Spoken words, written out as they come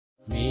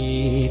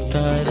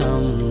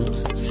තරම්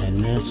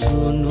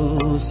සනසුණු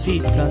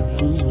සිතක්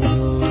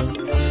නොව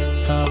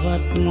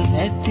තවත්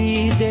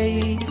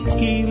ඇතිදැයි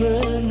කිව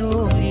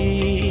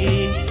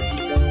නොවේ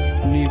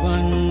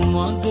නිවන්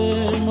මඟ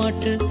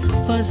මට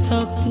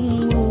පසක්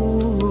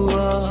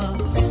වූවා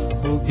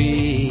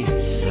ඔබේ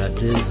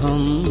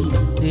සදහම්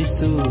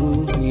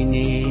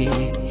විසුවිනේ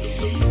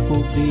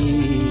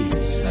ඔබේ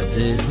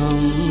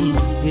සදහම්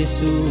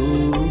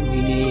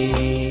විසුවිනේ.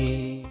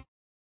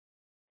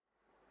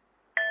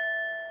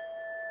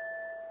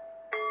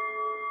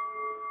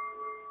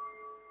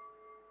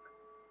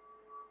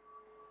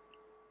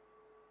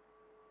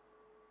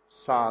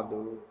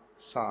 සාදු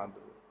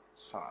සාදු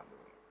සාදු.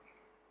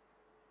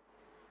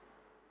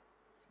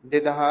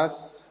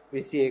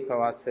 2021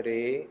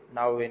 වසරේ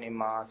 9 වෙනි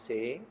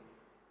මාසේ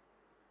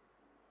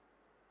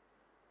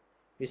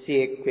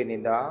 21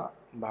 වෙනිදා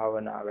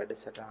භාවනා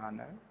වැඩසටහන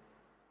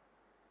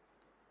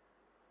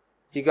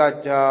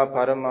jigajja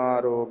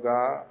paramaroga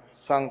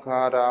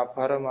සංඛාරා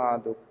පරමා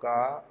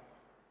දුක්ඛා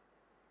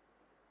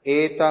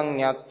ඒතං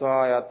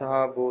ඤත්වා යතහ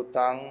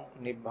භූතං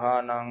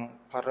නිබ්බානං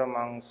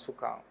පරමං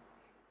සුඛං.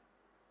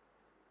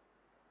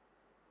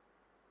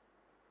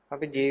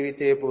 අපි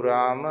ජීවිතේ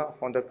පුරාම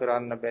හොඳ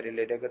කරන්න බැරි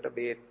ලෙඩකට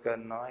බේත්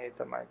කරනවා. ඒ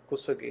තමයි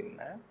කුසගින්න.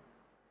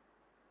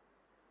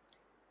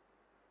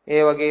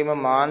 ඒ වගේම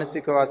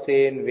මානසික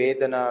වශයෙන්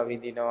වේදනා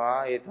විඳිනවා.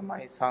 ඒ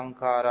තමයි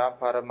සංඛාරා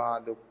පරමා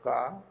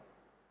දුක්ඛා.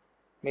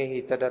 මේ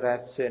හිතට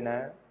රැස් වෙන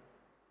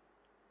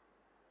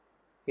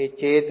ඒ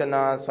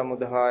චේතනා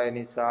සමුදාය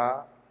නිසා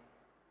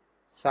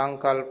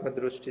සංකල්ප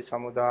දෘෂ්ටි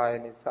සමුදාය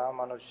නිසා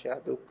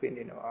මනුෂ්‍යයා දුක්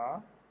විඳිනවා.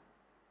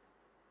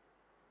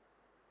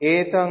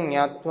 ඒතං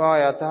ඤත්වා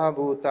යතහ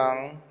භූතං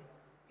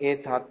ඒ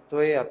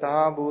තත්වයේ යතහ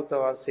භූත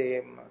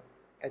වශයෙන්ම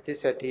ඇති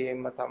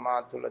සැටියෙන්ම තමා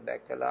තුළ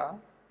දැකලා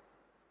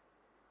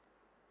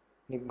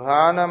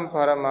නිබ්බානම්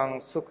පරමං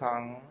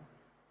සුඛං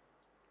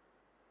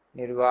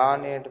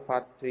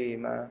නිර්වාණයටපත්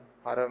වීම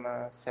පරම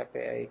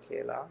සැපයයි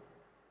කියලා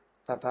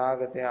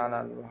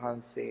තථාගතයන්න්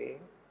වහන්සේ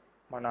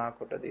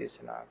මනාකොට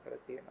දේශනා කර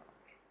තියෙනවා.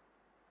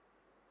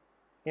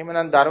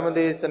 එහෙමනම් ධර්ම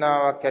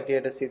දේශනාවක්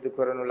ඇටියට සිදු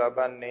කරනු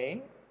ලබන්නේ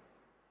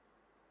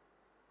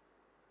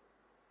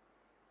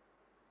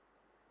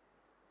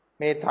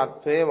මේ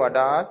தત્ත්වය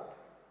වඩාත්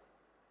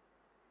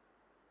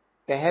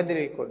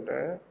පැහැදිලි කොට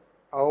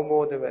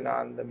අවබෝධ වෙන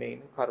අන්දමින්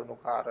කරුණු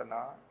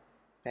කාරණා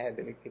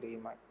පැහැදිලි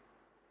කිරීමයි.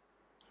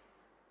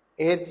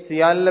 ඒත්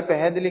සියල්ල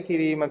පැහැදිලි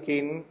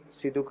කිරීමකින්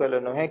සිදු කළ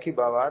නොහැකි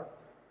බවත්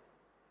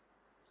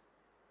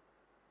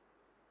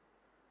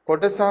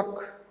කොටසක්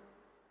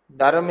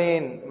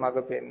ධර්මයෙන් මඟ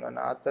පෙන්වන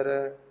අතර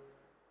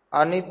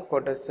අනිත්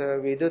කොටස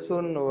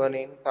විදසුන්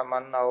නුවණින්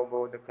Taman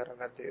අවබෝධ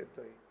කරගත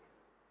යුතුයි.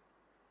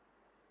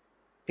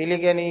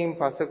 පිළිගැනීම්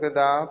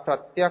පසකදා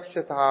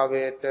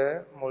ප්‍රත්‍යක්ෂතාවයට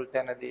මුල්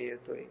තැන දිය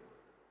යුතුයි.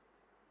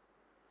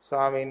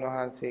 ස්වාමීන්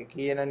වහන්සේ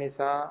කියන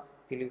නිසා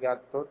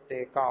පිළිගත්තොත්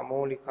ඒක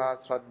අමෝලිකා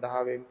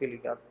ශ්‍රද්ධාවෙන්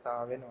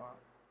පිළිගත්තා වෙනවා.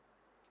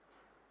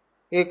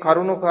 ඒ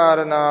කරුණු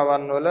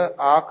කාරණාවන් වල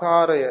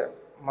ආකාරය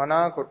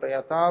මනාකොට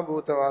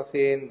යථාභූත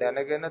වශයෙන්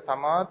දැනගෙන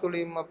තමා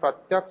තුළින්ම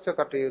ප්‍රත්‍යක්ෂ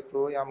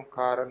කටයුතු යම්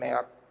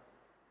කාරණයක්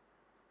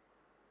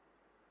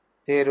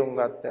තේරුම්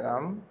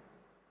ගත්තනම්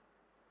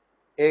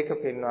ඒක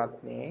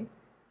පින්වත්නි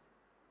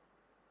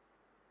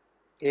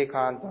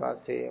ඒකාන්ත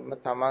වශයෙන්ම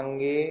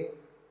තමන්ගේ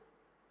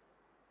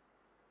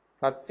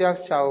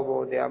ප්‍රත්‍යක්ෂ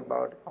අවබෝධයක්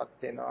බවට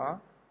පත් වෙනවා.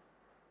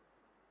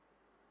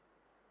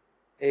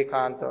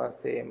 ඒකාන්ත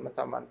වශයෙන්ම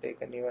තමන්ට ඒක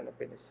නිවන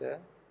පිණිස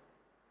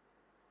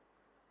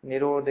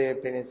නිරෝධය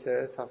පිණිස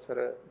සසර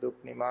දුක්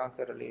නිමා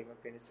කරලීම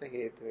පිණිස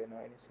හේතු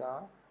වෙනවා. ඒ නිසා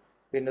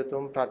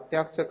පින්තුම්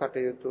ප්‍රත්‍යක්ෂ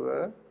කටයුතුව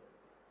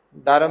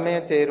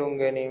ධර්මයේ තේරුම්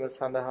ගැනීම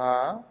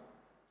සඳහා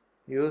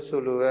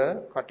යොසුලුව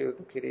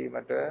කටයුතු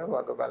කිරීමට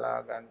වග බලා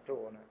ගන්නට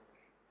ඕන.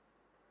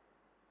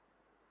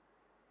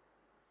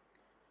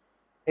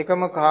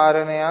 එකම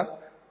කාරණයක්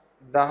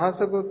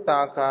දහසකුත්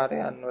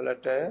ආකාරයන්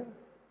වලට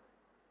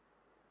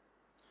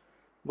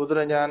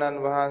බුදුරජාණන්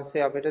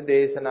වහන්සේ අපිට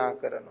දේශනා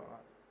කරනවා.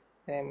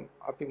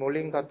 අපි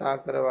මුලින් කතා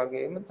කර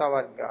වගේම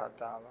තවත්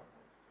ගාථාවක්.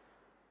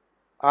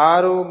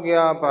 ආරෝග්‍ය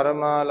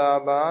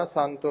පරමාලාභා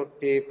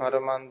සන්තුට්ඨි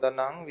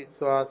පරමන්දනං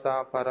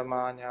විශ්වාසා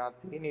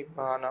පරමාඥාති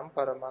නිබ්බානම්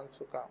පරමං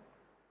සුඛං.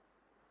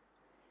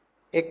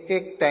 එක්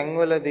එක්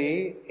තැන්වලදී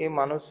මේ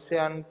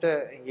මිනිස්යන්ට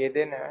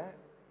යෙදෙන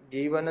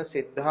ජීවන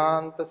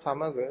સિદ્ધාන්ත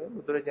සමග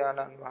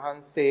බුදුරජාණන්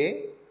වහන්සේ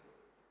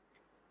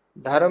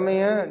ධර්මය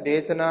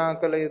දේශනා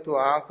කළ යුතු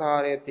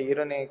ආකාරය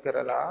තීරණය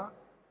කරලා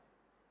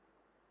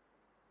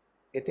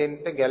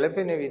එතෙන්ට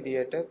ගැළපෙන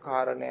විදියට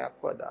කාරණයක්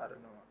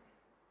වදාරනවා.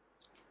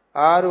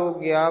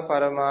 ආරෝග්‍ය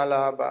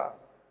පරමාලාභා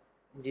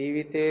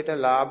ජීවිතේට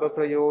ලාභ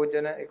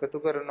ප්‍රයෝජන එකතු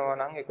කරනවා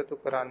නම් එකතු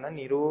කරන්න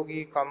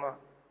නිරෝගීකම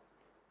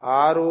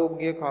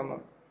ආරෝග්‍යකම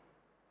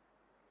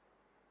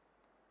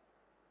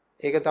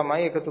ඒක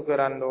තමයි එකතු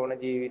කරන්න ඕන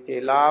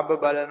ජීවිතේ. ලාභ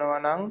බලනවා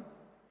නම්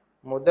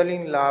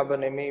මුදලින් ලාභ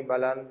නෙමෙයි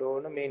බලන්න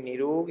ඕන මේ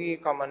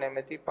නිරෝගීකම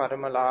නැමැති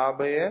පරම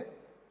ලාභය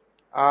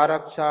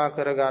ආරක්ෂා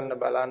කරගන්න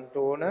බලන්න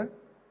ඕන.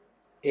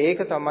 ඒක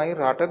තමයි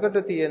රටකට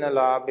තියෙන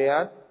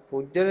ලාභයත්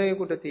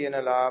පුජ්‍යලයකට තියෙන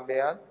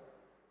ලාභයත්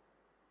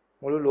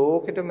මුළු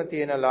ලෝකෙටම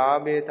තියෙන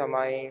ලාභය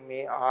තමයි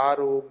මේ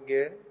ආරෝග්‍ය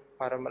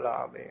පරම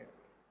ලාභය.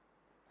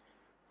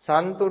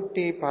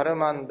 සන්තුට්ටි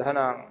පරමං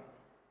ධනං.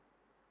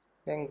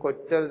 දැන්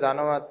කොච්චර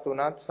ධනවත්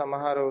වුණත්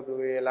සමහර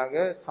උදුවේ ළඟ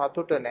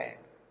සතුට නැහැ.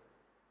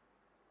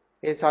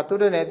 ඒ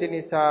සතුට නැති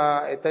නිසා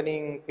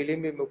එතනින්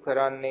පිළිඹු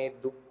කරන්නේ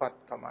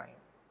දුප්පත්කමයි.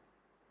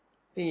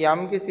 ඉතින්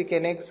යම්කිසි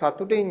කෙනෙක්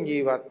සතුටින්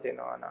ජීවත්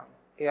වෙනවා නම්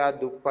එයා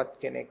දුප්පත්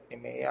කෙනෙක්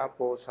නෙමෙයි, එයා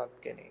පෝසත්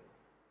කෙනෙක්.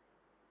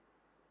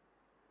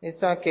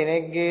 නිසා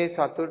කෙනෙක්ගේ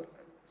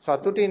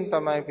සතුටින්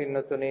තමයි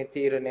පින්නතුනේ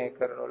තීරණය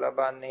කරනු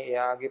ලබන්නේ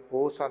එයාගේ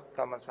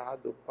පෝසත්කම සහ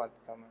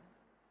දුප්පත්කම.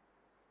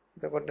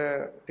 එතකොට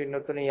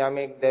පින්නතුනේ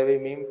යමෙක්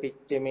දැවෙමින්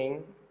පිච්චෙමින්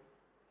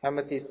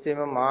හැමතිස්සෙම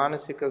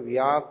මානසික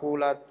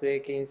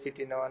ව්‍යාකූලත්වයකින්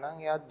සිටිනවා නම්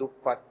එයා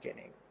දුප්පත්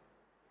කෙනෙක්.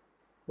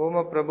 බොහොම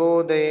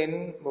ප්‍රබෝධයෙන්,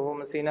 බොහොම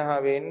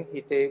සිනහවෙන්,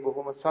 හිතේ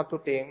බොහොම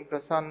සතුටෙන්,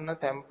 ප්‍රසන්න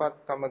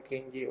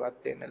තැම්පත්කමකින් ජීවත්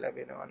වෙන්න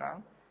ලැබෙනවා නම්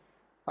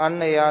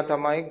අන්න එයා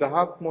තමයි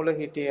ගහක් මුල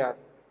හිටියත්,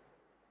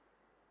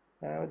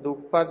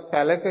 දුප්පත්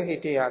පැලක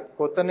හිටියත්,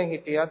 කොතන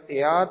හිටියත්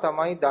එයා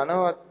තමයි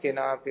ධනවත්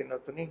කෙනා.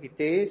 පින්නතුනේ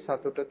හිතේ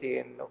සතුට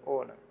තියෙන්න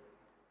ඕන.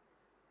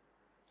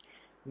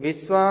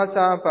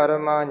 විශ්වාසා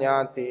පරමා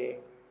ඥාති.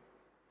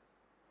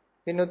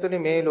 පින්නතුනේ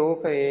මේ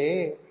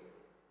ලෝකයේ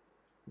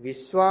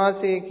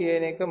විශ්වාසය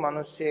කියන එක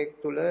මිනිස්සෙක්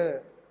තුල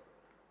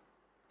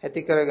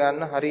ඇති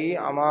කරගන්න හරි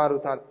අමාරු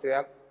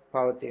තත්වයක්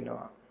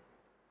පවතිනවා.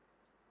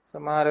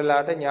 සමහර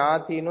වෙලාවට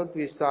ඥාතිනුත්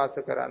විශ්වාස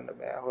කරන්න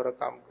බෑ.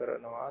 හොරකම්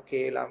කරනවා,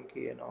 කේලම්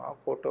කියනවා,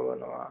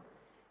 කොටවනවා.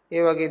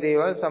 ඒ වගේ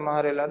දේවල්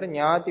සමහර වෙලාවට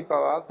ඥාති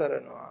පවා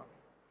කරනවා.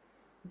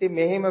 ඉතින්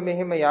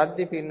මෙහෙම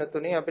යද්දි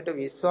පින්නතුනේ අපිට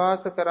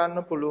විශ්වාස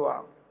කරන්න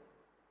පුළුවන්.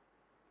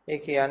 ඒ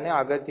කියන්නේ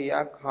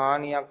අගතියක්,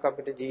 හානියක්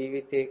අපිට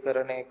ජීවිතේ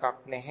කරන එකක්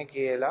නැහැ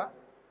කියලා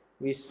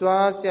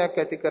විශ්වාසයක්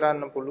ඇති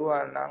කරන්න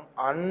පුළුවන් නම්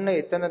අන්න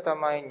එතන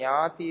තමයි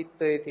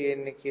ඥාතිත්වයේ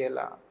තියෙන්නේ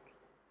කියලා.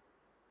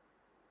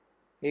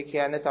 ඒ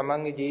කියන්නේ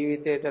තමන්ගේ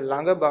ජීවිතයට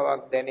ළඟ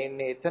බවක්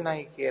දැනෙන්නේ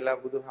එතනයි කියලා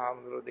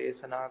බුදුහාමුදුරෝ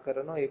දේශනා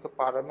කරනවා. ඒක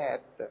පරම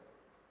ඇත්ත.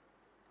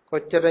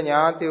 කොච්චර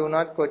ඥාති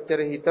වුණත්, කොච්චර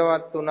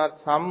හිතවත් වුණත්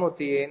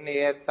සම්මුතියෙන්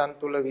ඒ ඇත්තන්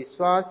තුල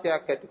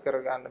විශ්වාසයක් ඇති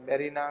කරගන්න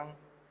බැරි නම්,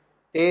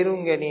 තේරුම්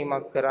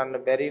ගැනීමක් කරන්න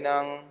බැරි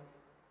නම්,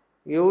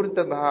 විවෘත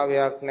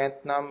භාවයක්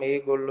නැත්නම්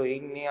මේගොල්ලෝ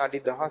ඉන්නේ අඩි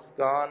දහස්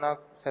ගාණක්,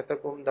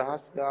 සතකුම්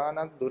දහස්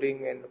ගාණක් දුරින්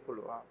වෙන්න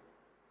පුළුවන්.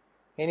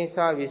 ඒ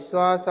නිසා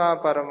විශ්වාසා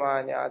පරමා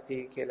ඥාති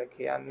කියලා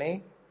කියන්නේ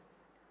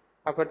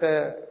අපට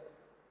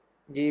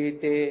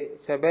ජීවිතේ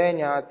සැබෑ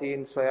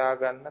ඥාතීන් සොයා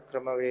ගන්න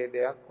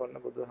ක්‍රමවේදයක් ඔන්න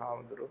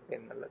බුදුහාමුදුරුවෝ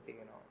පෙන්නලා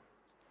තියෙනවා.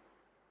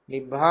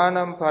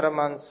 නිබ්බානම්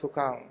පරමං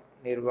සුඛං.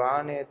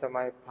 නිර්වාණය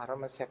තමයි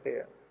පරම සැපය.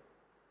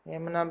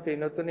 එහෙමනම්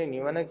පින්තුනේ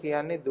නිවන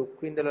කියන්නේ දුක්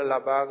විඳලා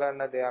ලබා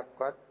ගන්න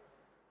දෙයක්වත්,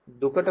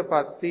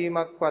 දුකටපත්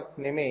වීමක්වත්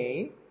නෙමෙයි,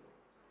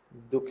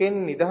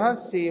 දුකෙන් නිදහස්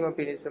වීම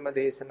පිණිසම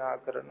දේශනා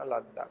කරන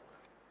ලද්දක්.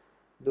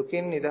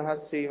 දුකෙන්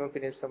නිදහස් වීම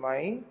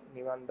පිණිසමයි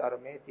නිවන්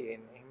ධර්මයේ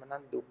තියෙන්නේ.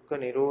 එහෙමනම් දුක්ඛ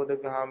නිරෝධ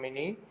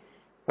ගාමිනී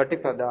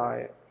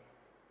පටිපදාය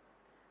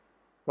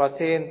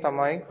වශයෙන්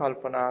තමයි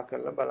කල්පනා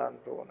කරලා බලන්න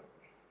ඕන.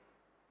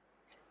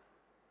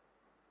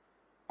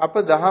 අප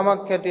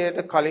දහමක් හැටියට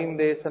කලින්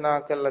දේශනා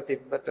කරලා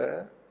තිබ්බට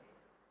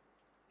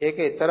ඒක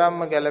ඊතරම්ම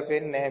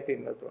ගැලපෙන්නේ නැහැ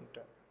පින්නතුන්ට.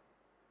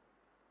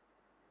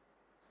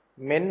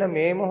 මෙන්න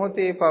මේ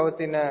මොහොතේ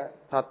පවතින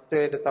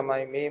තත්වයට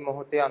තමයි මේ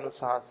මොහොතේ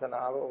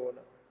අනුශාසනාව ඕන.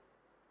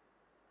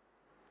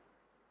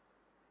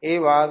 ඒ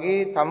වාගේ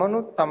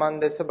තමනුත් Taman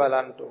දැස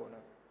බලන්න ඕන.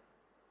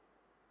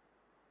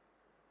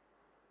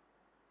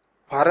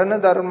 පරණ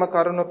ධර්ම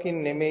කරුණකින්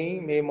නෙමෙයි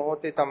මේ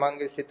මොහොතේ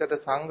Tamanගේ සිතට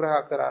සංග්‍රහ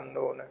කරන්න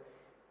ඕන.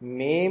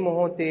 මේ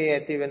මොහොතේ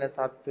ඇති වෙන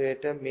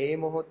තත්වයට මේ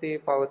මොහොතේ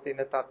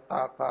පවතින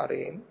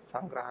තත්ආකාරයෙන්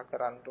සංග්‍රහ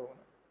කරන්න ඕන.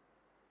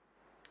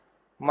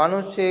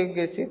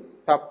 මිනිස්සෙගේ සිත්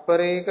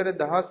තප්පරයකට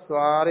දහස්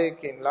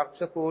වාරයකින්,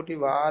 ලක්ෂ කෝටි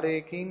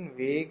වාරයකින්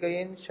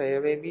වේගයෙන් ඡය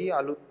වෙවි,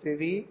 අලුත්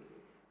වෙවි,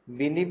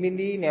 බිනි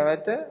බිනි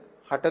නැවත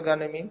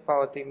හටගනිමින්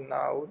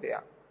පවතිනා වූ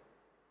දෙයක්.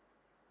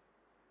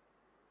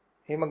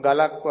 එහෙම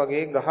ගලක්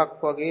වගේ,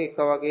 ගහක් වගේ, එක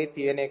වගේ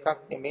තියෙන එකක්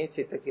නෙමේ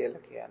සිත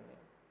කියලා කියන්නේ.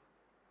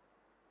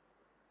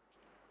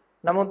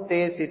 නමුත්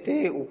ඒ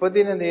සිතේ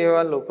උපදින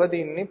දේවල්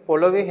උපදින්නේ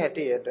පොළවේ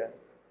හැටියට.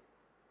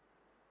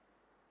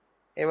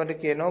 ඒවට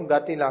කියනවා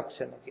ගති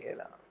ලක්ෂණ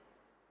කියලා.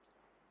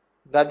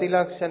 ගති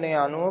ලක්ෂණයේ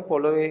අණුව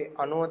පොළවේ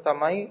අණුව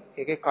තමයි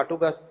ඒකේ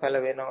කටුගස්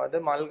පැලවෙනවද,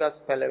 මල්ගස්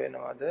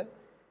පැලවෙනවද,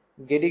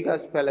 ගෙඩි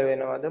ගස්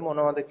පැලවෙනවද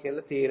මොනවද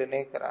කියලා තීරණය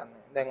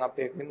කරන්නේ. දැන්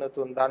අපේ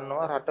පින්නතුන්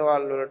දන්නවා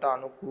රටවල් වලට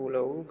අනුකූල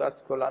වූ ගස්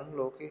කොළන්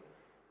ලෝකේ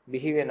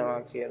බිහි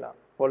වෙනවා කියලා.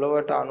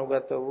 පොළවට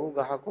අනුගත වූ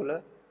ගහකොළ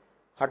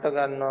හට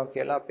ගන්නවා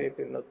කියලා අපේ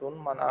පින්නතුන්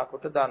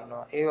මනාකොට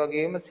දන්නවා. ඒ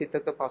වගේම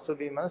සිතක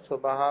පසුබිම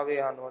ස්වභාවය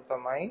අනුව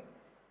තමයි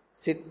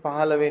සිත්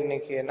පහළ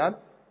වෙන්නේ කියනත්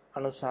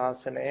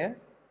අනුශාසනය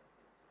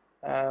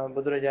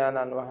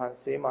බුදුරජාණන්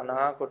වහන්සේ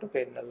මනාකොට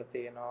පෙන්නලා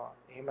තියෙනවා.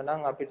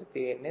 එහෙමනම් අපිට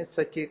තියෙන්නේ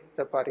සචිත්ත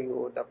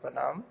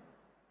පරියෝදපනම්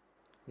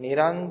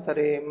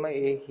නිරන්තරයෙන්ම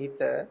ඒ හිත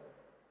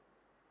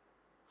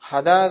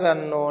හදා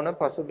ගන්න ඕන,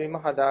 පසුබිම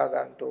හදා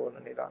ගන්න ඕන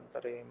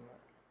නිරන්තරයෙන්ම.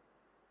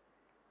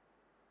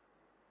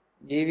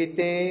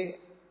 ජීවිතේ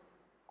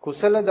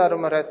කුසල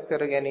ධර්ම රැස්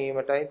කර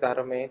ගැනීමටයි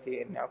ධර්මයේ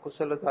තියෙන්නේ.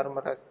 අකුසල ධර්ම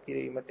රැස්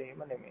කිරීමට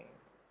එහෙම නෙමෙයි.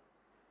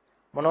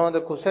 මොනවද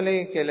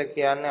කුසලයේ කියලා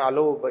කියන්නේ?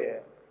 අලෝභය.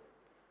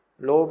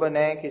 ලෝභ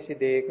නැහැ කිසි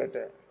දෙයකට.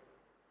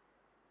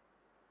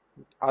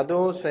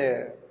 අදෝෂය.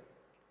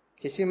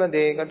 කිසිම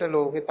දෙයකට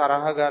ලෝකේ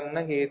තරහ ගන්න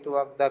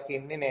හේතුවක්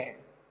දකින්නේ නැහැ.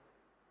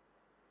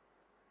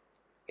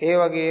 ඒ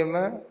වගේම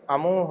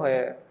අමෝහය.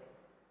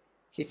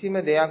 කිසිම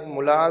දෙයක්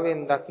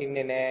මුලාවෙන්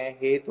දකින්නේ නැහැ.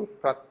 හේතු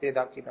ප්‍රත්‍ය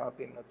දකිනවා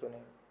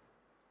පින්නතුනේ.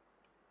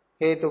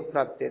 හේතු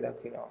ප්‍රත්‍ය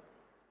දකිනවා.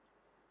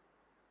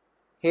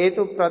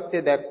 හේතු ප්‍රත්‍ය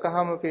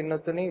දැක්කහම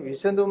පින්නතුනේ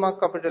විසඳුමක්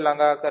අපිට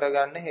ළඟා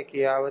කරගන්න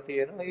හැකියාව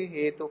තියෙනවා. මේ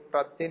හේතු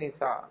ප්‍රත්‍ය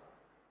නිසා.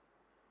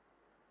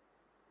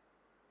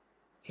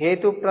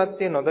 හේතු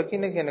ප්‍රත්‍ය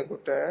නොදකින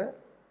කෙනෙකුට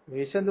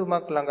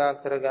විසඳුමක් ළඟා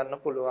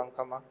කරගන්න පුළුවන්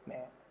කමක්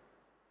නැහැ.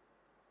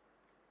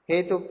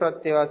 හේතු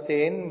ප්‍රත්‍ය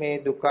වශයෙන් මේ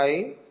දුකයි,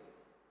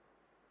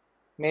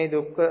 මේ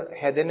දුක්ඛ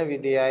හැදෙන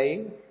විදියයි,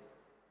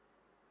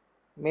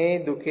 මේ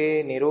දුකේ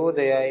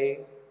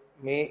නිරෝධයයි,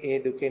 මේ ඒ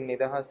දුකෙන්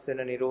නිදහස් වෙන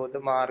නිරෝධ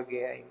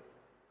මාර්ගයයි.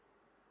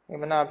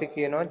 එමන අපි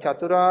කියනවා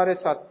චතුරාර්ය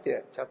සත්‍ය.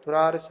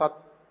 චතුරාර්ය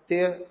සත්‍ය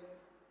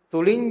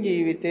තුලින්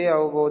ජීවිතය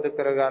අවබෝධ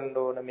කරගන්න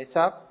ඕන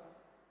මිසක්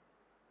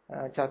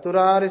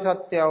චතුරාර්ය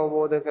සත්‍ය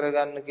අවබෝධ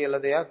කරගන්න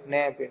කියලා දෙයක්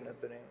නැහැ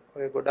පින්නතුනේ.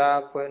 ඔය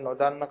ගොඩාක් ඔය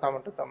නොදන්න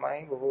කමට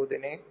තමයි බොහෝ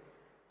දෙනෙක්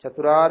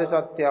චතුරාර්ය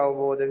සත්‍ය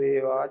අවබෝධ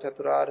වේවා,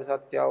 චතුරාර්ය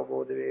සත්‍ය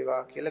අවබෝධ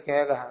වේවා කියලා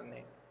කෑ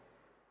ගහන්නේ.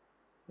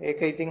 ඒක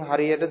ඉතින්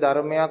හරියට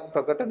ධර්මයක්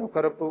ප්‍රකට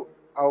නොකරපු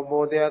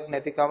අවබෝධයක්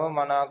නැතිකම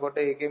මනාකොට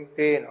ඒකෙන්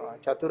පේනවා.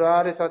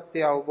 චතුරාර්ය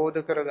සත්‍ය අවබෝධ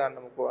කරගන්න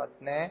මොකවත්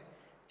නැහැ.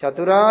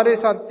 චතුරාර්ය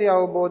සත්‍ය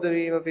අවබෝධ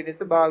වීම පිණිස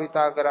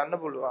භාවිතා කරන්න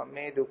පුළුවන්.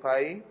 මේ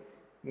දුකයි,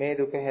 මේ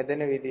දුක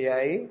හැදෙන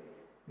විදියයි,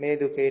 මේ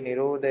දුකේ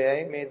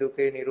නිරෝධයයි, මේ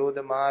දුකේ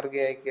නිරෝධ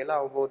මාර්ගයයි කියලා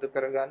අවබෝධ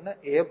කරගන්න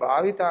එය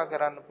භාවිතා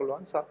කරන්න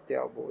පුළුවන් සත්‍ය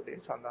අවබෝධය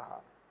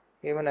සඳහා.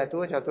 එහෙම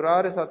නැතුව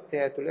චතුරාර්ය සත්‍ය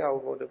ඇතුලේ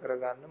අවබෝධ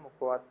කරගන්න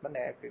මොකවත්ම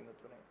නැහැ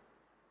පින්නතුනේ.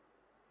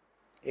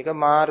 ඒක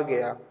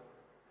මාර්ගයක්.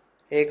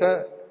 ඒක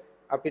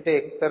අපිට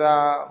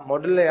එක්තරා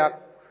මොඩලයක්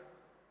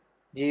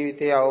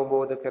ජීවිතය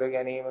අවබෝධ කර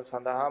ගැනීම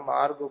සඳහා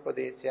මාර්ග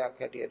උපදේශයක්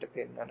හැටියට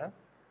පෙන්වන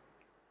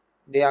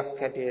දෙයක්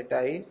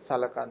හැටියටයි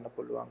සලකන්න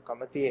පුළුවන්කම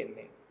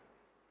තියෙන්නේ.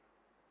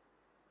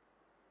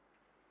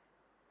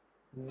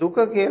 දුක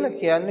කියලා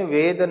කියන්නේ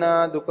වේදනා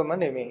දුකම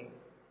නෙමෙයි.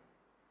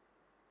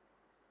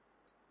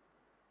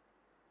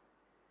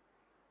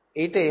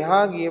 ඊට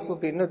එහා ගියපු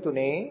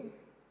පින්නතුනේ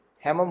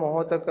හැම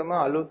මොහොතකම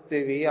අලුත්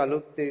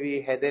වෙවි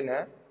හැදෙන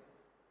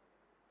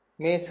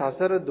මේ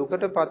සසර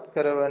දුකටපත්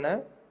කරන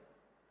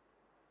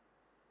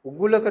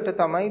උගුලකට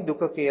තමයි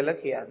දුක කියලා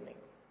කියන්නේ.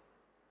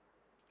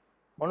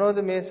 මොනවද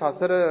මේ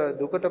සසර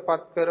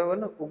දුකටපත්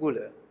කරන උගුල?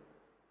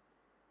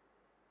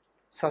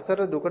 සසර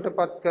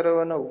දුකටපත්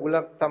කරන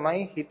උගුලක්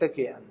තමයි හිත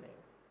කියන්නේ.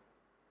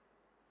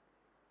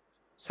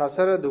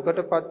 සසර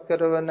දුකටපත්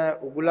කරන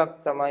උගුලක්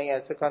තමයි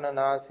ඇස කන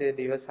නාසය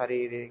දිව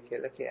ශරීරය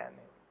කියලා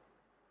කියන්නේ.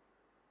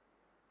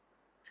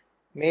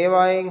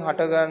 මේවායින්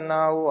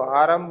හටගන්නා වූ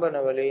ආරම්භන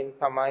වලින්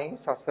තමයි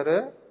සසර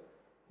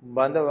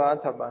බඳවා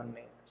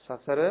තබන්නේ.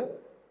 සසර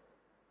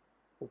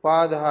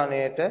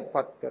උපාදානයට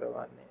පත්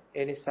කරවන්නේ.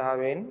 ඒ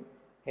නිසාවෙන්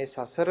මේ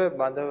සසර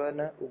බඳවන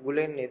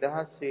උගුලෙන්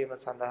නිදහස් වීම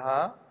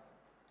සඳහා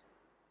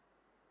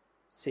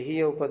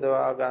සිහිය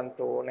උපදවා ගන්න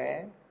ඕනේ.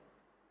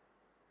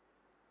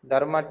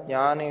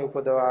 ධර්මඥානෙ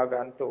උපදවා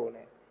ගන්න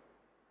ඕනේ.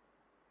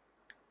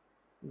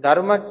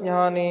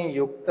 ධර්මඥානෙන්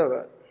යුක්තව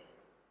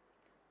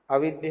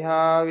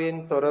අවිද්‍යාවෙන්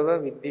තොරව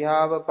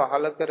විද්‍යාව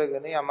පහල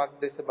කරගෙන යමක්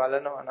දෙස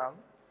බලනවා නම්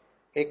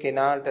ඒ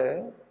කෙනාට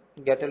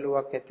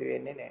ගැටලුවක් ඇති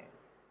වෙන්නේ නැහැ.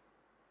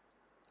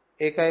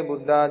 ඒකයි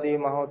බුද්ධ ආදී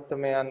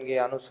මහෝත්තමයන්ගේ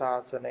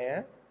අනුශාසනය.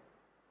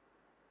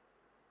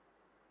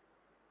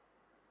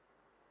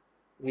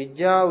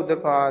 විද්‍යා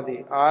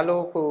උදපාදී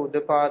ආලෝක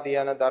උදපාදී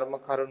යන ධර්ම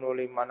කරුණු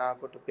වලින්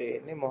මනාකොට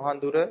පේන්නේ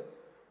මොහඳුර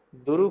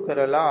දුරු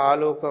කරලා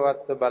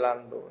ආලෝකවත්ව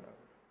බලන්න ඕන.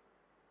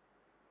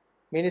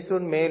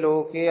 මිනිසුන් මේ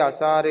ලෝකයේ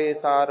අසාරේ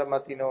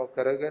සාරමතිනෝ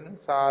කරගෙන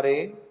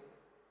සාරේ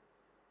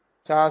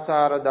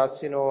චාසාර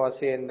දස්සිනෝ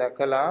වශයෙන්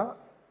දැකලා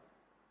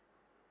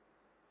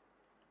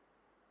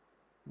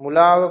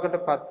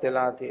මුලාවකටපත්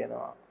වෙලා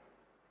තියෙනවා.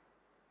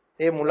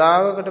 ඒ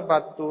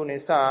මුලාවකටපත් වූ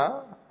නිසා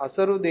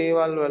අසරු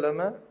දේවල් වලම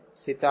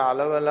සිත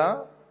අලවලා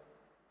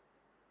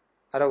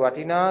අර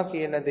වටිනා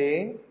කියන දේ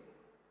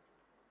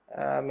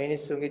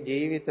මිනිස්සුගේ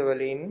ජීවිත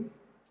වලින්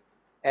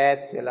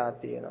ඈත් වෙලා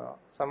තියෙනවා.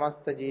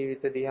 සමස්ත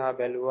ජීවිත දිහා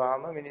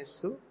බැලුවාම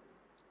මිනිස්සු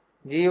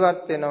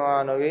ජීවත්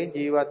වෙනවා නොවේ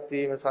ජීවත්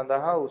වීම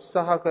සඳහා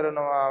උත්සාහ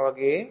කරනවා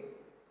වගේ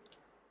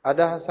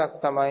අදහසක්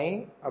තමයි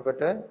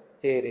අපට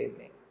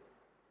තේරෙන්නේ.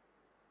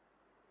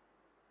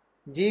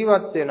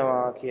 ජීවත්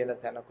වෙනවා කියන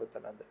තැන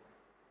කොතනද?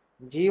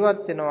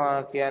 ජීවත්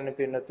වෙනවා කියන්නේ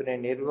පින්නතුනේ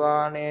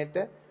නිර්වාණයට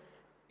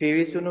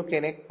පිවිසුණු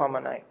කෙනෙක්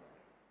පමණයි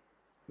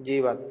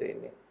ජීවත්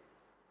වෙන්නේ.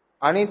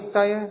 අනිත්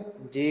අය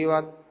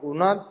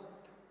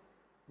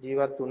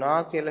ජීවත්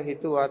වුණා කියලා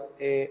හිතුවත්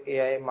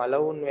ඒ අය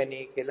මලවුන් වැනි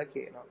කියලා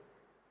කියනවා.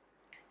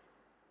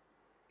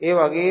 ඒ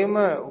වගේම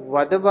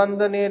වද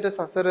බන්ධණයට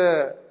සසර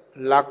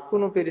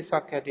ලක්කුණු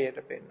පිරිසක් හැටියට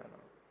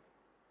පෙන්වනවා.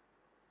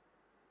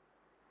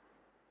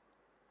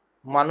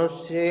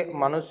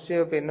 මිනිස්සු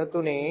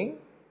පින්නතුනේ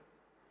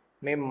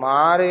මේ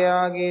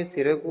මායාගේ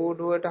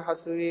සිරකූඩුවට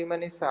හසු වීම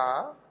නිසා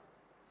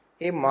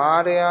ඒ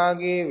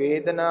මායාගේ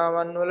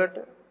වේදනාවන් වලට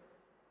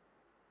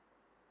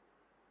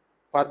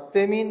පත්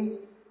වෙමින්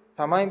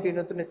තමයි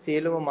පින්නතුනේ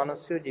සියලුම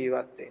මිනිස්සු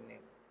ජීවත්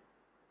වෙන්නේ.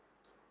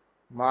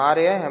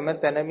 මායя හැම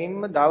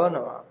තැනමින්ම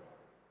දවනවා.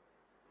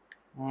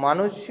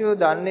 මිනිස්සු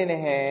දන්නේ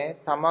නැහැ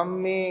තමන්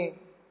මේ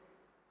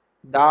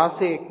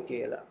 16ක්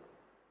කියලා.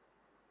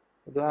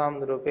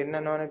 බුදුහාමුදුරුවෝ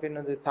පෙන්නනවනේ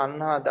පින්නතුනේ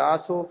තණ්හා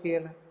 16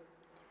 කියලා.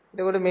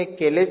 එතකොට මේ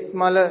කෙලෙස්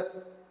මල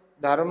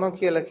ධර්ම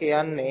කියලා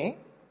කියන්නේ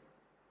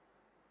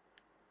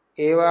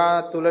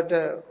ඒවා තුලට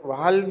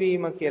වහල්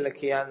වීම කියලා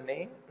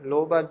කියන්නේ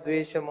ලෝභ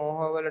ද්වේෂ මෝහ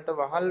වලට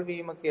වහල්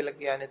වීම කියලා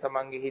කියන්නේ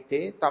තමන්ගේ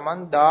හිතේ තමන්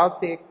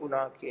 16ක්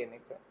වුණා කියන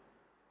එක.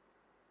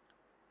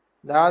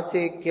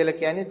 16ක් කියලා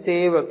කියන්නේ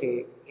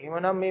සේවකයෙක්.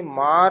 එහෙමනම් මේ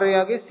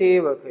මායාවේ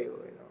සේවකයෝ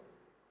වෙනවා.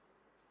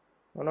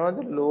 මොනවද?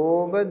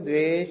 ලෝභ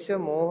ද්වේෂ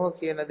මෝහ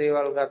කියන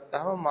දේවල්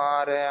ගත්තාම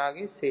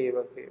මායාවේ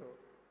සේවකයෝ.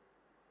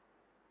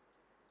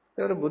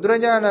 ඒතර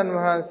බුදුරජාණන්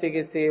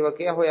වහන්සේගේ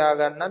සේවකයා හොයා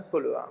ගන්නත්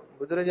පුළුවන්.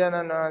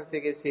 බුදුරජාණන්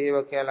වහන්සේගේ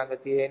සේවකයා ළඟ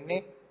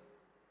තියෙන්නේ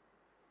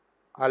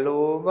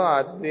අලෝභ,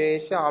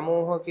 අද්වේෂ,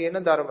 අමෝහ කියන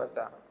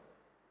ධර්මතා.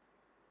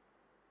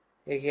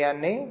 ඒ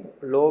කියන්නේ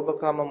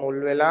ලෝභකම මුල්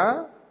වෙලා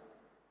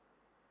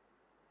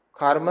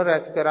කර්ම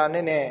රැස්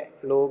කරන්නේ නැහැ.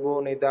 ලෝභෝ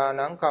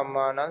නිදානං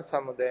කම්මානං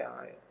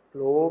සමුදයාය.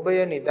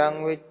 ලෝභය නිදන්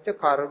වෙච්ච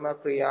කර්ම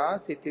ක්‍රියා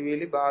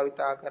සිටිවිලි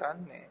භාවිතා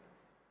කරන්නේ.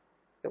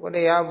 එතකොට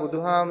එයා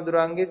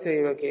බුදුහාමුදුරන්ගේ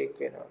සේවකයෙක්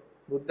වෙනවා.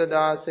 බුද්ධ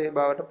දාසය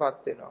බවට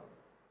පත් වෙනවා.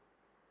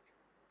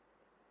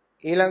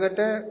 ඊළඟට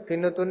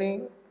පින්නතුනි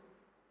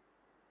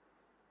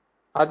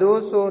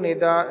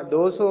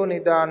දෝසෝ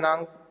නිදානං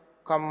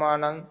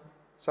කම්මානං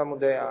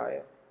සමුදයාය.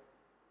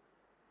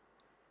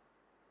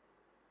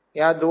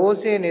 එයා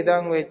දෝෂේ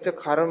නිදන් වෙච්ච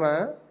කර්ම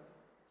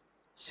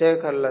ෂය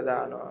කරලා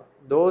දානවා.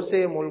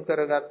 දෝෂේ මුල්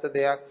කරගත්ත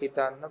දෙයක්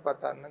හිතන්න,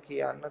 පතන්න,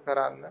 කියන්න,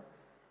 කරන්න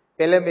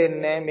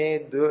පෙළඹෙන්නේ මේ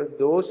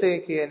දෝෂය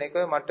කියන එක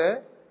මට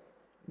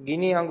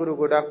ගිනි අඟුරු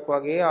ගොඩක්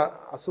වගේ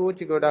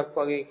අසූචි ගොඩක්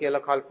වගේ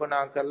කියලා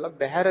කල්පනා කරලා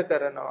බැහැර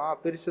කරනවා.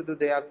 අපිරිසුදු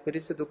දෙයක්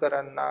පිරිසුදු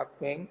කරන්නාක්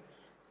මෙන්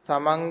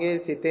සමන්ගේ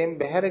සිතෙන්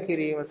බැහැර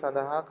කිරීම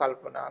සඳහා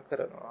කල්පනා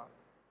කරනවා.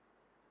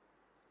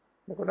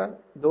 එතකොට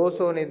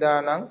දෝසෝ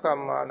නිදානං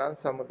කම්මානං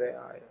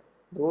සමුදයාය.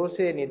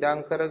 දෝෂේ නිදන්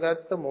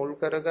කරගත්ත මුල්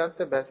කරගත්ත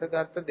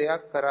බැසගත්ත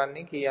දෙයක්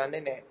කරන්නේ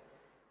කියන්නේ නැහැ.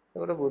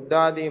 ඒකට බුද්ධ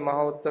ආදී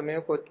මහෞත්තමය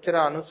කොච්චර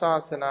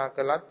අනුශාසනා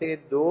කළත් ඒ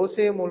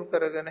දෝෂේ මුල්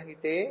කරගෙන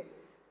හිතේ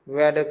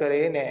වැඩ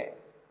කරේ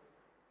නැහැ.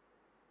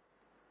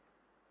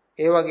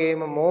 ඒ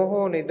වගේම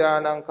මෝහෝ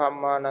නිදානං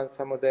කම්මානං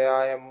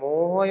සමුදයාය.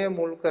 මෝහය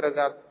මුල්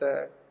කරගත්ත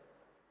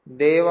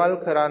දේවල්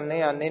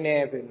කරන්නේ යන්නේ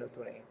නැහැ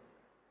පින්නතුනේ.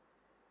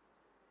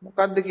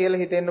 මොකද්ද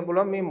කියලා හිතෙන්න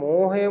පුළුවන් මේ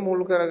මෝහය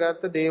මුල්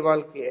කරගත්ත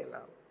දේවල්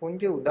කියලා.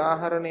 පුංචි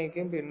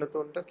උදාහරණයකින්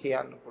පින්නතුන්ට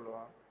කියන්න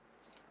පුළුවන්.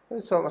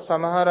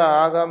 සමහර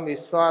ආගම්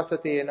විශ්වාස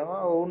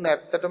තියෙනවා වුන්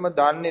ඇත්තටම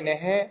දන්නේ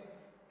නැහැ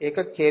ඒක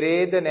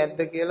කෙරේද නැද්ද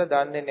කියලා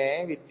දන්නේ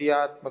නැහැ,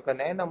 විද්‍යාත්මක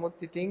නැහැ. නමුත්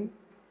ඉතින්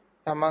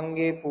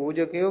තමන්ගේ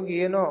පූජකයෝ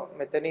කියනවා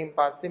මෙතනින්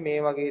පස්සේ මේ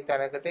වගේ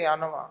තැනකට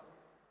යනවා,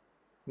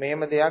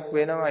 මේම දෙයක්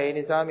වෙනවා, ඒ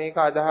නිසා මේක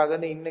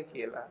අදහගෙන ඉන්න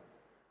කියලා.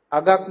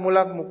 අගක්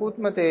මුලක්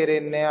මුකුත්ම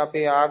තේරෙන්නේ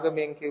අපේ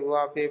ආගමෙන්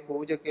කිව්වා, අපේ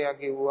පූජකයා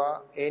කිව්වා,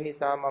 ඒ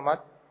නිසා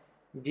මමත්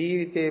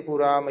ජීවිතේ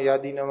පුරාම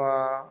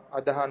යදිනවා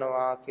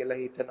අදහනවා කියලා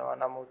හිතනවා.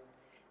 නමුත්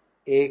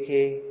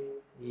ඒකේ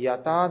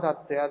යථා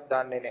තත්ත්වයක්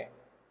දන්නේ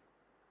නැහැ.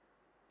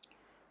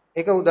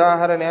 එක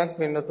උදාහරණයක්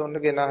වෙනතුන්ට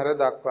ගෙනහර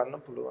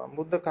දක්වන්න පුළුවන්.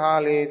 බුද්ධ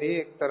කාලයේදී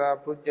එක්තරා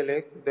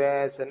පුජ්‍යලෙක්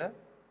උදෑසන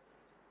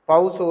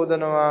පව්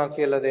සෝදනවා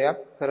කියලා දෙයක්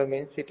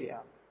කරමින්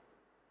සිටියා.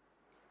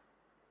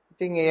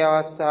 ඉතින් ඒ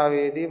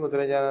අවස්ථාවේදී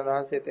බුදුරජාණන්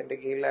වහන්සේ එතෙන්ට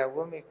ගිහිල්ලා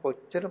ඇහුවා මේ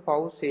කොච්චර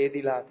පව්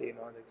සේදිලා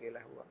තියෙනවද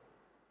කියලා ඇහුවා.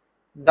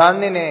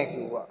 දන්නේ නැහැ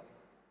කිව්වා.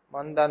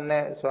 මන්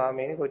දන්නේ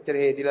ස්වාමීනි කොච්චර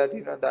හේදිලා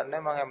තියෙනවද දන්නේ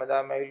නැහැ. මම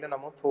හැමදාම ඇවිල්ලා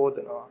නමුත්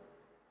සෝදනවා.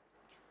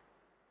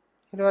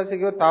 ඊට පස්සේ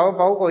කිව්වා තව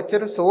පව්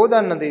කොච්චර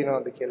සෝදන්න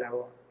තියෙනවද කියලා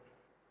ඇහුවා.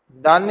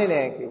 දන්නේ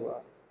නැහැ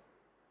කිව්වා.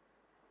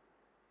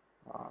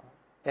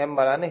 දැන්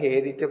බලන්න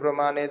හේදිච්ච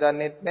ප්‍රමාණය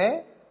දන්නෙත් නැහැ.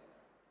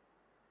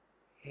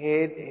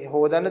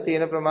 හොදන්න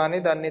තියෙන ප්‍රමාණය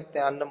දන්නෙත්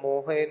නැහැ. අන්න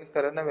මෝහයෙන්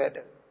කරන වැඩ.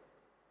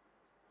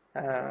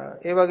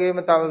 ඒ වගේම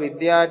තව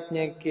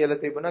විද්‍යාඥයෙක් කියලා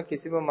තිබුණා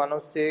කිසිම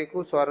මිනිස්සෙකු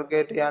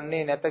ස්වර්ගයට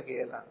යන්නේ නැත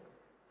කියලා.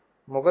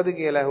 මොකද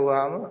කියලා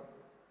අහුවාම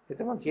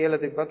එතම කියලා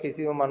තිබ්බා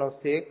කිසිම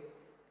මිනිස්සෙක්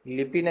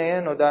ලිපිනය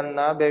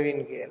නොදන්නා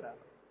බැවින් කියලා.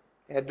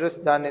 ඇඩ්‍රස්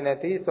දන්නේ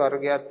නැති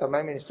ස්වර්ගයක්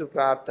තමයි මිනිස්සු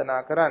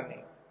ප්‍රාර්ථනා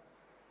කරන්නේ.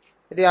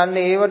 ඉතින් අන්න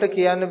ඒවට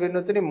කියන්න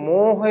බින්දුතුනි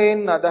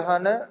මෝහයෙන්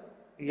අදහන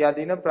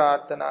යදින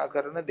ප්‍රාර්ථනා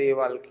කරන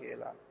දේවල්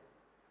කියලා.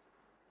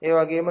 ඒ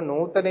වගේම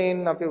නූතනයෙන්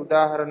අපි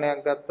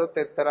උදාහරණයක් ගත්තොත්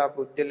එක්තරා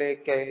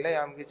පුජ්‍යලයක්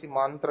ඇවිල්ලා යම්කිසි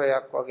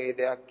මන්ත්‍රයක් වගේ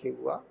දෙයක්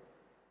කිව්වා.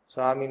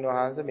 ස්වාමින්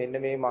වහන්සේ මෙන්න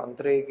මේ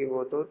මන්ත්‍රය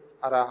කිව්වොත්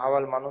අර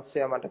අහවල්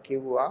මිනිස්සයා මට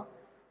කිව්වා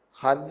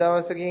 7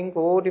 දවසකින්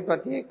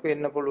කෝටිපතියෙක්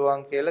වෙන්න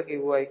පුළුවන් කියලා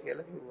කිව්වයි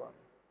කියලා කිව්වා.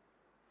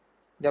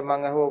 දැන්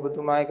මම අහුව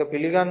ඔබතුමා එක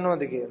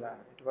පිළිගන්නවද කියලා.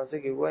 ඊට පස්සේ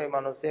කිව්වා මේ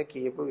මිනිස්සයා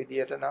කියපු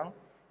විදියට නම්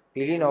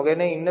පිළි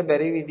නොගෙන ඉන්න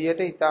බැරි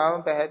විදියට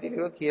ඊටාම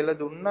පැහැදිලිව කියලා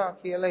දුන්නා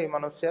කියලා මේ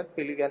මිනිස්සයත්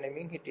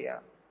පිළිගැනීමෙන්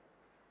හිටියා.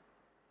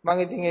 මම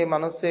ඉතින් මේ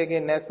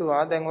මිනිස්සයගෙන්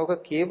නැසුවා දැන් ඔක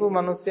කියපු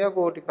මිනිස්සයා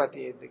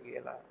කෝටිපතියෙක්ද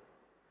කියලා.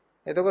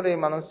 එතකොට මේ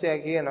මිනිස්සයා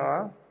කියනවා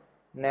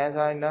නෑ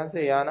සාහිණාංශ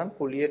එයා නම්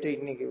කුලියට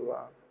ඉන්නේ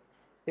කිව්වා.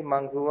 ඉතින්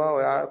මං කිව්වා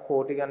ඔයා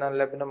කෝටි ගණන්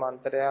ලැබෙන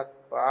මන්ත්‍රයක්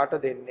වාට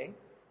දෙන්නේ.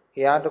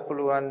 එයාට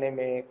පුළුවන්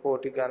මේ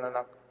කෝටි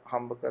ගණනක්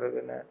හම්බ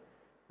කරගෙන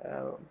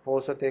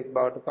පෝසතෙක්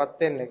බවට පත්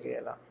වෙන්න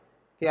කියලා.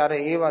 ඉතින් අර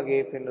ඒ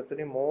වගේ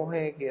පින්නතුනි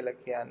මෝහය කියලා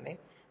කියන්නේ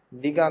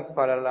දිගක්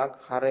පළලක්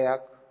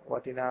හරයක්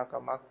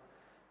වටිනාකමක්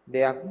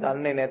දෙයක්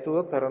දන්නේ නැතුව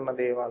කරන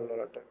දේවල්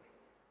වලට.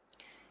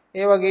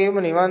 ඒ වගේම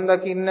නිවන්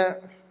දකින්න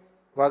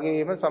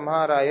වගේම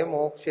සමහර අය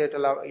මෝක්ෂයට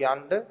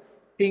යන්න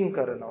පින්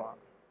කරනවා.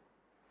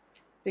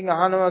 ඉතින්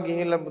අහනවා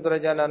ගිහිල්ලා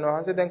බුදුරජාණන්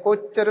වහන්සේ දැන්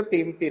කොච්චර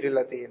පින්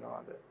පිරিলা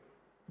තියෙනවද?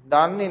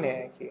 දන්නේ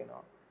නැහැ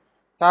කියනවා.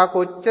 තා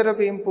කොච්චර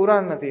පින්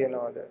පුරන්න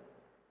තියෙනවද?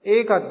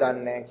 ඒකත්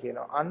දන්නේ නැහැ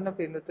කියනවා. අන්න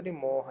පින්නතුනි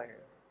මෝහය.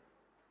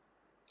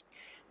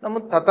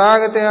 නමුත්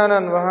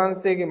තථාගතයන්න්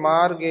වහන්සේගේ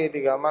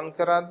මාර්ගයේදී ගමන්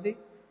කරද්දී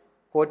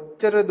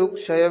කොච්චර දුක්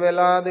ඡය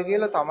වෙලාද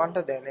කියලා Tamanට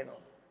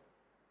දැනෙනවා.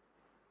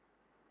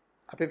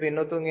 අපි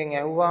පින්නතුන්ගෙන්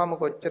ඇහුවාම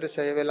කොච්චර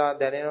ඡය වෙලා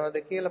දැනෙනවද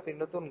කියලා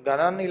පින්නතුන්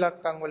ගණන්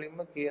ඉලක්කම් වලින්ම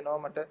කියනවා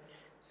මට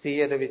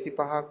 125ක්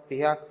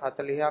 30ක්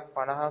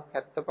 40ක් 50ක්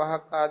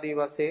 75ක් ආදී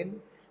වශයෙන්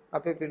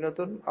අපි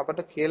පින්නතුන් අපට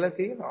කියලා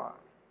තියෙනවා.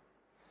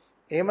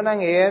 එහෙමනම්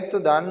ඒ ඇත්ත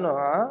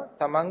දන්නවා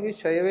Tamanගේ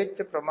ඡය වෙච්ච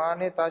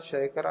ප්‍රමාණය තා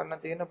ඡය කරන්න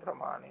තියෙන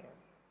ප්‍රමාණය.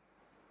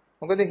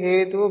 මොකද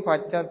හේතුව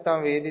පච්චත්තම්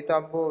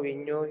වේදිතබ්බෝ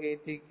විඤ්ඤෝ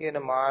හේති කියන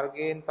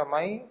මාර්ගයෙන්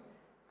තමයි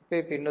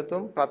අපේ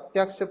පින්නතුන්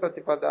ප්‍රත්‍යක්ෂ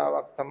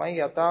ප්‍රතිපදාවක් තමයි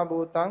යථා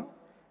භූතං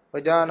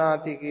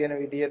වජානාති කියන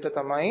විදියට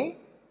තමයි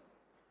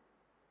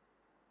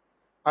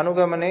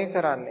අනුගමනය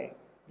කරන්නේ.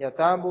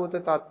 යථා භූත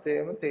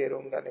තත්වයේම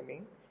තේරුම්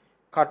ගනිමින්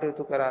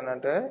කටයුතු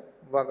කරන්නට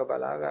වග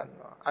බලා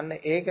ගන්නවා. අන්න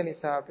ඒක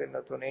නිසා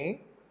පින්නතුනේ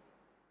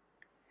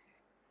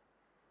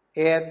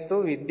ඒ ඇත්ත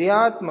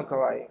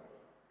විද්‍යාත්මකවයි.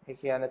 ඒ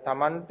කියන්නේ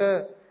Tamanට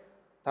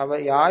තව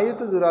යා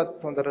යුතු දුරත්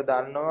හොඳට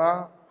දන්නවා,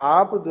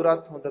 ආපු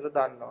දුරත් හොඳට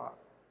දන්නවා.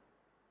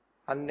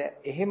 අන්න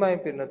එහෙමයි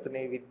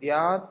පින්නතුනේ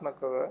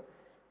විද්‍යාත්මකව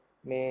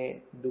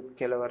මේ දුක්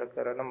කෙලවර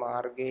කරන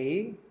මාර්ගයේ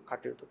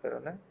කටයුතු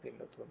කරන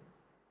පින්නතුන්.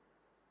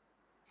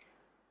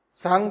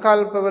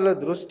 සංකල්පවල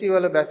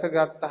දෘෂ්ටිවල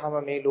බැසගත්තාම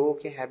මේ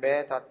ලෝකේ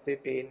හැබෑ තත්ත්වේ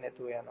පේන්නේ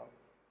නැතුව යනවා.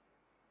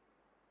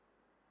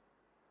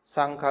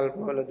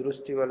 සංකල්පවල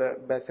දෘෂ්ටිවල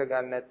බැස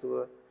ගන්න නැතුව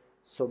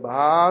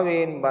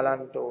ස්වභාවයෙන්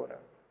බලන්න ඕන.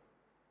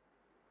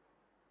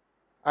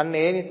 අන්න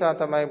ඒ නිසා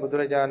තමයි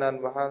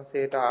බුදුරජාණන්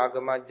වහන්සේට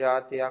ආගමක්,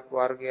 ජාතියක්,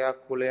 වර්ගයක්,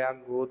 කුලයක්,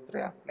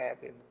 ගෝත්‍රයක් නැහැ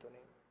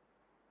පින්නතුනේ.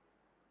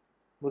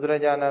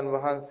 බුදුරජාණන්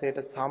වහන්සේට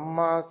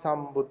සම්මා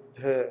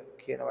සම්බුද්ධ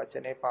කියන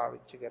වචනේ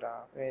පාවිච්චි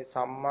කරා. මේ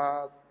සම්මා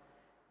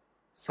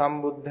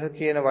සම්බුද්ධ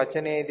කියන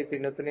වචනේදී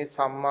පින්නතුනේ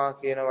සම්මා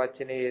කියන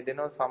වචනේ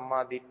යෙදෙනවා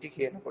සම්මා දිට්ඨි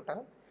කියනකොට.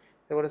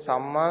 එතකොට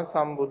සම්මා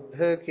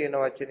සම්බුද්ධ කියන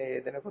වචනේ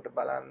යෙදෙනකොට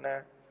බලන්න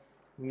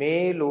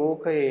මේ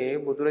ලෝකයේ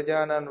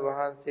බුදුරජාණන්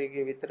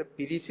වහන්සේගේ විතර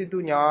පිරිසිදු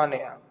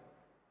ඥානයක්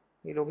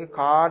මේ ලෝකේ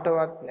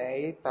කාටවත්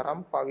නැහැ. ඒ තරම්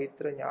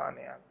පවිත්‍ර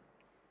ඥානයක්.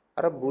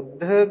 අර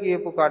බුද්ධ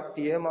කියපු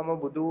කට්ටිය මම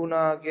බුදු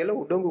වුණා කියලා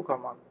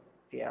උඩඟුකමක්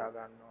තියා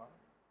ගන්නවා.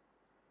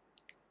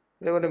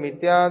 එතකොට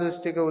මිත්‍යා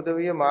දෘෂ්ටික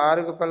උදවිය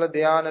මාර්ගඵල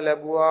ධානය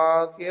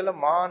ලැබුවා කියලා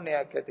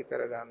මාන්නයක් ඇති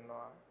කර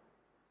ගන්නවා.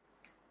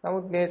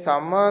 නමුත් මේ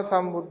සම්මා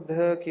සම්බුද්ධ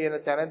කියන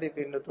තැනදී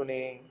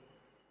පින්නතුනේ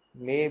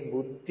මේ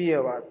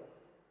බුද්ධියවත්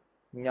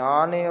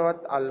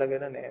ඥානයවත්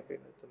අල්ලගෙන නැහැ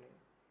පින්නතුනේ.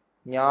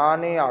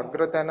 ඥානයේ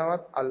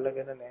අග්‍රතනවත්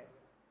අල්ලගෙන නැහැ.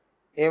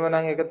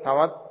 එවනම් ඒක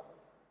තවත්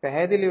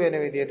පැහැදිලි වෙන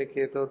විදිහට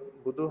කියතොත්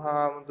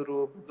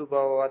බුදුහාමුදුරුවෝ බුදු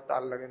බවවත්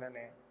අල්ලගෙන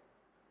නැහැ.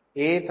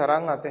 ඒ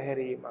තරම්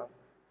අතහැරීමක්.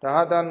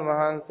 රහතන්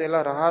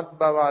වහන්සේලා රහත්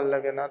බව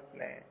අල්ලගෙනත්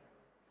නැහැ.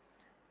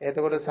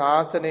 එතකොට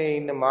ශාසනයේ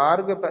ඉන්න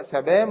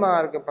සැබෑ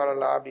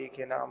මාර්ගඵලලාභී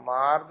කෙනා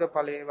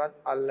මාර්ගඵලේවත්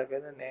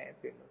අල්ලගෙන නැහැ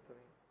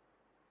පින්නතුනි.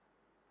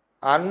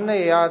 අන්න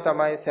එයා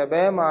තමයි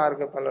සැබෑ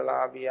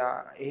මාර්ගඵලලාභියා.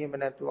 එහෙම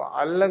නැතුව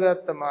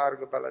අල්ලගත්ත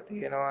මාර්ගඵල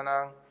තියෙනවා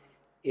නම්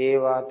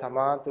ඒවා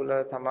තමා තුළ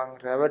තමන්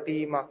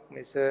රැවටීමක්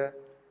මිස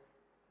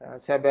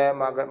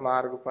සැබෑ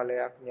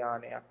මාර්ගඵලයක්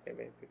ඥානයක්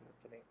නෙමෙයි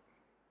පින්නතුනි.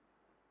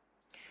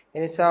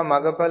 එනිසා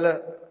මගඵල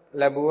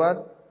ලැබුවත්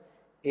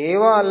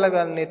ඒවා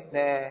අල්ලගන්නෙත්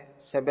නෑ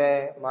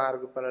සැබෑ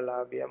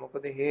මාර්ගඵලලාභියා.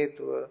 මොකද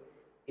හේතුව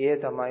ඒ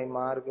තමයි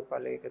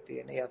මාර්ගඵලයක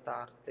තියෙන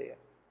යථාර්ථය.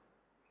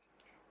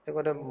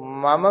 එතකොට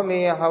මම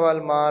මේ අහවල්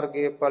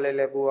මාර්ගයේ ඵල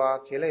ලැබුවා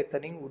කියලා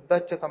එතනින්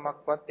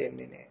උද්දච්චකමක්වත්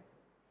එන්නේ නෑ.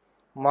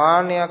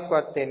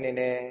 මාන්නයක්වත් එන්නේ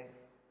නෑ.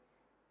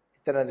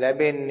 එතන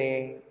ලැබෙන්නේ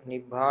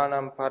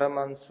නිබ්බානම්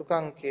පරමං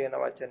සුඛං කියන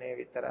වචනේ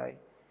විතරයි.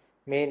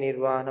 මේ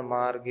නිර්වාණ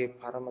මාර්ගයේ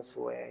පරම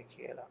සුවයයි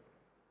කියලා.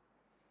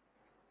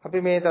 අපි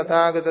මේ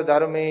තථාගත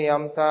ධර්මයේ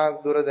යම්තාක්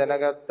දුර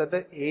දැනගත්තද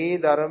ඒ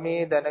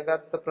ධර්මයේ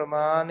දැනගත්ත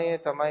ප්‍රමාණය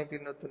තමයි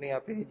පින්නතුනි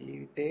අපේ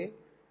ජීවිතේ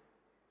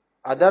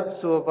අදත්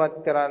සුවපත්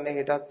කරන්නේ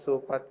හෙටත්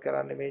සුවපත්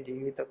කරන්නේ මේ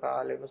ජීවිත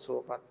කාලෙම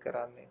සුවපත්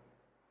කරන්නේ.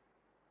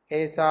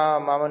 ඒ නිසා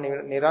මම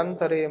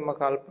නිරන්තරයෙන්ම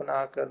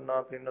කල්පනා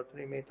කරනවා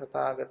පින්නතුනි මේ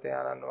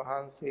තථාගතයන්න්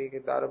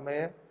වහන්සේගේ ධර්මය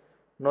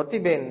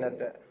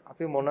නොතිබෙන්නට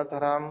අපි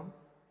මොනතරම්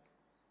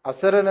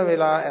අසරණ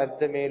වෙලා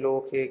ඇද්ද මේ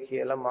ලෝකේ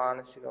කියලා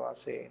මානසික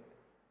වශයෙන්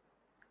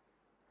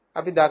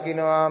අපි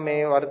දකිනවා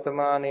මේ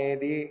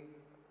වර්තමානයේදී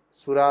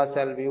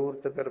සුරාසල්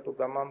විවෘත කරපු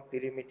ගමන්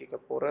පිරිමි ටික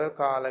පොර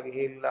කාලා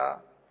ගිහිල්ලා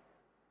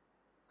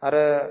අර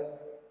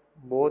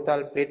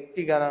බෝතල්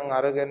පෙට්ටි ගණන්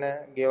අරගෙන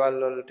ගෙවල්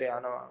වලට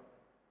යනවා.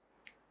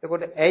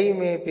 එතකොට ඇයි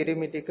මේ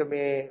පිරිමි ටික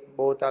මේ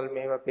බෝතල්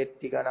මේව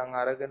පෙට්ටි ගණන්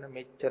අරගෙන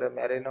මෙච්චර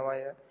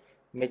මැරෙනවය,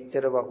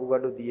 මෙච්චර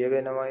වකුගඩු දිය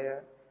වෙනවය,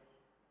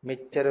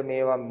 මෙච්චර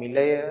මේවා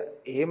මිලය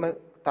එහෙම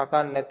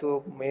තකන්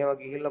නැතුව මේවා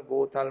ගිහිල්ලා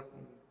බෝතල්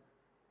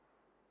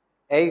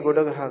ඇයි ගොඩ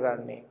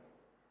ගහගන්නේ?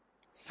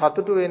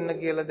 සතුටු වෙන්න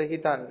කියලාද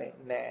හිතන්නේ?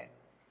 නෑ.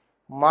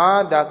 මා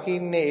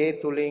දකින්නේ ඒ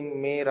තුලින්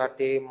මේ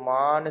රටේ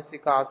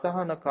මානසික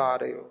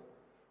අසහනකාරයෝ,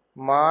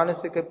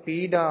 මානසික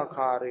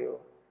පීඩාකාරයෝ,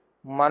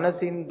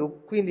 මනසින් දුක්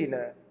විඳින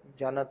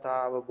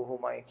ජනතාව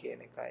බොහොමයි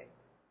කියන එකයි.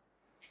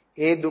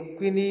 ඒ දුක්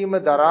විඳීම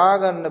දරා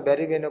ගන්න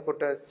බැරි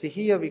වෙනකොට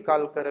සිහිය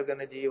විකල්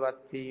කරගෙන ජීවත්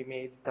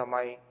වීමේ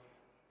තමයි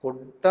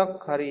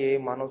පොඩ්ඩක් හරි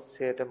මේ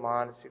මිනිස්සයාට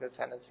මානසික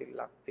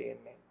සැනසෙල්ලක්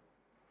තියෙන්නේ.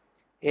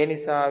 ඒ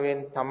නිසාවෙන්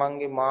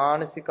තමන්ගේ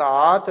මානසික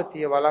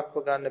ආතතිය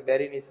වළක්ව ගන්න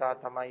බැරි නිසා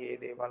තමයි මේ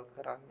දේවල්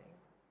කරන්නේ.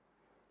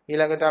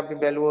 ඊළඟට අපි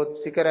බැලුවොත්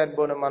සිගරට්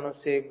බොන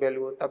මිනිස්සෙක්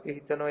බැලුවොත් අපි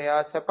හිතනවා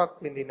එයා සැපක්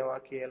විඳිනවා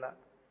කියලා.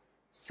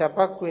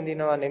 සැපක්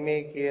විඳිනවා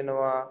නෙමෙයි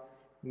කියනවා,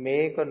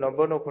 මේක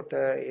නොබනකොට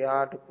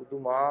එයාට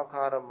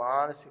පුදුමාකාර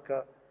මානසික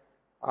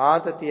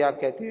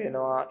ආතතියක් ඇති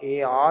වෙනවා. ඒ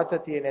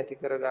ආතතිය නැති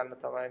කරගන්න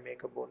තමයි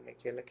මේක බොන්නේ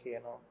කියලා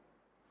කියනවා.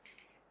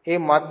 ඒ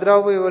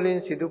මත්ද්‍රව්‍ය වලින්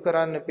සිදු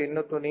කරන්න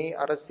පින්නතුණි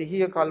අර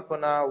සිහිය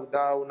කල්පනා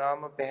උදා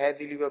වුණාම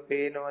පැහැදිලිව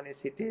පේනවනේ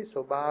සිතේ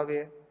ස්වභාවය.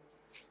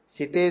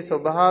 සිතේ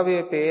ස්වභාවය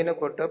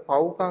පේනකොට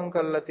පව්කම්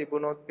කරලා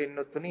තිබුණොත්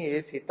පින්නතුණි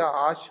ඒ සිත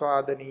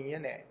ආස්වාදනීය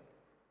නෑ.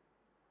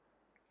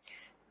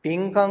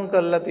 පින්කම්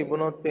කරලා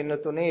තිබුණොත්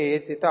පින්නතුණි ඒ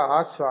සිත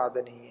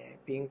ආස්වාදනීයයි.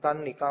 පින්කම්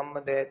නිකම්ම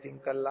දෑතින්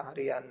කළා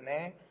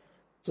හරියන්නේ.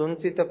 තුන්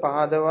සිත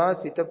පහදවා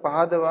සිත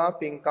පහදවා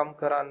පින්කම්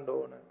කරන්න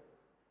ඕන.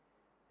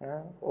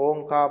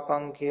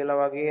 ඕංකාපං කියලා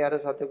වගේ අර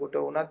සතෙකුට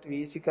වුණත්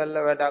වීසි කළ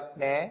වැඩක්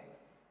නැහැ.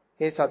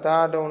 ඒ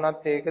සතාට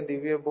වුණත් ඒක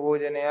දිව්‍ය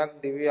භෝජනයක්,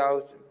 දිව්‍ය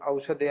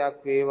ඖෂධයක්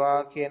වේවා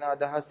කියන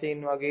අදහසින්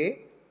වගේ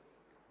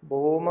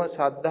බොහොම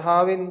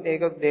ශ්‍රද්ධාවෙන්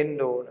ඒක දෙන්න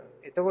ඕන.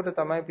 එතකොට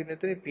තමයි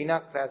පින්නතුනේ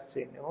පිනක් රැස්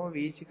වෙන්නේ. ඕම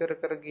වීසි කර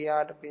කර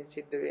ගියාට පින්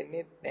සිද්ධ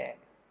වෙන්නේ නැහැ.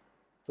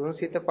 තුන්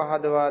සිත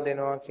පහදවා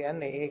දෙනවා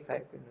කියන්නේ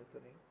ඒකයි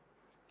පින්නතුනේ.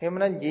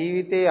 එහෙමනම්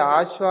ජීවිතයේ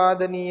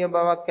ආස්වාදනීය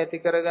බවක් ඇති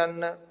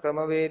කරගන්න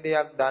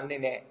ක්‍රමවේදයක්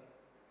දන්නේ නැහැ.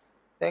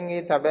 දැන්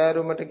මේ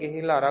තබෑරුමට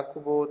ගිහිල්ලා අරක්කු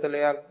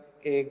බෝතලයක්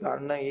ඒ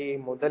ගන්න ඒ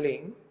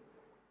මුදලින්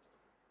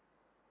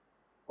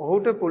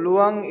ඔහුට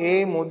පුළුවන්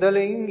ඒ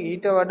මුදලින්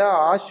ඊට වඩා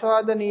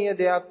ආස්වාදනීය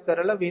දෙයක්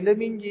කරලා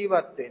විඳමින්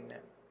ජීවත් වෙන්න.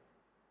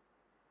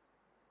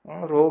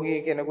 රෝගී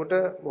කෙනෙකුට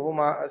බොහොම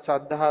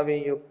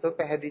ශ්‍රද්ධාවෙන් යුක්ත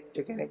පැහැදිච්ච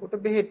කෙනෙකුට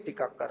බෙහෙත්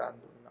ටිකක් අරන්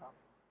දුන්නා.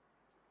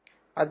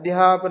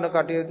 අධ්‍යාපන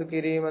කටයුතු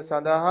කිරීම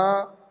සඳහා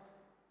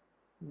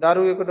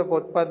දරුවෙකුට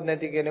පොත්පත්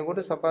නැති කෙනෙකුට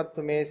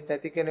සපත්තු මේස්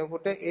නැති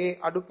කෙනෙකුට ඒ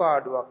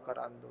අඩුපාඩුවක්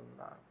කරන්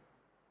දුන්නා.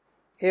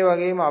 ඒ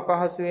වගේම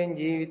අපහසුයෙන්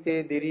ජීවිතේ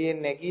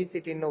දිරියෙන් නැගී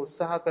සිටින්න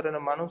උත්සාහ කරන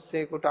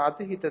මිනිස්සෙකුට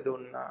අතහිත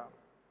දුන්නා.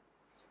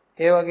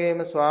 ඒ වගේම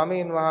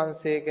ස්වාමීන්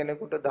වහන්සේ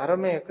කෙනෙකුට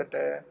ධර්මයකට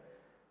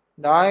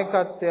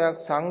දායකත්වයක්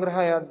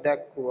සංග්‍රහයක්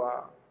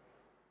දැක්වුවා.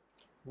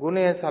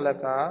 ගුණය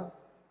සලකා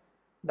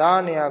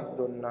දානයක්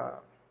දුන්නා.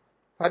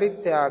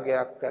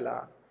 පරිත්‍යාගයක්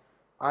කළා.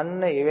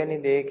 අන්න එවැනි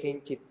දෙයකින්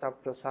චිත්ත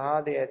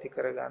ප්‍රසාදය ඇති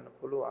කරගන්න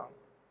පුළුවන්.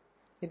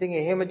 ඉතින්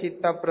එහෙම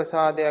චිත්ත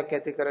ප්‍රසාදයක්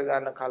ඇති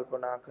කරගන්න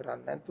කල්පනා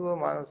කරන්නේ නැතුව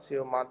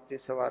මිනිස්සු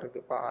මත්විස වර්ග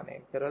පානය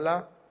කරලා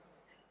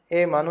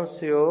ඒ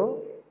මිනිස්සු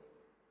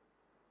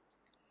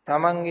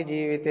තමන්ගේ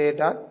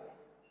ජීවිතේටත්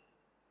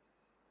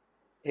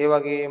ඒ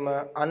වගේම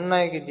අන්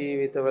අයගේ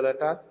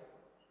ජීවිතවලටත්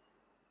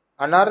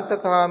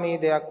අනර්ථකාමී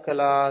දෙයක්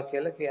කළා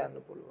කියලා කියන්න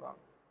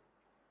පුළුවන්.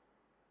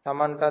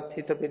 තමන්ටත්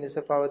හිත පිණිස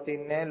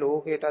පවතින්නේ නැහැ,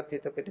 ලෝකයටත්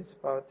හිත පිණිස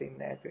පවතින්නේ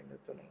නැහැ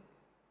පින්නතුනේ.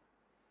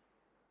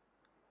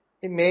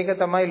 ඉතින් මේක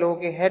තමයි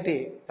ලෝකේ හැටි.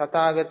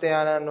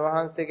 තථාගතයන්න්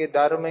වහන්සේගේ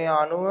ධර්මය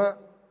අනුව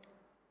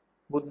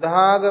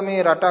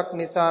බුද්ධාගමේ රටක්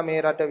නිසා මේ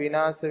රට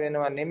විනාශ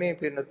වෙනව නෙමෙයි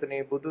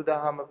පින්නතුනේ.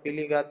 බුදුදහම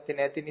පිළිගත්තේ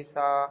නැති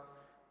නිසා,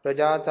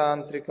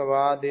 ප්‍රජාතාන්ත්‍රික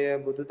වාදය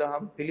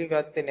බුදුදහම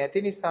පිළිගත්තේ නැති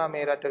නිසා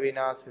මේ රට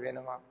විනාශ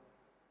වෙනවා.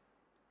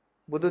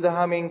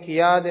 බුදුදහමෙන්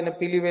කියා දෙන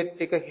පිළිවෙත්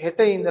ටික හෙට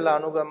ඉඳලා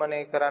අනුගමනය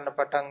කරන්න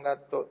පටන්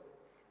ගත්තොත්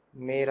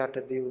මේ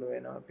රට දියුණු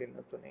වෙනවා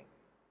පින්නතුනේ.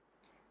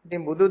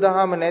 ඉතින්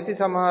බුදුදහම නැති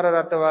සමහර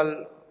රටවල්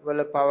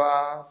වල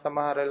පවා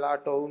සමහර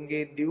ලාට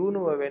ඔවුන්ගේ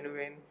දියුණුව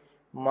වෙනුවෙන්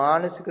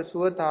මානසික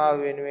සුවතාව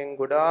වෙනුවෙන්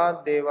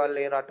ගොඩාක් දේවල්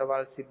ඒ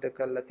රටවල් සිද්ධ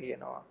කරලා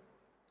තියෙනවා.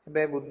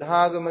 හැබැයි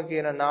බුද්ධාගම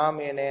කියන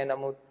නාමය නෑ.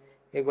 නමුත්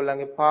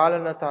ඒගොල්ලන්ගේ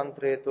පාලන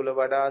තන්ත්‍රය තුල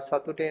වඩා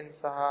සතුටෙන්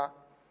සහ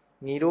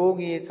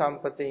නිරෝගී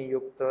සම්පතෙන්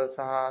යුක්තව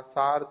සහ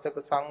සාර්ථක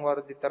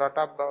සංවර්ධිත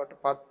රටක් බවට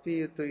පත්විය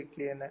යුතුයි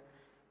කියන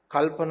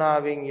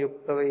කල්පනාවෙන්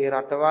යුක්තව ඒ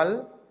රටවල්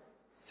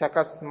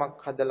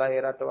සකස්මක් හදලා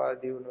ඒ රටවල්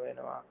දියුණු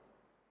වෙනවා.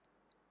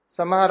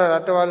 සමහර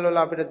රටවල් වල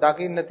අපිට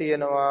දකින්න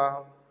තියෙනවා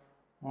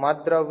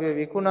මත්ද්‍රව්‍ය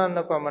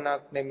විකුණන්න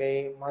පමණක් නෙමෙයි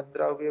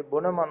මත්ද්‍රව්‍ය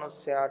බොන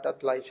මිනිස්සයාටත්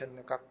ලයිසන්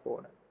එකක්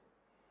ඕන.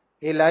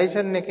 ඒ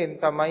ලයිසන් එකෙන්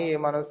තමයි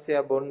මේ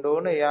මිනිස්සයා බොන්න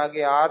ඕන.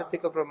 එයාගේ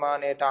ආර්ථික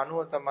ප්‍රමාණයට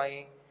අනුව තමයි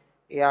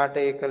එයාට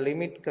ඒක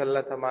ලිමිට්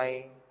කරලා තමයි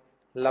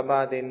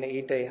ලබා දෙන්නේ.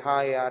 ඊට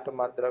එහා එයාට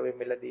මත්ද්‍රව්‍ය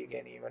මිලදී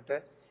ගැනීමට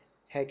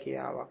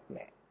හැකියාවක්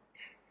නැහැ.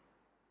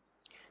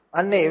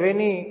 අන්න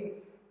එවැනි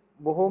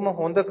බොහොම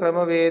හොඳ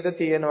ක්‍රමවේද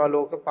තියෙනවා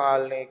ලෝක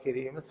පාලනය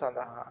කිරීම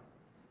සඳහා.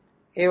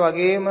 ඒ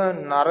වගේම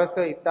නරක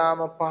ඊටාම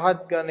පහත්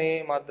ගණේ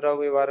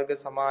මත්ද්‍රව්‍ය වර්ග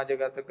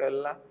සමාජගත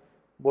කරලා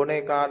බොන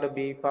එකාට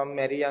බීපම්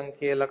මැරියන්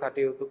කියලා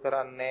කටයුතු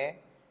කරන්නේ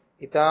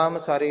ඊටාම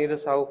ශරීර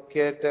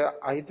සෞඛ්‍යයට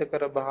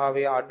අහිතකර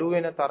භාවය අඩු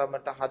වෙන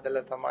තරමට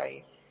හදලා තමයි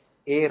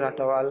ඒ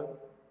රටවල්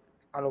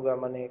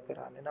අනුගමනය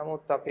කරන්නේ.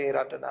 නමුත් අපේ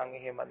රට නම්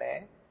එහෙම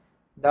නැහැ.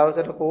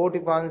 දවසට කෝටි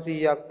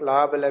 500ක්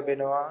ලාභ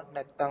ලැබෙනවා.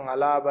 නැත්තම්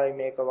අලාභයි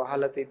මේක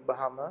වහලා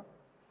තිබ්බහම.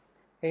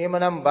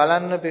 එහෙමනම්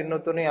බලන්න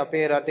පින්නතුනේ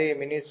අපේ රටේ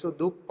මිනිස්සු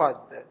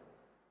දුප්පත්ද?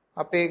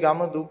 අපේ ගම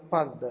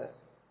දුප්පත්ද?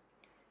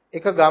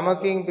 එක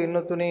ගමකින්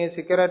පින්නතුනේ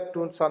සිගරට්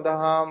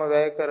සඳහාම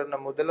වැය කරන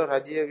මුදල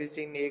රජය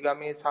විසින් ඒ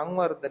ගමේ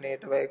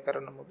සංවර්ධනයට වැය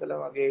කරන මුදල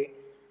වගේ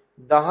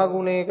 10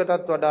 ගුණයකටත්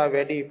වඩා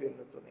වැඩි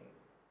පින්නතුනේ.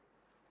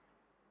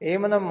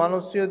 එහෙමනම්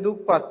මිනිස්සු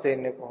දුප්පත්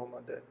වෙන්නේ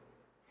කොහොමද?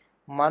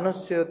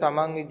 මිනිස්සු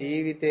තමන්ගේ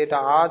ජීවිතයට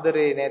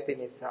ආදරේ නැති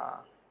නිසා.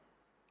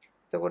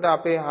 එතකොට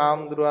අපේ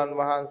හාමුදුරුවන්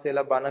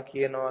වහන්සේලා බණ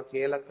කියනවා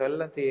කියලා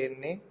කළා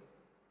තියෙන්නේ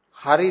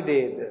හරි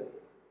දේද?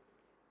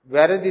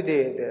 වැරදි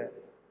දේද?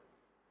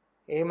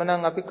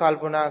 එහෙමනම් අපි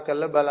කල්පනා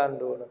කරලා බලන්න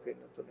ඕන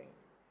පින්නතුනේ.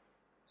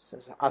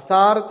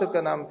 අසාර්ථක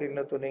නම්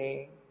පින්නතුනේ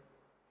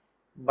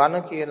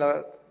බණ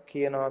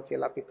කියනවා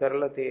කියලා අපි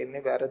කරලා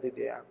තියෙන්නේ වැරදි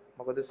දෙයක්.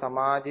 මොකද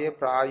සමාජයේ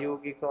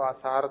ප්‍රායෝගිකව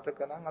අසාර්ථක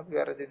නම් අපි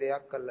වැරදි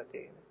දෙයක් කරලා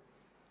තියෙනවා.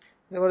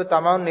 ඒකවල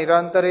තමන්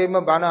නිරන්තරයෙන්ම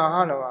බණ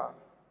අහනවා.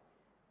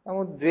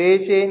 නමුත්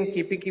ද්වේෂයෙන්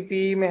කිපි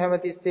කිපීම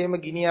හැමතිස්සෙම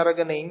ගිනි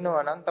අරගෙන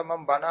ඉන්නවා නම්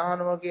තමන් බණ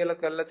අහනවා කියලා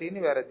කරලා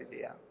තියෙන්නේ වැරදි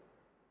දෙයක්.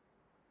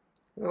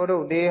 ඒකට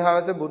උදේ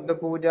හවස බුද්ධ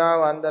පූජා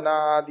වන්දනා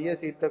ආදිය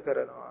සිද්ධ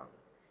කරනවා.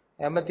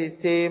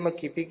 හැමතිස්සෙම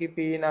කිපි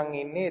කිපි නම්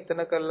ඉන්නේ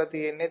එතන කරලා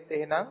තියෙන්නේත්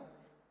එහෙනම්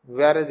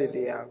වැරදි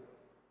දෙයක්.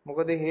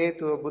 මොකද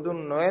හේතුව බුදුන්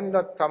නොයන්දත්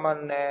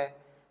කමන්නේ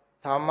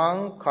තමන්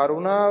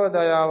කරුණාව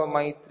දයාව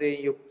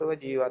මෛත්‍රියෙන් යුක්තව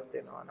ජීවත්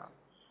වෙනවා නම්.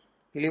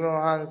 පිළිම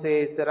වහන්සේ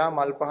ඉස්සරහා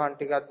මල් පහන්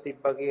ටිකක්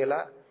තිබ්බා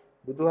කියලා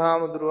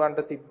බුදුහාමුදුරුවන්ට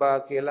තිබ්බා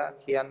කියලා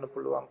කියන්න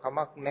පුළුවන්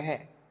කමක්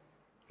නැහැ.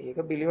 ඒක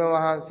පිළිම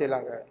වහන්සේ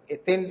ළඟ.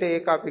 එතෙන්ට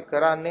ඒක අපි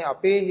කරන්නේ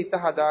අපේ හිත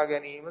හදා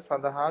ගැනීම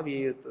සඳහා විය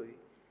යුතුයි.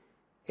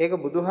 ඒක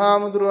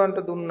බුදුහාමුදුරුවන්ට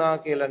දුන්නා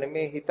කියලා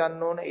නෙමේ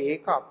හිතන්න ඕන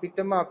ඒක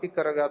අපිටම අපි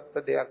කරගත්ත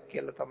දෙයක්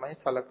කියලා තමයි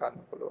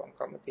සලකන්න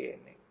පුළුවන්කම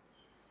තියෙන්නේ.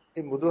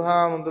 ඉතින්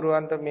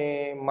බුදුහාමුදුරුවන්ට මේ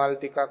මල්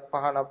ටිකක්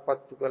පහනක්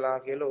පත්තු කළා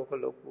කියලා ඕක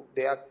ලොකු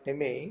දෙයක්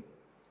නෙමෙයි.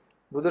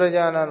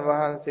 බුදුරජාණන්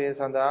වහන්සේ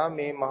සඳහා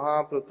මේ මහා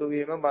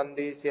පෘථුවියම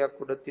බන්දීසියක්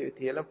උඩ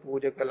තියලා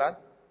පූජා කළත්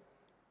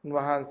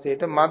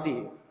වහන්සේට මදි.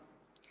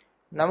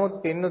 නමුත්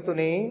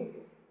පින්නතුනේ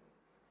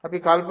අපි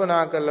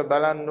කල්පනා කරලා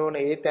බලන්න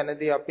ඕනේ ඒ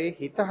තැනදී අපේ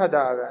හිත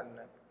හදාගන්න.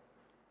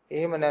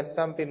 එහෙම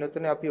නැත්නම්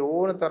පින්නතුනේ අපි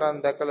ඕන තරම්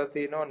දැකලා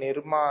තියෙනවා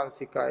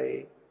නිර්මාංශිකයි.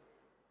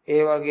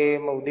 ඒ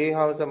වගේම උදේ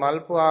හවස මල්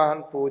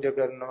පුවාහන් පූජා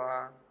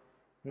කරනවා.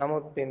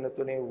 නමුත්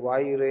පින්නතුනේ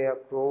වෛරය,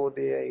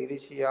 ක්‍රෝධය,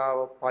 iriසියාව,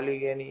 පලි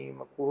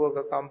ගැනීම,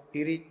 කුහකකම්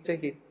පිරිච්ච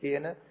හිත්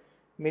තියෙන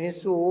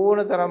මිනිස්සු ඕන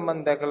තරම්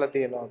මම දැකලා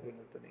තියෙනවා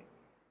පින්නතුනේ.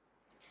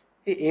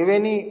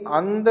 එවැනි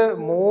අන්ධ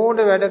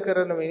මෝඩ වැඩ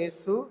කරන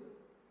මිනිස්සු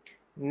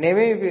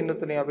නෙවෙයි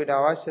පින්නතුනේ අපිට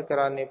අවශ්‍ය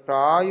කරන්නේ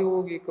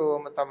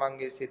ප්‍රායෝගිකවම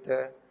තමන්ගේ සිත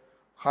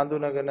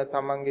හඳුනගෙන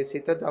තමන්ගේ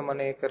සිත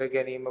දමනය කර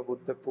ගැනීම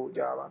බුද්ධ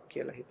පූජාවක්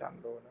කියලා හිතන්න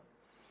ඕන.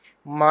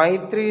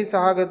 මෛත්‍රී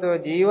සහගතව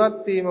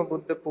ජීවත් වීම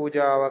බුද්ධ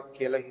පූජාවක්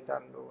කියලා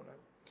හිතන්න ඕන.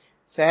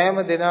 සෑම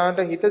දිනාට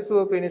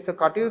හිතසුව පිණිස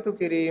කටයුතු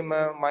කිරීම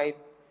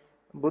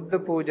බුද්ධ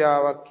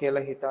පූජාවක්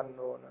කියලා හිතන්න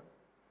ඕන.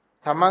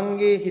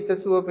 තමන්ගේ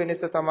හිතසුව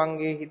පිණිස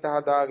තමන්ගේ හිත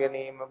හදා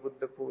ගැනීම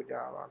බුද්ධ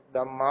පූජාවක්.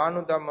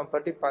 ධම්මානුධම්ම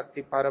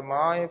ප්‍රතිපatti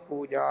පරමාය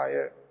පූජාය.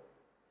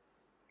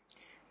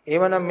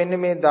 එවනම් මෙන්න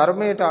මේ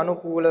ධර්මයට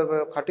අනුකූලව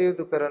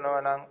කටයුතු කරනවා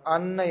නම්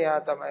අන්න යා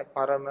තමයි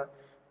පරම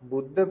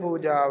බුද්ධ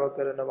පූජාව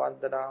කරන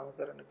වන්දනාව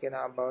කරන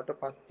කෙනා බවට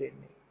පත්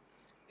වෙන්නේ.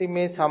 ඉතින්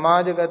මේ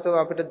සමාජගතව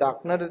අපිට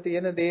දක්නට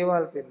තියෙන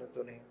දේවල්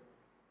පින්නතුනේ.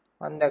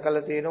 මම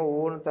දැකලා තියෙන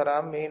ඕන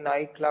තරම් මේ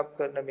නයිට් ක්ලබ්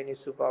කරන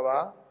මිනිස්සු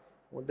පවා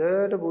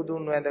හොඳට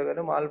බුදුන් වැඳගෙන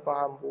මල්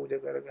පහන් පූජා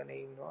කරගෙන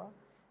ඉන්නවා.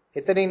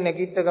 එතනින්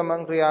නැගිට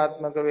ගමන්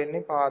ක්‍රියාත්මක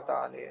වෙන්නේ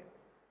පාතාලය.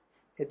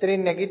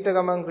 එතනින් නැගිට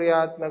ගමන්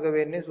ක්‍රියාත්මක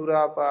වෙන්නේ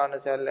සුරාපාන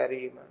සැල්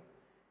ඇරීම.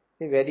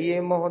 ඉතින්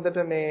වැඩියෙන්ම හොඳට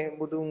මේ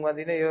බුදුන්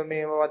වඳින ඒව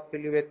මේවත්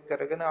පිළිවෙත්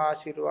කරගෙන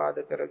ආශිර්වාද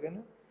කරගෙන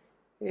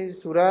ඒ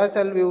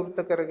සුරාසල් විවෘත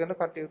කරගෙන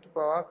කටයුතු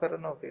පවා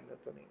කරනවා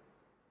පින්නතුනේ.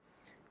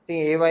 ඉතින්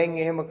ඒ වයින්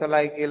එහෙම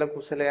කළයි කියලා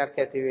කුසලයක්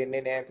ඇති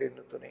වෙන්නේ නැහැ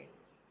පින්නතුනේ.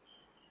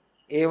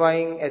 ඒ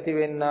වයින්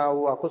ඇතිවෙන්නා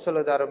වූ අකුසල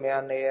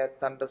ධර්මයන් ඒ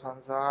ඇත්තන්ට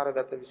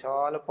සංසාරගත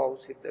විශාල පව්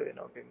සිද්ධ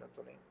වෙනවා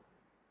පින්නතුනේ.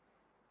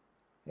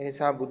 ඒ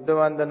නිසා බුද්ධ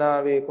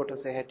වන්දනාවේ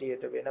කොටස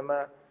හැටියට වෙනම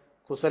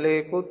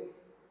කුසලයකුත්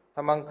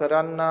තමන්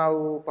කරන්නා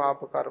වූ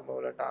පාප කර්ම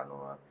වලට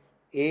අනුව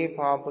ඒ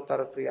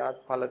පාපතර ක්‍රියාත්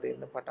ඵල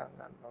දෙන්න පටන්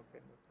ගන්නවා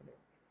පින්නතුනේ.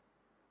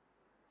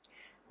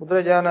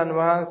 බුදුරජාණන්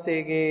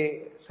වහන්සේගේ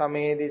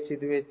සමයේදී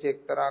සිදුවෙච්ච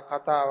එක්තරා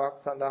කතාවක්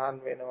සඳහන්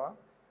වෙනවා.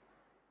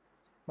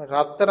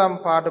 රත්තරන්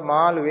පාට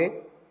මාළුවේ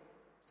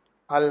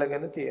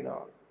අල්ලගෙන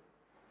තියෙනවා.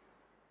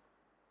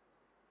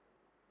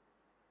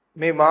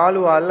 මේ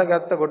මාළුව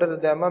අල්ලගත්ත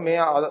කොටට දැම්ම මේ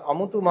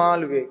අමුතු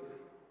මාළුවෙක්.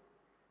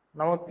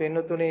 නමුත්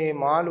පින්නතුනේ මේ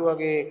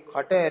මාළුවගේ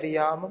කට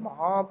ඇරියාම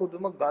මහා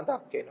පුදුම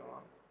ගඳක්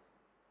එනවා.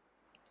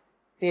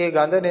 ඒ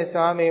ගඳ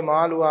නිසා මේ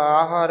මාළුව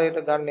ආහාරයට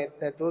ගන්නෙත්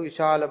නැතුව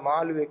විශාල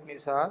මාළුවෙක්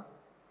නිසා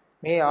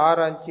මේ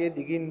ආරංචිය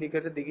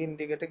දිගින්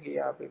දිගට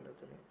ගියා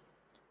පින්නතුනේ.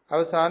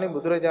 අවසානයේ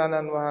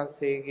බුදුරජාණන්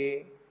වහන්සේගේ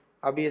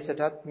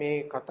අභියසටත් මේ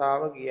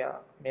කතාව ගියා.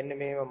 මෙන්න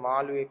මේව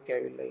මාළුවෙක්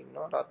ඇවිල්ලා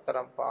ඉන්නවා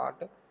රත්තරන් පාට.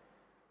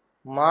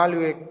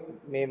 මාළුවෙක්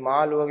මේ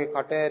මාළුවගේ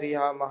කට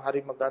ඇරියාම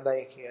හරිම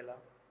ගඳයි කියලා.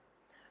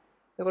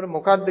 එතකොට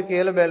මොකද්ද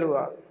කියලා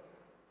බැලුවා.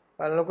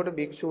 බලනකොට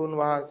භික්ෂූන්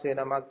වහන්සේ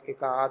නමක්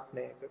එක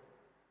ආත්මයක.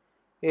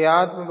 ඒ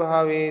ආත්ම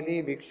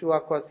භාවයේදී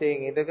භික්ෂුවක්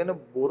වශයෙන් ඉඳගෙන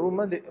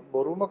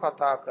බොරුම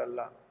කතා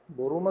කරලා,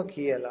 බොරුම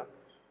කියලා,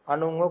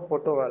 අනුන්ව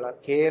පොටවලා,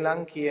 කේලම්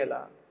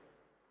කියලා.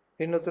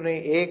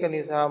 පින්නතුනේ ඒක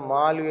නිසා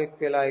මාළුවෙක්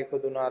වෙලා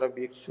ඉපදුන අර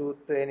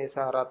භික්ෂූත්වය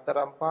නිසා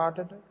රත්තරන්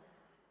පාටට.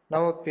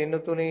 නමුත්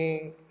පින්නතුනේ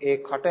ඒ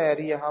කට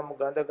ඇරියහම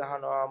ගඳ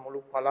ගහනවා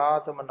මුළු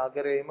පලාතම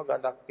නගරේම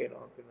ගඳක්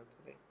එනවා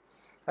පින්නතුනේ.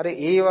 අර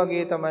ඒ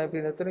වගේ තමයි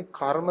පින්නතුනේ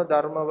කර්ම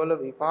ධර්මවල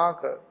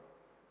විපාක.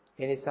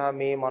 ඒ නිසා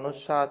මේ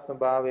මනුෂ්‍යාත්ම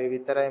භාවයේ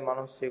විතරයි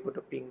මිනිස්සෙකුට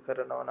පින්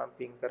කරනවා නම්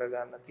පින්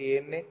කරගන්න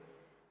තියෙන්නේ.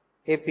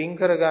 ඒ පින්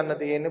කරගන්න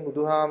තියෙන්නේ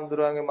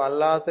බුදුහාමුදුරන්ගේ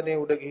මල්ලාසනේ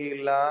උඩ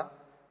ගිහිල්ලා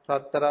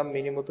රත්තරන්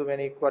මිනිමුතු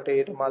වෙනික්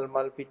වටේට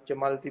මල් පිච්ච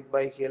මල්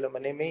තිබ්බයි කියලාම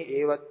නෙමෙයි.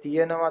 ඒවා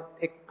තියනවත්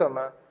එක්කම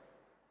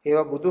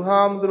ඒවා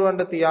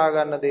බුදුහාමුදුරන්ට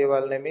තියාගන්න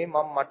දේවල් නෙමෙයි.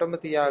 මටම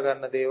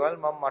තියාගන්න දේවල්.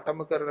 මටම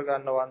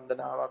කරගන්න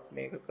වන්දනාවක්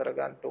මේක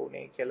කරගන්න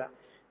ඕනේ කියලා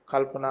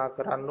කල්පනා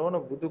කරන්න ඕන.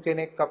 බුදු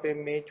කෙනෙක් අපෙන්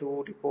මේ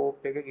චූටි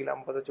කෝප් එක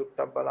ගිලම්පත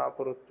චුට්ටක්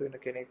බලාපොරොත්තු වෙන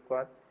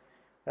කෙනෙක්වත්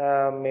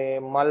මේ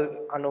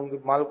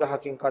මල්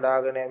ගහකින්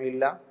කඩාගෙන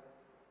ඇවිල්ලා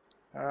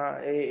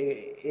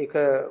ඒක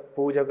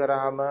පූජා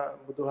කරාම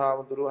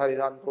බුදුහාමුදුරුව හරි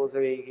සන්තෝෂ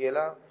වෙයි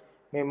කියලා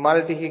මේ මල්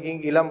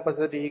ටිකකින් ගිලම්පත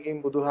ටිකකින්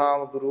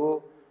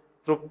බුදුහාමුදුරුව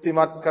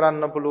තෘප්තිමත්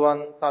කරන්න පුළුවන්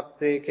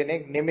තත්වයේ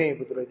කෙනෙක් නෙමෙයි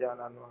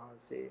බුදුරජාණන්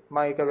වහන්සේ. මම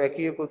ඒක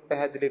වැකියකුත්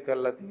පැහැදිලි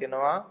කරලා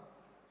තියෙනවා.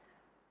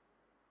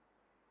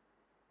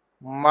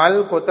 මල්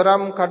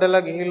කොතරම්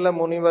කඩලා ගිහිල්ලා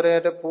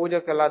මුනිවරයාට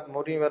පූජා කළත්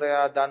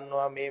මුනිවරයා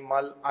දන්නවා මේ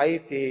මල්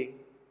අයිති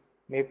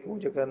මේ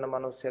පූජා කරන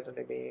මනුස්සයට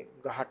නෙමෙයි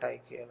ගහටයි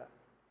කියලා.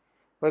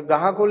 ඔය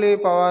ගහකොලේ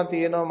පවා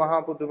තියෙන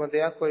මහා පුදුම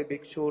දෙයක්. ඔය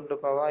භික්ෂූන්ට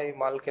පවා මේ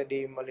මල්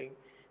කැඩීම් වලින්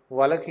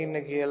වලකින්න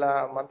කියලා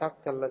මතක්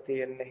කරලා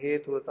තියෙන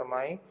හේතුව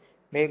තමයි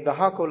මේ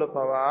ගහකොළ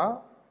පවා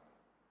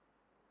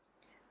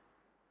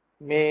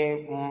මේ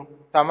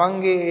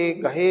තමන්ගේ ඒ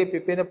ගහේ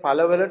පිපෙන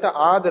පළවලට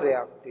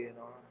ආදරයක්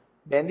තියෙනවා,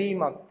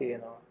 බැඳීමක්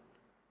තියෙනවා.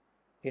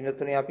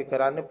 හිනතුනේ අපි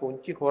කරන්නේ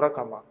පුංචි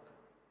හොරකමක්.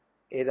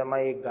 ඒ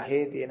තමයි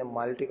ගහේ තියෙන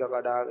මල් ටික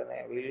කඩාගෙන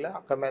ඇවිල්ලා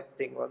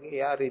අකමැත්තෙන් වගේ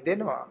එයා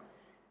රිදෙනවා.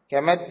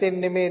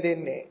 කැමැත්තෙන් නෙමෙයි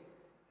දෙන්නේ.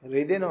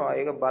 රිදෙනවා.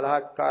 ඒක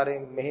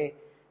බලහත්කාරයෙන් මෙහි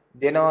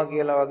දෙනවා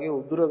කියලා වගේ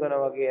උදුරගෙන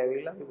වගේ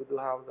ඇවිල්ලා අපි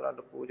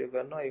බුදුහාමුදුරන්ට පූජා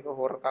කරනවා. ඒක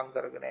හොරකම්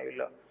කරගෙන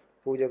ඇවිල්ලා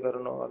පූජා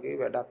කරනවා වගේ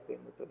වැඩක්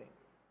වෙනතුනේ.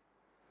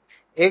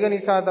 ඒක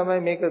නිසා තමයි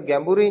මේක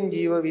ගැඹුරින්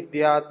ජීව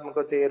විද්‍යාත්මක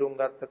තේරුම්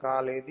ගත්ත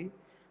කාලේදී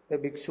ඒ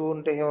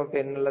භික්ෂූන්ට එහෙම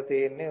පෙන්වලා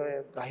තියෙන්නේ ඔය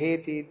ගහේ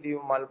තීද්දී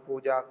මල්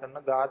පූජා කරන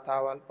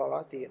ගාථාවල්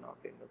පවා තියෙනවා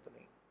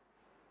පෙන්වතුනේ.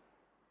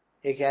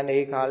 ඒ කියන්නේ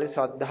ඒ කාලේ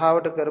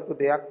ශ්‍රද්ධාවට කරපු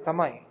දෙයක්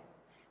තමයි.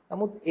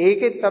 නමුත්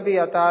ඒකෙත් අපි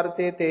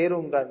යථාර්ථයේ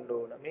තේරුම් ගන්න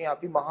ඕන. මේ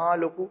අපි මහා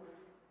ලොකු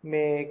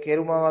මේ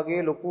කෙරුමා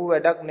වගේ ලොකු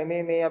වැඩක්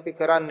නෙමෙයි මේ අපි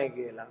කරන්නේ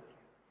කියලා.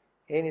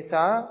 ඒ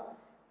නිසා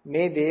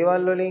මේ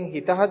දේවල් වලින්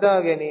හිත හදා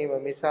ගැනීම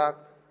මිසක්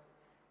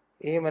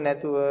එහෙම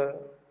නැතුව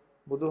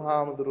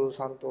බුදුහාමුදුරුව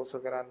සන්තෝෂ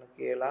කරන්න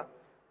කියලා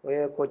ඔය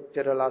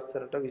කොච්චර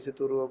ලස්සනට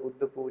විසිතුරුව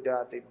බුද්ධ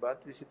පූජා තිබ්බත්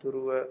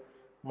විසිතුරුව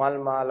මල්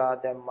මාලා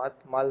දැම්මත්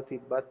මල්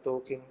තිබ්බත්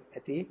ඕකෙන්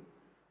ඇති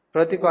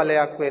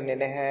ප්‍රතිඵලයක් වෙන්නේ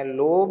නැහැ.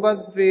 ලෝභ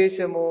ද්වේෂ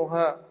මෝහ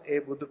ඒ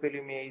බුදු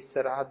පිළිමේ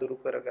ඉස්සරහා දුරු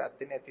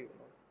කරගත්තේ නැති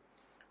වුණා.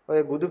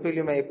 ඔය බුදු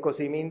පිළිම එක්ක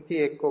සිමෙන්ති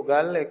එක්ක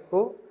ගල් එක්ක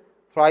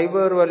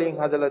ෆයිබර් වලින්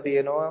හදලා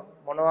තියෙනවා.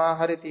 මොනවා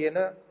හරි තියෙන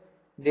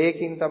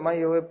දෙයකින්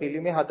තමයි ඔය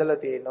පිළිමේ හදලා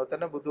තියෙන්නේ.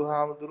 උතන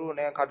බුදුහාමුදුරුවෝ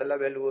නෑ කඩලා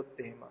බැලුවොත්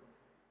එහෙම. ඒ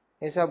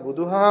නිසා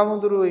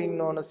බුදුහාමුදුරුවෝ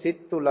ඉන්න ඕන සිත්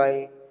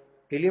තුලයි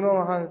පිළිම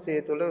වහන්සේ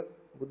තුල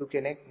බුදු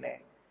කෙනෙක් නෑ.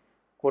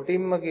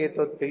 කොටින්ම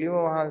කියතොත් පිළිම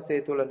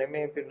වහන්සේ තුල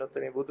නෙමෙයි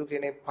පින්නොතනේ බුදු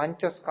කෙනෙක්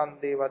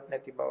පංචස්කන්ධේවත්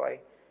නැති බවයි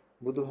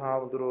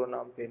බුදුහාමුදුරුවෝ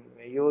නම්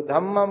පෙන්වන්නේ. යෝ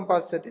ධම්මං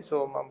පස්සති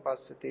සෝමං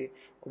පස්සති.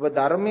 ඔබ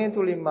ධර්මයේ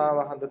තුලින් මාව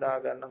හඳුනා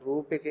ගන්න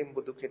රූපයෙන්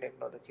බුදු කෙනෙක්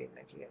නොදකින්න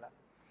කියලා.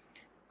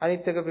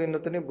 අනිත් එක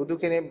පින්නතුනේ බුදු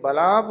කෙනෙක්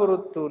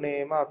බලාපොරොත්තු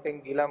වුණේම අපෙන්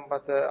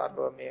ගිලම්පත අරව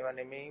මේවා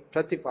නෙමෙයි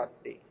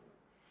ප්‍රතිපත්ති.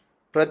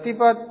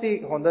 ප්‍රතිපත්ති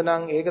හොඳ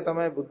නම් ඒක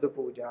තමයි බුද්ධ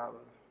පූජාව.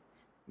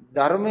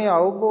 ධර්මයේ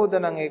අවබෝධ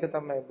නම් ඒක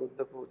තමයි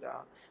බුද්ධ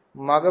පූජාව.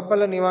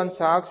 මගපල නිවන්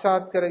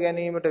සාක්ෂාත් කර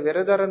ගැනීමට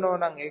වෙරදරනෝ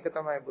නම් ඒක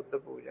තමයි බුද්ධ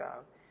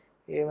පූජාව.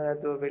 එහෙම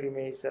නැතුව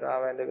පිළිමේ ඉස්සරහා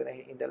වැඳගෙන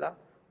ඉඳලා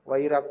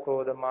වෛර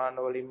ක්‍රෝධ මාන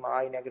වලින්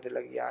ආයි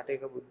නැගිටලා ගියාට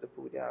ඒක බුද්ධ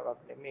පූජාවක්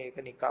නෙමෙයි. ඒක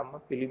නිකම්ම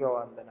පිළිම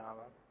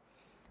වන්දනාවක්.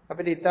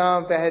 අපිට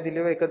ඉතාම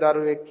පැහැදිලිව එක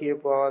දරුවෙක්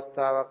කියපු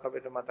අවස්ථාවක්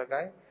අපිට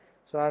මතකයි.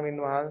 ස්වාමින්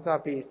වහන්සේ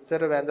අපි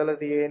ඉස්සර වැඳලා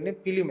තියෙන්නේ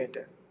පිළිමෙට.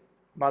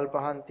 මල්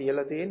පහන්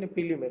තියලා තියෙන්නේ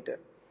පිළිමෙට.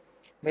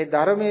 මේ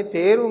ධර්මයේ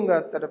තේරුම්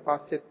ගත්තට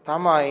පස්සේ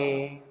තමයි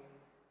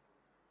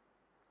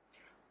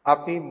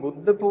අපි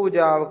බුද්ධ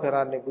පූජාව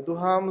කරන්නේ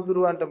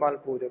බුදුහාමුදුරුවන්ට මල්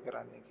පූජා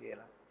කරන්නේ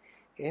කියලා.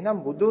 එහෙනම්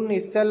බුදුන්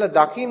ඉස්සෙල්ලා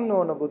දකින්න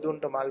ඕන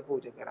බුදුන්ට මල්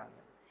පූජා කරන්න.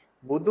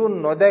 බුදුන්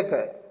නොදක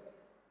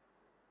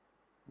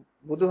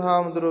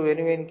බුදුහාමුදුරුව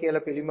වෙනුවෙන්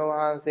කියලා පිළිම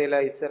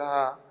වහන්සේලා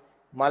ඉස්සරහා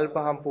මල්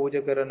පහන්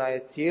පූජා කරන අය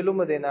සියලුම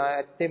දෙනා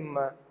ඇත්තෙන්ම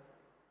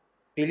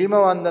පිළිම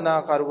වන්දනා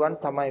කරුවන්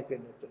තමයි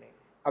පින්නතුනේ.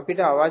 අපිට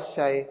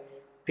අවශ්‍යයි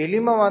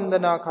පිළිම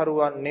වන්දනා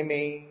කරුවන්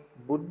නෙමෙයි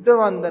බුද්ධ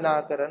වන්දනා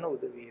කරන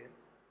උදවිය.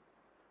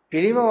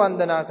 පිළිම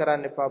වන්දනා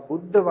කරන්න එපා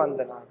බුද්ධ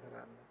වන්දනා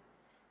කරන්න.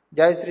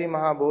 ජයශ්‍රී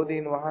මහා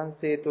බෝධීන්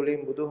වහන්සේ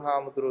තුලින්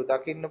බුදුහාමුදුරුව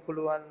දකින්න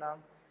පුළුවන් නම්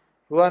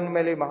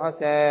රුවන්මැලි මහ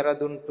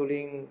සෑරදුන්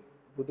තුලින්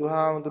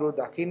බුදුහාමුදුරුව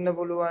දකින්න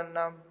පුළුවන්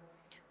නම්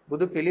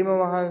බුදු පිළිම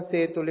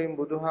වහන්සේ තුලින්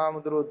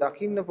බුදුහාමුදුරුව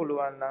දකින්න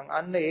පුළුවන් නම්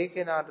අන්න ඒ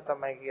කෙනාට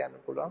තමයි කියන්න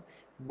පුළුවන්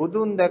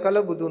බුදුන්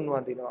දැකලා බුදුන්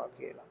වඳිනවා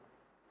කියලා.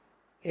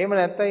 එහෙම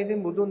නැත්නම් ඉතින්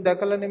බුදුන්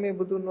දැකලා නෙමෙයි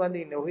බුදුන්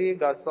වඳින්නේ. ඔහේ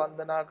ගස්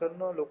වන්දනා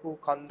කරනවා ලොකු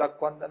කන්දක්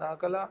වන්දනා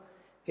කළා.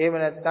 එහෙම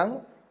නැත්නම්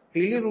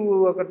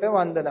පිළිරුවකට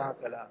වන්දනා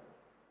කළා.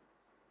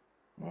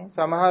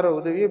 සමහර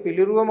උදවිය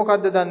පිළිරුව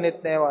මොකද්ද දන්නෙත්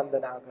නැහැ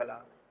වන්දනා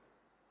කළා.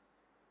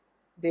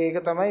 ඉතින් ඒක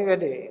තමයි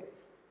වැඩේ.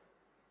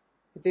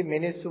 ඉතින්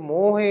මිනිස්සු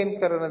මෝහයෙන්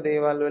කරන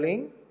දේවල්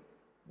වලින්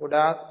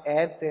ගොඩාක්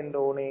ඈත් වෙන්න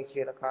ඕනේ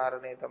කියන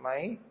කාරණේ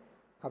තමයි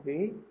අපි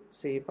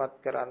සිහිපත්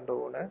කරන්න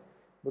ඕන.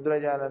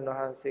 බුදුරජාණන්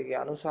වහන්සේගේ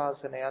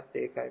අනුශාසනයත්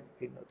ඒකයි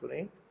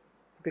පින්නතුනේ.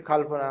 අපි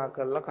කල්පනා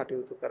කරලා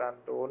කටයුතු කරන්න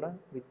ඕන.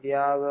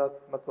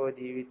 විද්‍යාත්මකව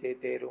ජීවිතේ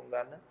තේරුම්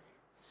ගන්න,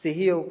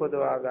 සිහිය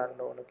උපදවා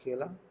ගන්න ඕන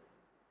කියලා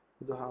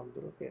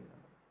බුදුහාමුදුරුවෝ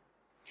කියනවා.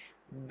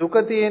 දුක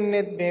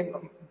තියෙන්නේ මේ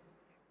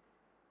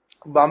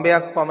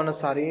බඹයක් පමණ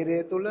ශරීරය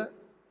තුල.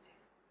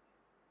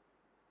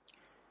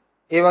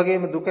 ඒ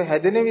වගේම දුක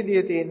හැදෙන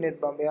විදිය තියෙන්නේ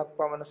බඹයක්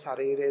පමණ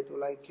ශරීරය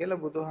තුලයි කියලා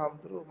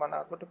බුදුහාමුදුරුවෝ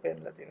මනාකොට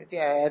පෙන්නලා තියෙනවා.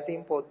 ඉතින්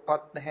ඈතින්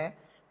පොත්පත් නැහැ.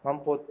 මම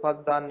පොත්පත්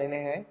දන්නේ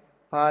නැහැ.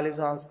 පාලි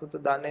සංස්කෘත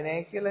දන්නේ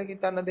නැහැ කියලා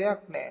හිතන්න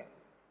දෙයක් නැහැ.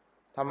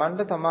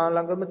 Tamanට තමා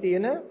ළඟම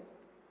තියෙන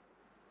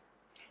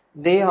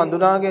දේ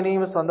හඳුනා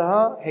ගැනීම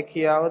සඳහා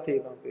හැකියාව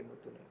තියෙනවා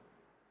පින්තුනේ.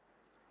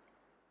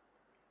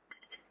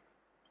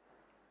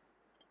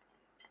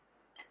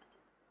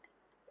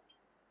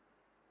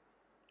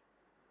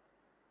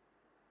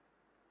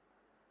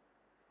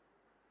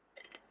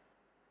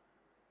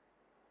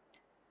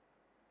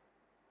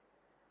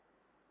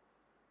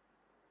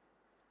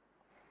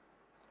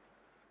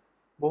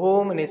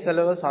 බොහෝම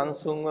නිසලව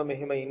සංසුන්ව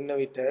මෙහෙම ඉන්න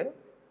විට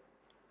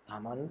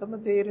Tamanටම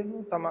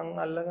තේරෙනවා Taman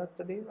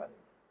අල්ලගත්ත දේවල්.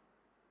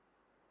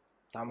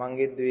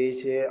 තමන්ගේ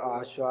ද්වේෂය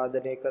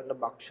ආස්වාදනය කරන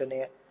භක්ෂණය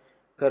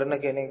කරන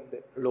කෙනෙක්ද?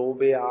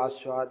 ලෝභය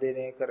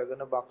ආස්වාදනය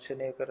කරගෙන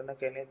භක්ෂණය කරන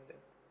කෙනෙක්ද?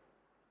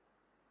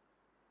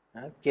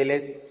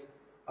 කෙලෙස්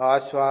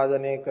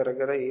ආස්වාදනය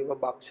කර ඒව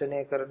භක්ෂණය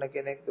කරන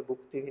කෙනෙක්ද?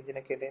 භුක්ති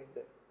විඳින කෙනෙක්ද?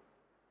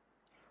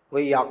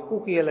 ඔය යක්කු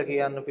කියලා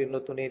කියන්න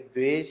පින්නතුනේ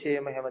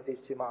ද්වේෂයම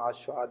හැමතිස්සෙම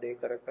ආස්වාදය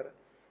කර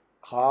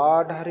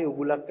කාට හරි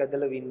උගුලක්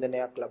ඇදලා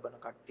වින්දනයක් ලබන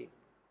කට්ටිය.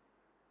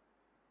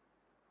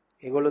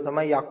 ඒගොල්ලෝ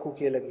තමයි යක්කු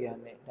කියලා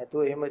කියන්නේ.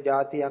 නැතුව එහෙම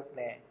જાතියක්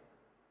නැහැ.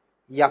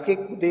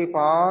 යකෙක් උදේ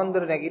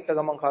පාන්දර නැගිට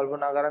ගමන්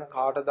කල්පනා කරන්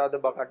කාටද අද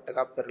බකට්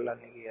එකක්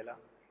පෙරලන්නේ කියලා.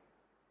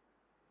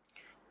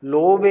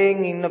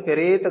 ලෝභයෙන් ඉන්න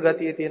පෙරේත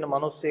ගතිය තියෙන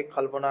මිනිස්සෙක්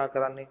කල්පනා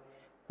කරන්නේ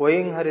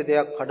කොහෙන් හරි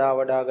දෙයක් කඩා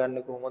වඩා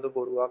ගන්න කොහොමද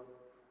බොරුවක්,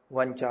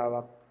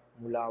 වංචාවක්,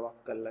 මුලාවක්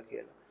කළා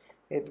කියලා.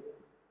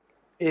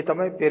 ඒ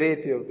තමයි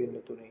පෙරේතයෝ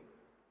පින්නතුනේ.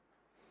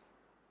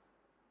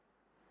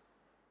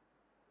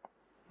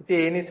 ඉතින්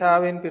ඒ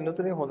නිසාවෙන්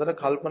පින්නතුනේ හොඳට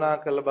කල්පනා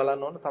කරලා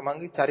බලන්න ඕන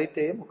තමන්ගේ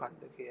චරිතය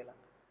මොකක්ද කියලා.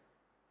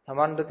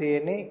 තමන්ට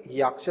තියෙන්නේ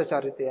යක්ෂ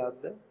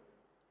චරිතයක්ද,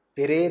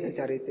 පෙරේත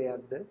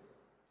චරිතයක්ද,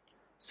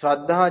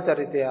 ශ්‍රද්ධා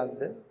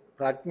චරිතයක්ද,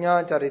 ප්‍රඥා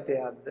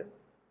චරිතයක්ද,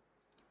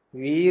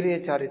 වීරිය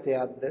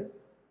චරිතයක්ද,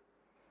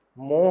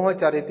 මෝහ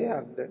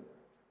චරිතයක්ද,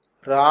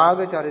 රාග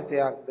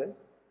චරිතයක්ද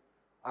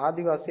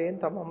ආදි වශයෙන්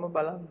තමන්ම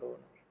බලන්න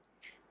ඕන.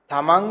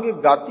 තමන්ගේ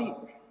ගති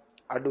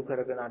අඩු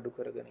කරගෙන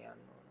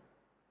යන්න.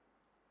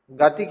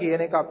 ගති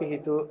කියන එක අපි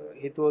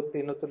හිතුවොත්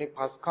පින්නතුනේ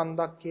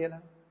පස්කන්ධක්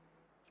කියලා.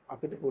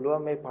 අපිට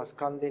පුළුවන් මේ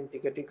පස්කන්ධෙන්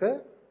ටික ටික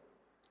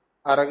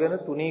අරගෙන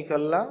තුනී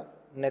කළා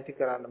නැති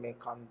කරන්න මේ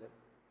කන්ද.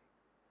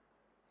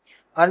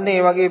 අන්න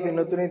ඒ වගේ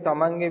පින්නතුනේ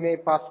තමන්ගේ මේ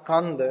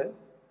පස්කන්ධ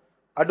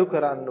අඩු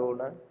කරන්න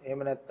ඕන. එහෙම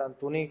නැත්නම්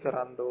තුනී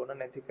කරන්න ඕන,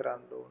 නැති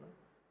කරන්න ඕන,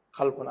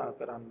 කල්පනා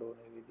කරන්න ඕන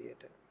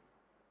විදියට.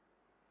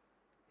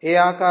 ඒ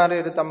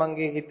ආකාරයට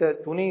තමන්ගේ හිත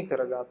තුනී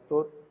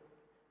කරගත්තොත්,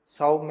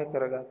 සෞම්‍ය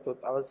කරගත්තොත්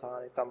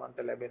අවසානයේ තමන්ට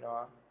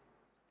ලැබෙනවා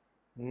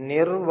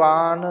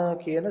නිර්වාණ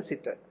කියන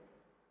සිත.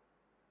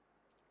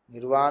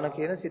 නිර්වාණ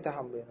කියන සිත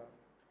හම්බ වෙනවා.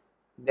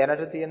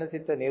 දැනට තියෙන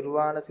සිත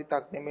නිර්වාණ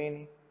සිතක්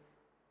නෙමෙයිනේ.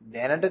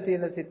 දැනට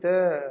තියෙන සිත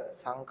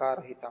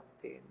සංකාර හිතක්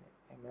තියෙන්නේ.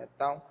 එහෙම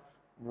නැත්නම්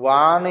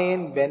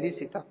වාණයෙන් බැඳි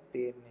සිතක්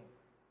තියෙන්නේ.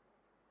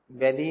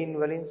 බැඳීම්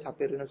වලින්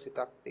සපිරුණු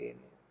සිතක්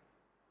තියෙන්නේ.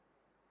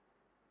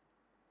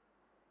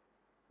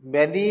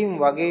 බැඳීම්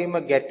වගේම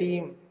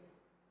ගැටීම්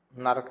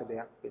නරක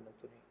දෙයක්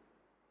වෙනතුනේ.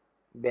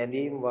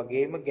 බැඳීම්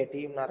වගේම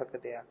ගැටීම් නරක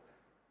දෙයක්.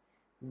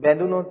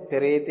 බැඳුනොත්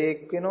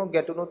පෙරේතෙක් වෙනවා,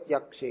 ගැටුනොත්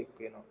යක්ෂයෙක්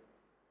වෙනවා.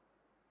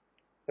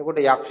 එතකොට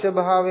යක්ෂ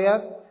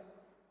භාවයත්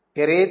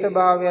පෙරේත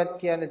භාවයත්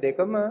කියන්නේ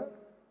දෙකම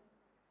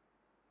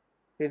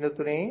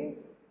පින්තුනේ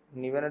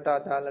නිවනට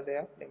අදාළ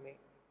දෙයක් නෙමෙයි.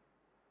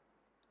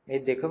 මේ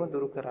දෙකම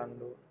දුරු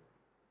කරන්න ඕන.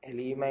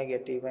 ඇලීමයි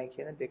ගැටීමයි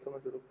කියන දෙකම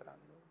දුරු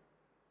කරන්න ඕන.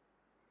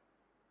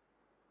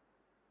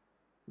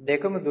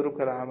 දෙකම දුරු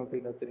කළාම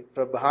පින්තුනේ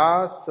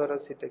ප්‍රභාස්වර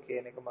සිත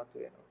කියන එක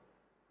මතුවෙනවා.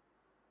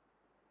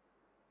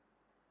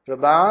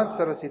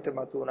 ප්‍රභාස්වර සිත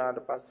මතු වුණාට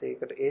පස්සේ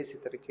ඒකට ඒ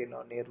සිතට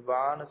කියනවා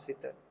නිර්වාණ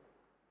සිත.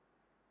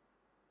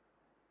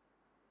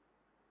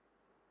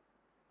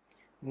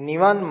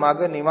 නිවන්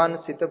මඟ නිවන්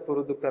සිත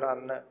පුරුදු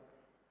කරන්න.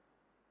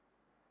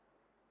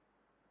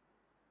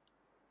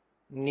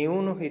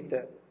 නිවුණු හිත,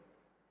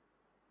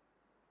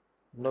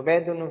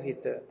 නොබැඳුණු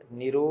හිත,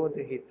 නිරෝධ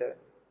හිත.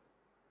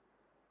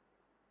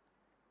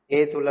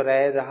 ඒ තුල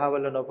රැය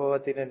දහවල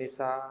නොපවතින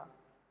නිසා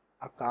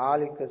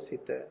අකාලික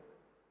සිත.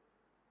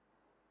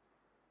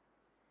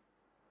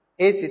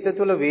 ඒ සිත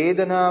තුල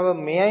වේදනාව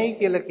මෙයයි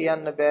කියලා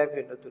කියන්න බෑ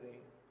වෙනතුනේ.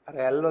 අර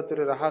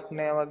ඇල්වතුරේ රහක්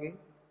නෑ වගේ.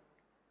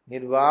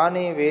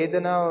 නිර්වාණේ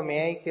වේදනාව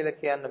මෙයයි කියලා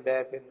කියන්න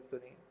බෑ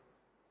වෙනතුනේ.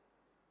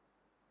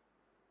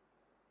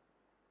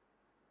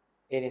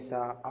 ඒ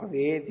නිසා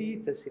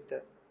අවේදීත සිත.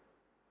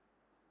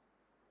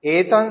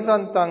 ඒතං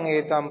සන්තං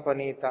ඒතං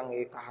පනීතං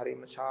ඒක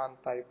හරිම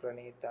ශාන්තයි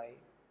ප්‍රණීතයි.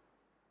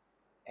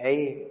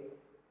 ඇයි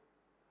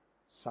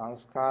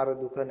සංස්කාර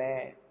දුක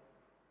නෑ.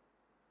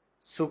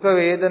 සුඛ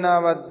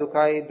වේදනාවක්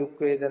දුකයි, දුක්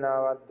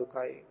වේදනාවක්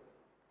දුකයි.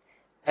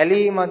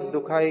 ඇලීමත්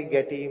දුකයි,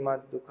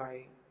 ගැටීමත් දුකයි.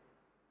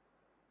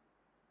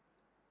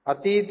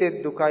 අතීතෙත්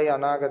දුකයි,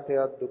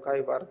 අනාගතයත් දුකයි,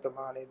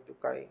 වර්තමානයේත්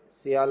දුකයි.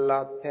 සියල්ල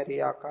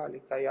අත්හැරිය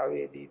අකාලිකයි,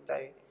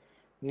 අවේදීතයි.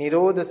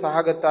 නිරෝධ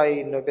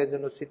සහගතයි,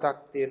 නොබෙදුණු සිතක්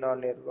තියෙනවා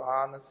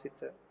නිර්වාණ සිත.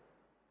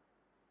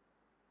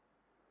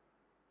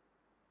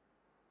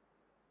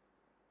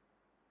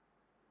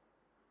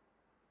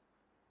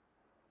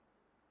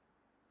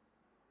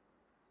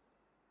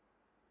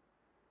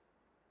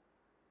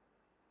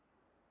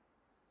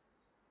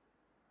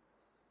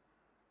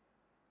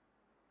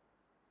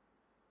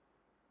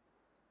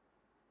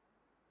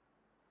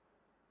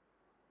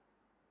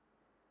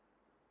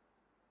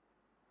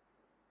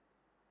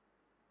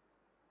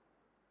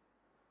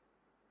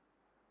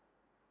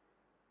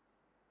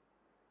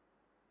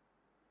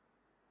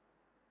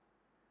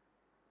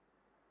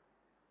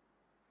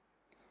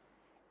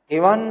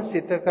 එවන්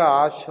සිතක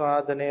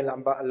ආස්වාදනය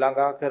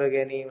ළඟා කර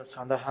ගැනීම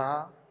සඳහා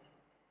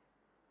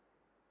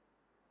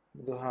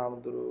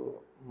බුදුහාමුදුරුවෝ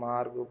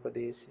මාර්ග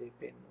උපදේශය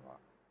පෙන්වුවා.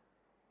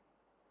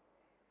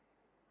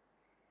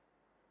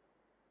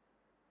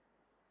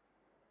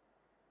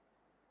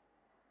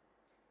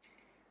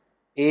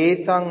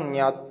 ඒතං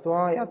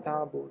ඤත්වා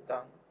යථා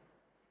භූතං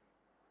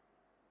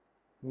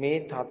මේ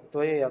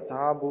తত্ত্বය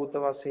යථා භූත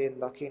වශයෙන්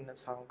දකින්න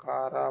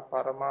සංඛාරා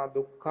පරමා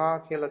දුක්ඛා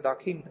කියලා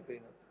දකින්න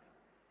වෙනවා.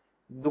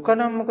 දුක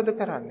නම් මොකද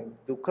කරන්නේ?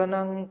 දුක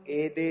නම්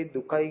ඒ දේ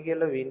දුකයි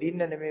කියලා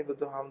විඳින්න නෙමෙයි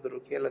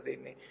බුදුහාමුදුරුවෝ කියලා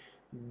දෙන්නේ.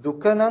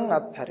 දුක නම්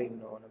අත්හරින්න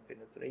ඕන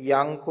පිළිතුර.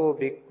 යංකෝ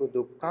බික්ඛු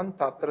දුක්ඛං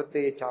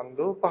తත්‍රතේ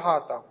චන්தோ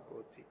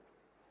පහතක්කෝති.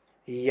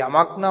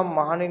 යමක් නම්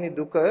මහණෙනි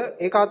දුක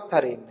ඒක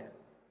අත්හරින්න.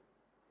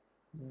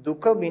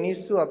 දුක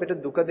මිනිස්සු අපිට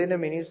දුක දෙන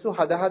මිනිස්සු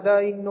හදා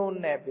ඉන්න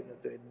ඕනේ නැහැ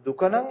පිළිතුර.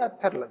 දුක නම්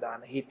අත්හැරලා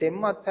දාන්න.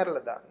 හිතෙන්ම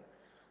අත්හැරලා දාන්න.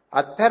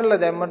 අත්හැරලා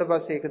දැම්මට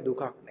පස්සේ ඒක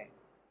දුකක් නෑ.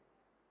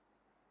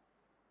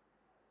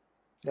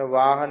 දැන්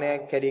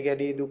වාහනයක්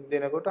කැඩි දුක්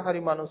දෙනකොට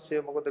හරි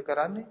මිනිස්සු මොකද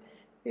කරන්නේ?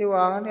 ඒ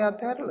වාහනේ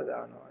අතහැරලා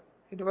දානවා.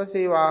 ඊට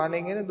පස්සේ ඒ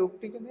වාහනේ ගෙන දුක්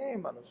ටික නෑ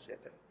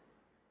මිනිස්සයට.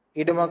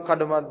 ඊටමක්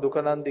කඩමක් දුක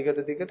නම්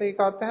දිගට ඒක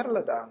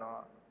අතහැරලා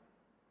දානවා.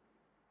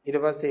 ඊට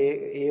පස්සේ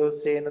ඒ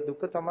ඔස්සේ එන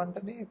දුක Tamanට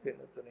නේ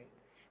පෙනුතුනේ.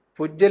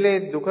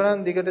 පුජ්‍යලේ දුක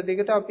නම්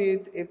දිගට අපි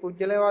ඒ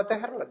පුජ්‍යලේව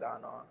අතහැරලා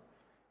දානවා.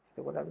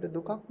 එතකොට අපිට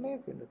දුකක් නෑ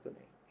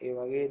පෙනුතුනේ. ඒ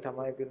වගේ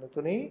තමයි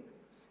පෙනුතුනේ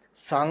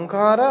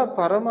සංඛාරා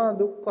පරමා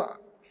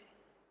දුක්ඛ.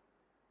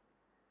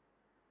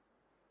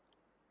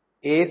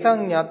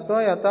 ඒතං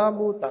ඤත්වා යථා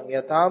භූතං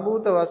යථා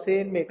භූත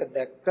වශයෙන් මේක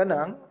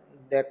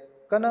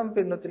දැක්කනම්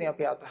පින්නතුනි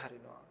අපි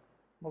අතහරිනවා.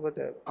 මොකද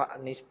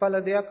නිෂ්ඵල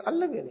දෙයක්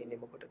අල්ලගෙන ඉන්නේ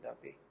මොකටද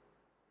අපි?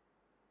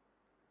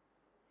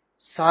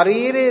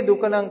 ශරීරයේ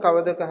දුක නම්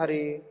කවදක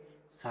හරි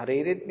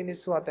ශරීරෙත්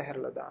මිනිස්සු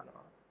අතහැරලා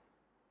දානවා.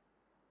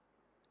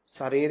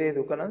 ශරීරයේ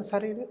දුක නම්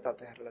ශරීරෙත්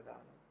අතහැරලා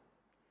දානවා.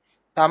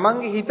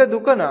 තමන්ගේ හිත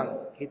දුක නම්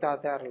හිත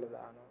අතහැරලා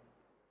දානවා.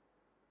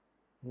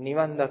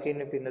 නිවන්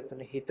දකින්න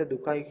පින්නතුනි හිත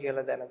දුකයි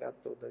කියලා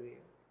දැනගත්ත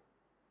උදවිය.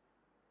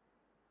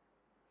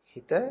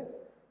 හිත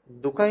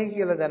දුකයි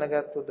කියලා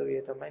දැනගත්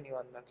උදවිය තමයි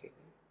නිවන්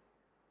දකින්නේ.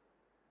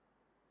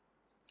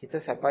 හිත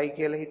සැපයි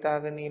කියලා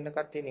හිතාගෙන ඉන්න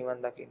කට්ටිය නිවන්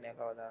දකින්නේ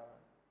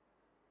කවදාවත්.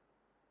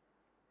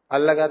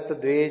 අල්ලගත්ත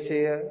ද්වේෂය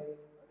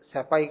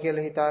සැපයි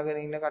කියලා හිතාගෙන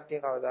ඉන්න කට්ටිය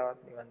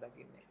කවදාවත් නිවන්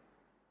දකින්නේ නැහැ.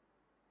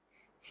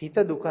 හිත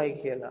දුකයි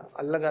කියලා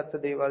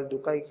අල්ලගත්ත දේවල්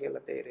දුකයි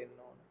කියලා තේරෙන්න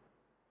ඕන.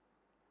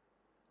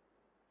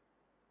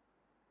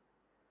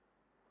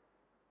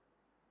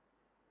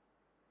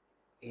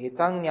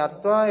 ඒතං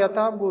යත්වා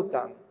යථා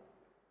භූතං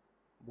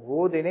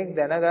බොහෝ දෙනෙක්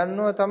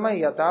දැනගන්නවා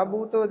තමයි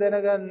යථාභූතව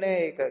දැනගන්නේ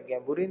ඒක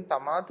ගැඹුරින්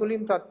තමා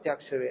තුලින්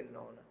ප්‍රත්‍යක්ෂ වෙන්න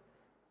ඕන.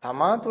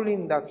 තමා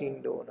තුලින්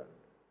දකින්න ඕන.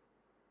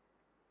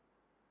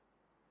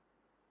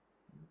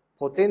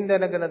 පොතෙන්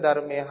දැනගෙන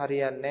ධර්මය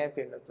හරියන්නේ නැහැ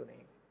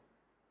පින්නතුනේ.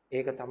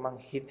 ඒක තමන්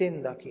හිතෙන්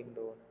දකින්න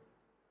ඕන.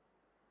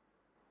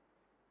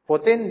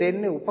 පොතෙන්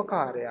දෙන්නේ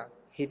උපකාරයක්.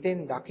 හිතෙන්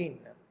දකින්න.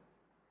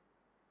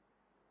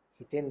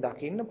 හිතෙන්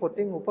දකින්න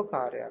පොතෙන්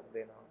උපකාරයක්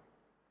දෙනවා.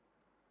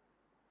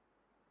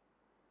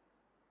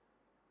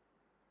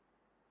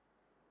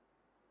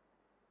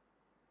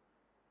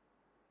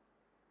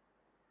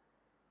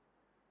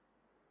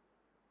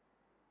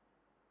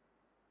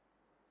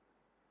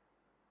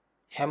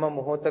 හැම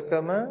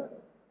මොහොතකම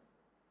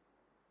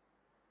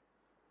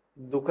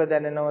දුක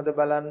දැනෙනවද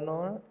බලන්න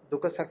ඕන.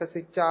 දුක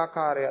සැකසිච්ච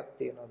ආකාරයක්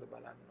තියෙනවද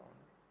බලන්න ඕන.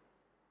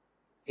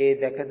 ඒ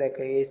දැක දැක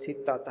ඒ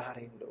සිත්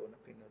අතහරින්න ඕන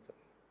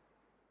පින්නතුනි.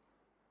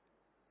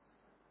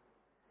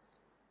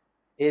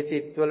 ඒ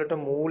සිත් වලට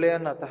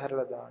මූලයන්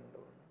අතහැරලා දාන්න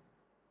ඕන.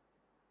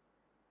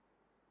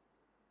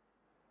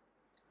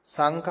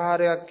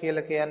 සංඛාරයක්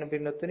කියලා කියන්නේ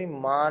පින්නතුනි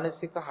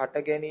මානසික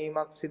හට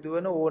ගැනීමක්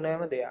සිදුවන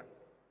ඕනෑම දෙයක්.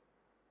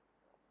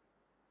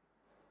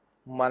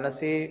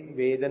 මනසේ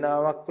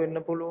වේදනාවක්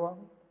වෙන්න පුළුවන්,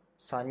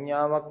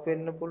 සංඥාවක්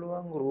වෙන්න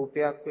පුළුවන්,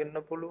 රූපයක් වෙන්න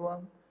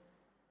පුළුවන්,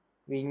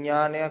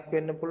 විඥානයක්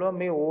වෙන්න පුළුවන්.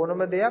 මේ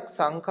ඕනම දෙයක්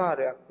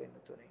සංඛාරයක් වෙන්න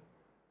තුනේ.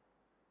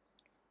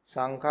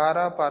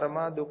 සංඛාරා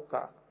පරමා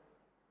දුක්ඛා.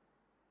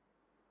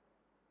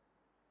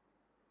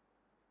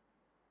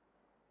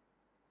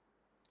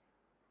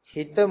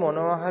 හිත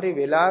මොනවා හරි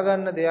වෙලා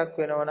ගන්න දෙයක්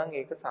වෙනවා නම්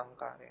ඒක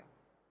සංඛාරයක්.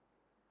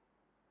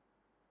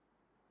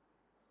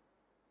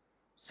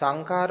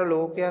 සංඛාර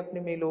ලෝකයක්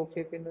නෙමේ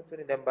ලෝකයේ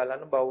පින්නතුනේ. දැන්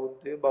බලන්න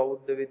බෞද්ධයෝ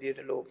බෞද්ධ විදියට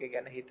ලෝකේ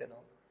ගැන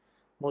හිතනවා.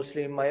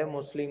 මුස්ලිම් අය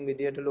මුස්ලිම්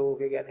විදියට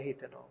ලෝකේ ගැන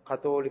හිතනවා.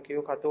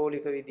 කතෝලිකයෝ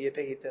කතෝලික විදියට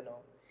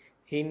හිතනවා.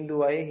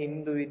 හින්දු අය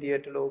හින්දු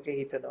විදියට ලෝකේ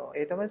හිතනවා.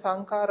 ඒ තමයි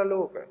සංඛාර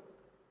ලෝක.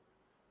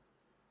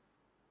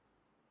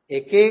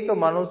 එක එක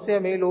මිනිස්සය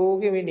මේ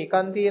ලෝකේ මේ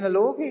නිකන් තියෙන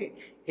ලෝකේ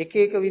එක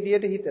එක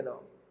විදියට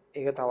හිතනවා.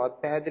 ඒක තවත්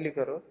පැහැදිලි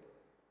කරොත්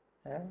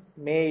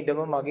මේ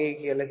ඉඩම මගේ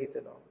කියලා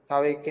හිතනවා.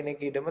 තව එක්කෙනෙක්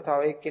ඉඩම තව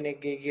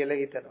එක්කෙනෙක්ගේ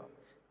කියලා හිතනවා.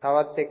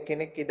 තවත්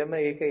එක්කෙනෙක් ඉඩම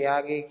ඒක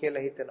එයාගේ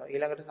කියලා හිතනවා.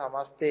 ඊළඟට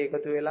සමස්තය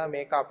එකතු වෙලා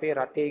මේක අපේ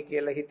රටේ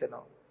කියලා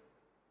හිතනවා.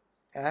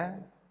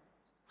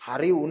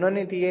 හරි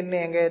උණනේ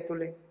තියෙන්නේ ඇඟ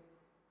ඇතුලේ.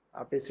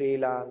 අපි ශ්‍රී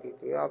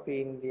ලාංකිකයෝ,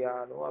 අපි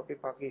ඉන්දියානෝ, අපි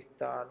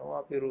පාකිස්තානෝ,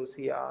 අපි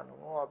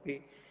රුසියානෝ, අපි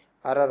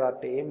අර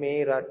රටේ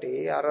මේ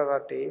රටේ අර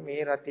රටේ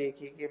මේ රටේ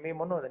කිය මේ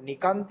මොනවද?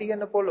 නිකන්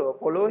තියෙන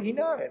පොළොව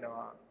hina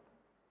වෙනවා.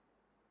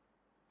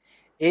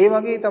 ඒ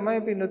වගේ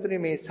තමයි පින්නතුනේ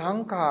මේ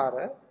සංඛාර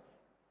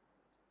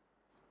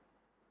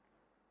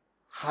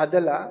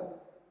හදලා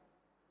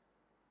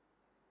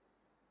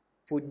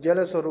පුජ්‍යල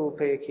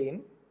ස්වરૂපයකින්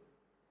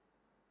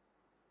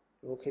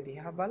ලෝකෙ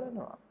දිහා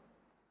බලනවා.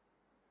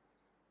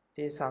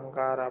 ඒ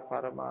සංඛාරා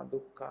පරමා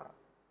දුක්ඛා.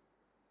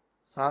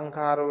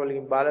 සංඛාර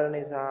වලින් බලන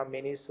නිසා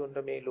මිනිස්සුන්ට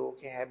මේ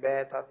ලෝකේ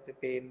හැබෑ තත්ත්වෙ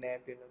පේන්නේ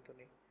නැහැ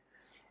පින්නතුනේ.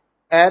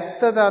 ඇත්ත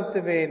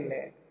තත්ත්වෙ පේන්නේ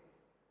නැහැ.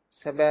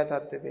 සැබෑ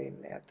තත්ත්වෙ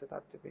පේන්නේ ඇත්ත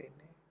තත්ත්වෙ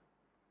පේන්නේ.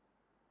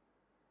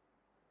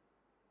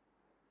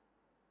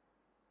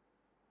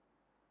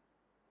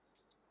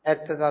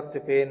 ඇත්ත தත්ත්වය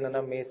පේන්න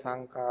නම් මේ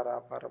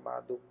සංඛාරා පරමා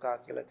දුක්ඛා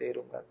කියලා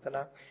තේරුම් ගත්තා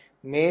නම්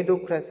මේ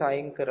දුක් රැස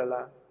අයින්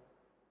කරලා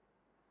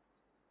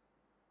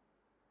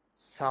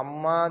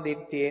සම්මා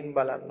දිට්ඨියෙන්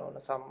බලන්න ඕන.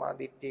 සම්මා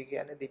දිට්ඨිය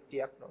කියන්නේ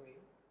දිට්ඨියක් නෙවෙයි.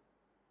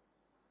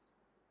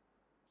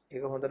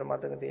 ඒක හොඳට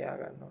මතක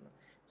තියාගන්න ඕන.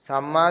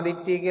 සම්මා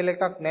දිට්ඨිය කියලා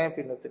එකක් නැහැ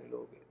පින්නතුනි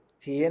ලෝකේ.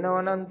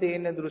 තියෙනවා නම්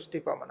තියෙන දෘෂ්ටි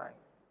පමණයි.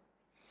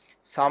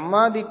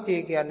 සම්මා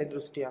දිට්ඨිය කියන්නේ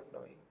දෘෂ්ටියක්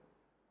නෙවෙයි.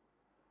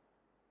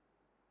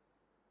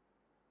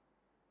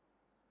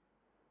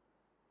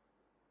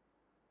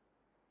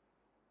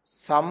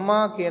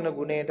 සම්මා කියන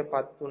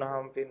ගුණයටපත්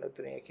වුණාම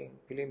පින්නතුනේ එකෙන්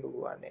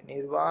පිළිඹුවන්නේ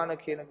නිර්වාණ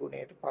කියන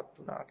ගුණයටපත්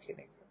වුණා කියන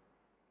එක.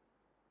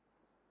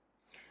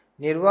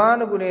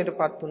 නිර්වාණ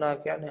ගුණයටපත් වුණා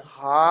කියන්නේ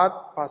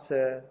හාත්පස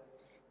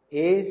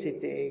ඒ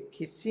සිතේ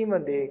කිසිම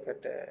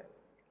දෙයකට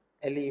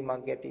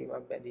ඇලීමක්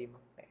ගැටීමක් බැඳීමක්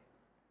නැහැ.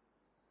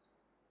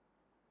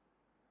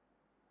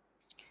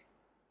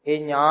 ඒ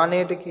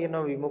ඥාණයට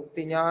කියනවා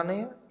විමුක්ති ඥාණය,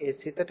 ඒ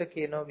සිතට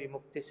කියනවා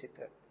විමුක්ති සිත.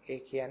 ඒ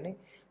කියන්නේ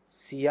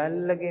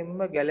සියල්ලගෙන්ම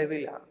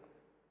ගැලවිලා.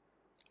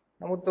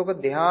 නමුත් ඔක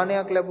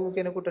ධානයක් ලැබුව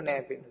කෙනෙකුට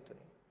නෑ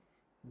පින්නතුනේ.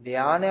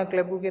 ධානයක්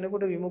ලැබුව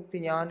කෙනෙකුට විමුක්ති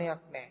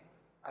ඥානයක් නෑ.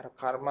 අර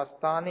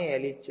කර්මස්ථානයේ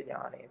ඇලිච්ච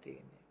ඥානය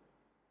තියෙන්නේ.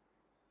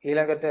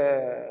 ඊළඟට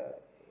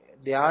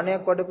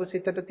ධානයක් වඩපු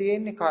සිතට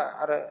තියෙන්නේ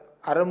අර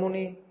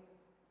අරමුණේ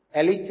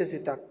ඇලිච්ච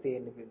සිතක්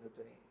තියෙන්නේ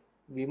පින්නතුනේ.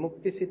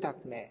 විමුක්ති සිතක්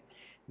නෑ.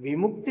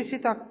 විමුක්ති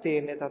සිතක්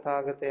තියෙන්නේ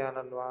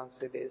තථාගතයන්න්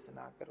වහන්සේ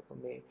දේශනා කරපු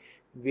මේ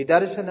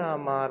විදර්ශනා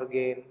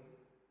මාර්ගයෙන්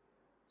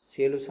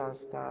සියලු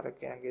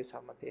සංස්කාරකයන්ගේ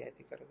සමතය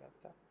ඇති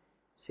කරගත්තා.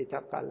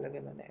 සිතක්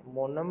අල්ලගෙන නැහැ.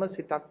 මොනම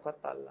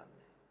සිතක්වත් අල්ලන්නේ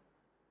නැහැ.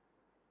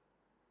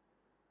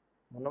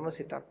 මොනම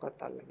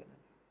සිතක්වත් අල්ලගෙන නැහැ.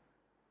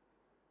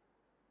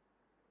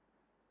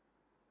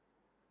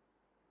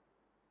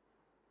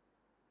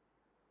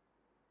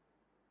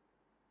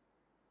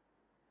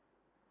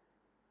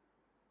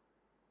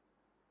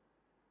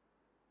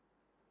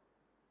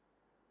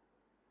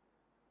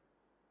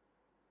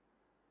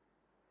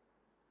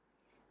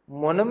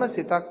 මොනම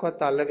සිතක්වත්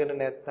අල්ලගෙන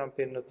නැත්නම්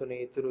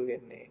පින්නතුනේ ඉතුරු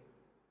වෙන්නේ.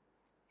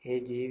 මේ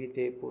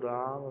ජීවිතේ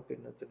පුරාම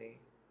පින්නතුනේ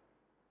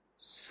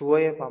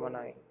සුවය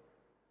පමණයි.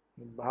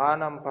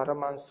 භානම්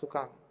පරමං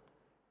සුඛං.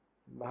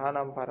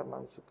 භානම්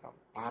පරමං සුඛං.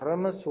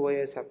 පරම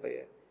සුවය සැපය.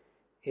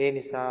 ඒ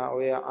නිසා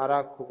ඔය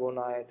අරක්කු බොන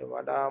අයට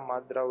වඩා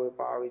මත්ද්‍රව්‍ය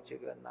පාවිච්චි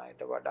කරන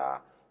අයට වඩා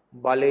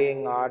බලයෙන්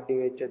ආඩ්‍ය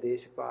වෙච්ච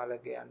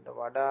දේශපාලකයන්ට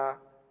වඩා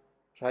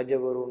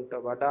රජවරුන්ට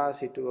වඩා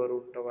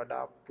සිටුවරුන්ට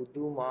වඩා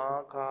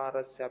පුදුමාකාර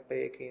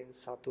සැපයකින්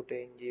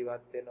සතුටෙන්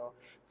ජීවත් වෙනවා.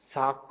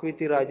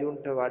 සක්විති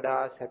රජුන්ට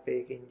වඩා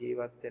සැපයකින්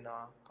ජීවත්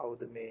වෙනවා.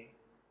 කවුද මේ?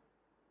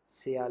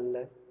 සියල්ල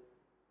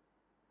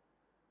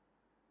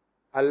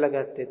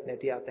අල්ලගත්තෙත්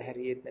නැති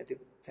අතහැරියෙත් නැති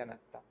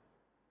තැනැත්තා.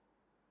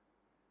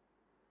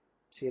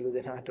 සියලු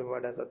දෙනාටම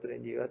වඩා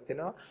සතුටෙන් ජීවත්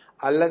වෙනවා.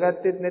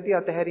 අල්ලගත්තෙත් නැති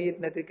අතහැරියෙත්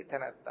නැති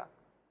තැනැත්තා.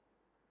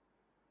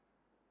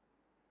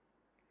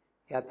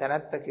 යා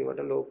තැනැත්ත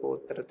කියවට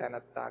ලෝකෝත්තර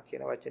තැනැත්තා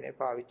කියන වචනේ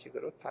පාවිච්චි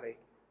කරොත් හරියි.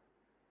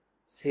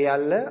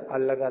 සියල්ල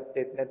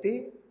අල්ලගත්තෙත් නැති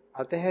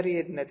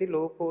අතහැරියෙත් නැති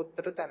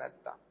ලෝකෝත්තර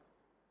තැනැත්තා.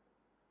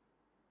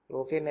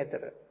 ලෝකේ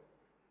නැතර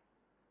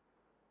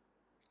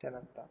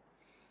තැනැත්තා.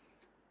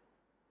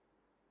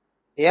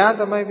 එයා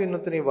තමයි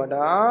පින්නතුනි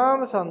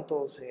වඩාම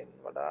සන්තෝෂයෙන්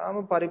වඩාම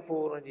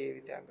පරිපූර්ණ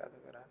ජීවිතයක් ගත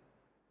කරන්නේ.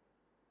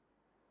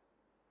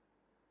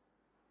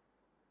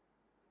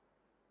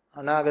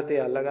 අනාගතේ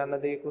අල්ලගන්න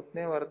දෙයක්වත්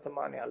නැහැ,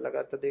 වර්තමානයේ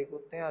අල්ලගත්ත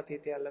දෙයක්වත් නැහැ,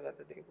 අතීතයේ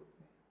අල්ලගත්ත දෙයක්වත්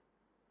නැහැ.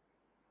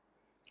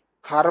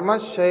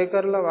 කර්මශය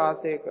කරලා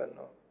වාසය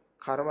කරනවා.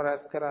 කර්ම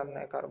රැස්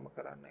කරන්නේ කර්ම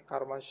කරන්නේ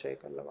කර්මශය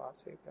කරලා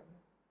වාසය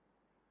කරනවා.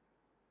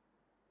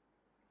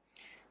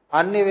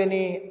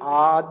 අන්නෙවෙනි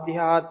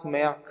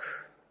ආධ්‍යාත්මයක්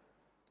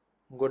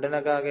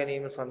ගොඩනගා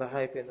ගැනීම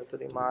සඳහායි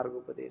පින්නතුනි මාර්ග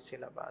උපදේශය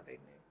ලබා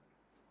දෙන්නේ.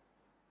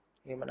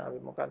 එහෙමනම් අපි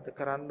මොකද්ද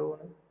කරන්න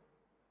ඕන?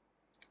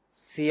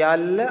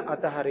 සියල්ල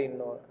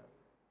අතහරින්න ඕන.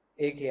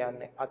 ඒ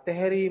කියන්නේ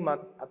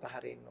අතහැරීමත්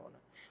අතහරින්න ඕන.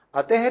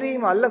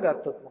 අතහැරීම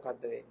අල්ලගත්තොත්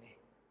මොකද්ද වෙන්නේ?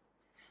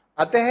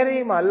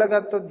 අතහැරීම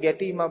අල්ලගත්තොත්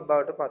ගැටීමක්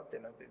බවට පත්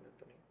වෙනවා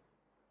පින්නතුනි.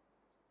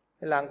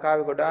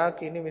 ලංකාවේ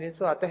ගොඩාක් ඉන්නේ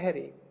මිනිස්සු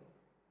අතහැරීම.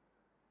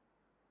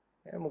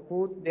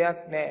 මොකුත් දෙයක්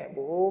නැහැ.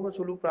 බොහෝම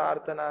සුළු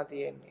ප්‍රාර්ථනා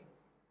තියෙන්නේ.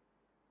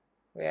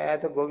 ඔය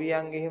ඈත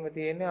ගොවියන් ගෙහිම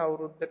තියෙන්නේ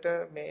අවුරුද්දට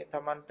මේ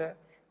Tamanට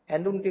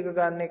ඇඳුම් ටික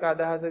ගන්න එක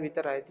අදහස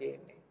විතරයි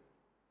තියෙන්නේ.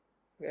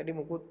 වැඩි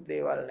මුකුත්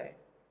දේවල් නැහැ.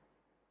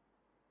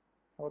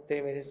 මොකද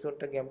මේ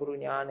මිනිස්සුන්ට ගැඹුරු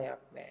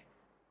ඥානයක් නැහැ.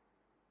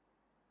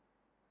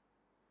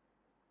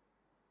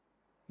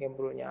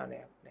 ගැඹුරු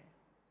ඥානයක් නැහැ.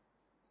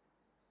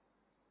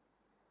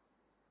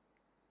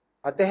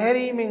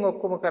 අතහැරීමෙන්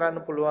ඔක්කොම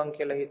කරන්න පුළුවන්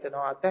කියලා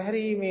හිතනවා.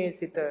 අතහැරීමේ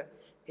සිට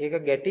ඒක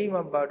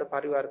ගැටීමක් බවට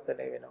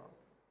පරිවර්තනය වෙනවා.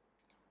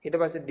 ඊට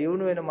පස්සේ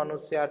දියුණු වෙන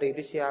මිනිස්සයාට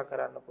ඉරිසියා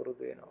කරන්න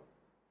පුරුදු වෙනවා.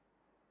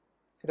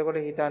 එතකොට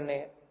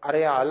හිතන්නේ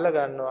අරය අල්ල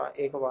ගන්නවා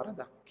ඒක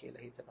වරදක්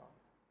කියලා හිතනවා.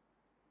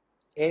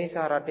 ඒ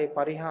නිසා රටේ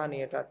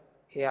පරිහානියටත්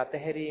ඒ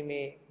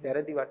අතහැරීමේ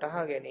වැරදි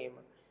වටහා ගැනීම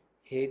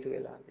හේතු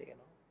වෙලා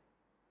තියෙනවා.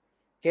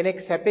 කෙනෙක්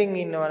සැපෙන්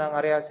ඉන්නවා නම්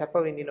අරයා සැප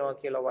විඳිනවා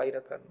කියලා වෛර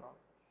කරනවා.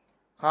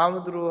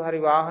 හාමුදුරුවෝ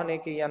හරි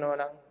වාහනයක යනවා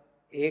නම්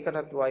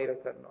ඒකටත් වෛර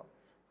කරනවා.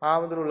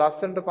 හාමුදුරුවෝ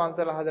ලස්සනට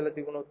පන්සල හදලා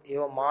තිබුණොත්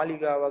ඒව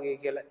මාලිගා වගේ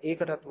කියලා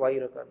ඒකටත්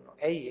වෛර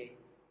කරනවා. ඇයි ඒ?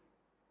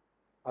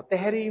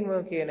 අතහැරීම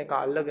කියන එක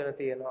අල්ලගෙන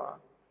තියෙනවා.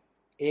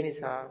 ඒ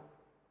නිසා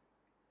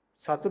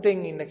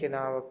සතුටෙන් ඉන්න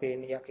කෙනාව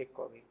පේන යකෙක්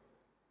වගේ.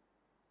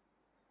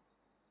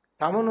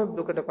 තමනුත්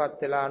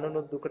දුකටපත් වෙලා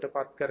අනුනුත්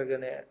දුකටපත්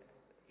කරගෙන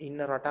ඉන්න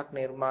රටක්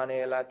නිර්මාණය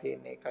වෙලා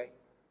තියෙන එකයි.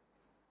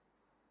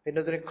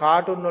 වෙනතුනේ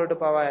කාටුන් වලට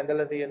පවා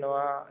ඇඳලා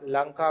තියෙනවා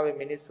ලංකාවේ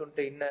මිනිස්සුන්ට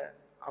ඉන්න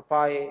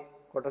අපායේ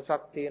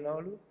කොටසක්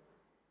තියනවලු.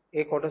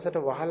 ඒ කොටසට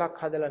වහලක්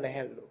හදලා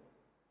නැහැලු.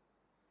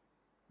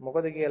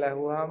 මොකද කියලා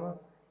අහුවාම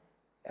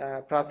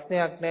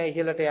ප්‍රශ්නයක් නැහැ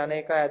ඉහළට යන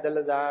එක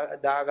ඇදලා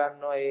දා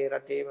ගන්නවා ඒ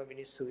රටේම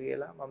මිනිස්සු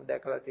කියලා මම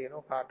දැකලා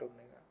තියෙනවා කාටුන්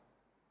එක.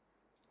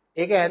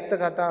 ඒක ඇත්ත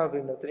කතාව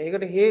පින්නතුනේ.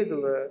 ඒකට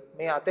හේතුව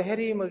මේ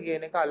අතහැරීම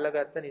කියන එක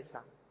අල්ලගත්ත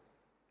නිසා.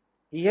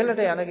 ඉහළට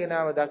යන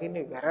කෙනාව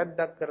දකින්නේ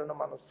වැරද්දක් කරන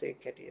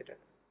මිනිස්සෙක්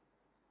හැටියට.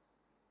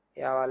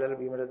 එයා වලල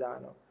බිමට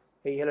දානවා.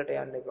 ඒ ඉහළට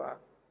යන්න එපා.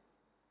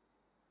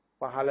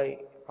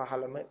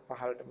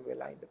 පහළටම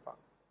වෙලා ඉඳපන්.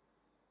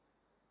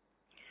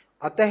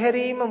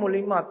 අතහැරීම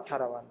මුලින්ම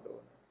අත්හරවන්න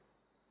ඕන.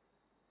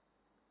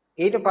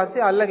 ඊට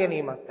පස්සේ අල්ල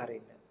ගැනීමත්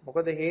හරින්න.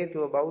 මොකද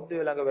හේතුව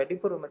බෞද්ධයෝ ළඟ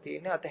වැඩිපුරම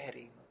තියෙන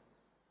අතහැරීම.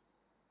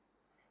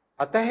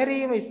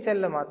 අතහැරීම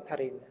ඉස්සෙල්ලම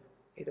අත්හරින්න.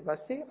 ඊට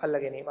පස්සේ අල්ල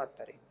ගැනීම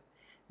අත්හරින්න.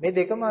 මේ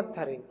දෙකම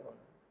අත්හරින්න ඕන.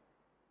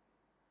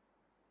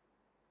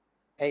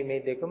 ඇයි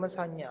මේ දෙකම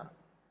සංඥා?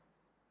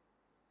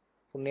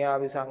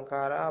 පුඤ්ඤාවි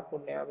සංඛාරා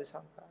අපුඤ්ඤාවි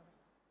සංඛාරා.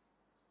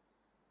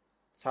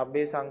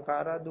 සබ්බේ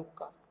සංඛාරා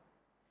දුක්ඛ.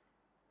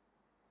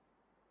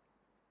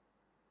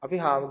 අපි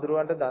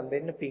හාමුදුරුවන්ට දන්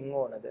දෙන්න පින්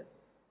ඕනද?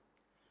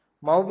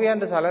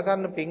 මව්පියන්ට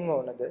සලකන්න පින්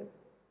ඕනද?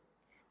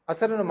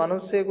 අසරණ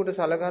මිනිස්සෙකුට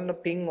සලකන්න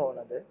පින්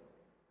ඕනද?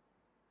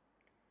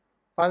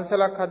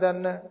 පන්සලක්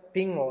හදන්න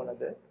පින්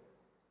ඕනද?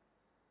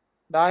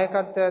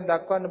 දායකත්වයක්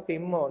දක්වන්න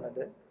පින් ඕනද?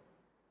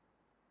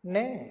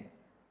 නෑ.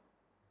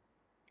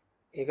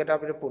 ඒකට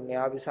අපිට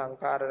පුණ්‍යාවි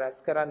සංඛාර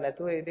රැස් කරන්නේ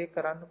නැතුව ඒ දේ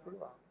කරන්න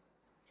පුළුවන්.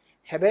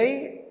 හැබැයි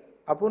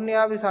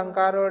අපුණ්‍යාවි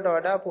සංඛාර වලට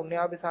වඩා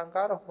පුණ්‍යාවි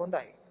සංඛාර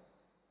හොඳයි.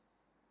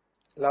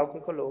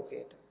 ලෞකික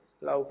ලෝකයට,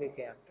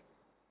 ලෞකිකයන්ට.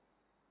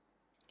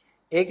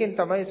 ඒකෙන්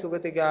තමයි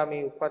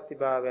සුගතිගාමී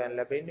උප්පත්තිභාවයන්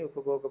ලැබෙන්නේ,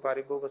 උපභෝග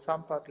පරිභෝග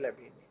සම්පත්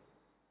ලැබෙන්නේ.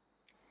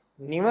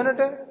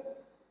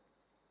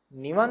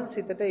 නිවන්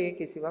සිතට ඒ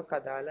කිසිවක්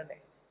අදාළ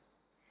නැහැ.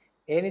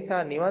 ඒ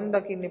නිසා නිවන්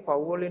දකින්නේ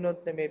පව් වලිනොත්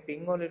නෙමේ,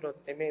 පින් වලිනොත්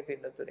නෙමේ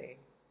පින්නතුනේ.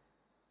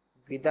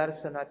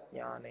 විදර්ශනා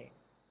ඥානෙ.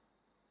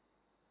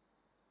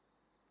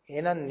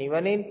 එහෙනම්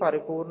නිවනින්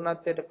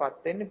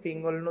පරිපූර්ණත්වයටපත් වෙන්නේ පින්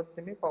වලිනොත්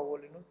නෙමේ, පව්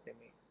වලිනොත්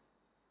නෙමේ.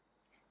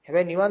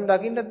 හැබැයි නිවන්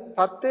දකින්න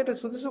තත්වයට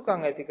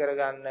සුදුසුකම් ඇති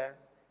කරගන්න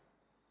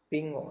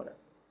පින් ඕන.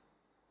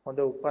 හොඳ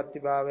උප්පත්ති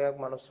භාවයක්,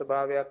 මනුස්ස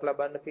භාවයක්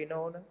ලබන්න පින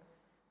ඕන.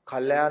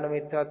 කල්යාණ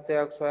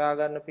මිත්‍රත්වයක් සොයා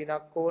ගන්න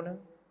පිනක් ඕන.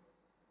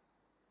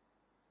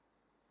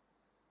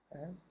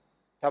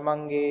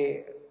 තමන්ගේ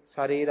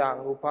ශරීර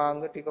අංග උපාංග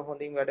ටික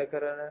හොඳින් වැඩ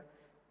කරන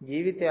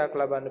ජීවිතයක්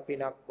ලබන්න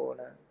පිනක් ඕන.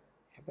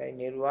 හැබැයි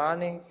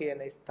නිර්වාණය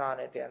කියන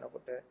ස්ථානයට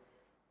යනකොට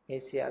මේ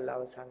සියල්ල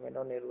අවසන්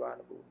වෙනව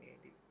නිර්වාණ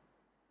භූමියේදී.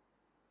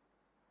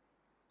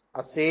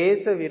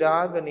 අශේෂ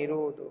විරාග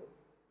නිරෝධෝ.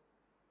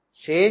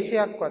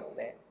 ශේෂයක්වත්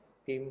නැහැ.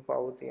 පින්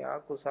පව් තියා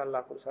කුසල්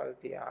අකුසල්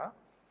තියා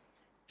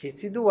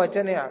කිසිදු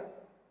වචනයක්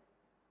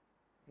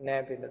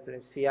නැහැ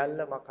පිළිතුරේ. සියල්ල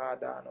මකා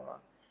දානවා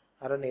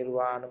අර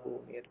නිර්වාණ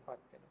භූමියටපත්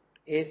වෙනවා.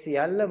 ඒ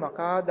සියල්ල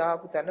මකා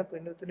දාපු තැන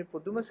පිළිතුරේ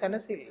පුදුම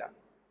සැනසෙල්ලක්.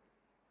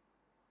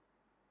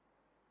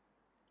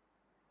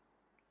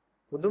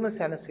 පුදුම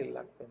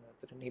සැනසෙල්ලක් වෙනවා.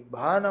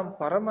 නිබ්බානම්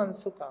පරමං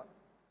සුඛං.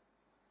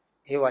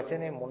 ඒ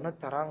වචනේ මොන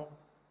තරම්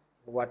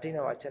වටින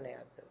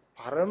වචනයක්ද?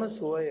 පරම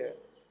සුවය.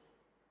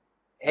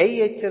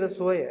 ඇයි එච්චර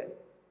සුවය?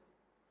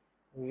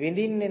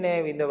 විඳින්නේ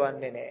නැහැ,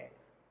 විඳවන්නේ නැහැ.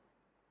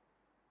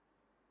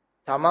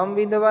 තමන්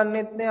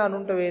විඳවන්නෙත් නැහැ,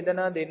 අනුන්ට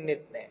වේදනා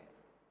දෙන්නෙත් නැහැ.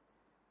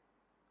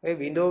 ඒ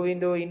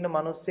විඳෝ ඉන්න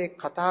මිනිස්සෙක්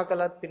කතා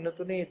කළත්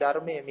පින්නතුනේ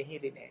ධර්මයේ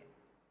මිහිරි නැහැ.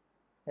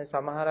 දැන්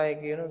සමහර අය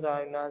කියනවා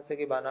ස්වාමීන්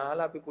වහන්සේගේ බණ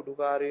අහලා අපි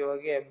කුඩුකාරයෝ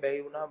වගේ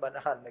ඇබ්බැහි වුණා බණ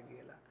අහන්න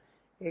කියලා.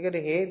 ඒකට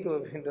හේතුව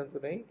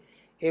පින්නතුනේ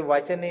ඒ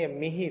වචනේ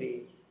මිහිරි.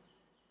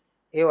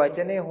 ඒ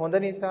වචනේ හොඳ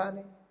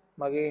නිසානේ.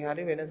 මගේ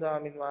හරි වෙන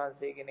ස්වාමීන්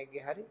වහන්සේ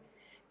කෙනෙක්ගේ හරි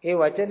ඒ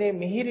වචනේ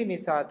මිහිරි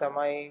නිසා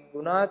තමයි,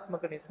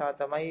 ගුණාත්මක නිසා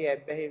තමයි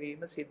ඇබ්බැහි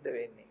වීම සිද්ධ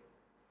වෙන්නේ.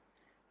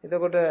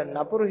 එතකොට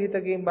නපුරු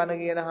හිතකින් බණ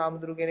කියන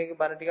හාමුදුරු කෙනෙක්ගේ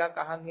බණ ටිකක්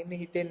අහන් ඉන්න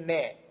හිතෙන්නේ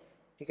නැහැ.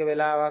 ටික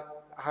වෙලාවක්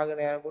අහගෙන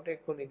යනකොට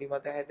එක්ක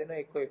නිදිමත හැදෙනවා,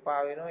 එක්ක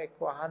එපා වෙනවා, එක්ක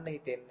අහන්න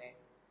හිතෙන්නේ නැහැ.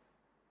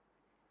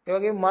 ඒ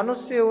වගේම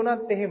මිනිස්සු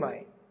වුණත්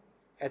එහෙමයි.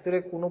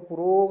 ඇතුලේ කුණු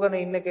පුරෝගන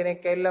ඉන්න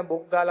කෙනෙක් ඇවිල්ලා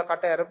බොක් ගාලා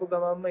කට ඇරපු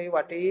ගමන්ම මේ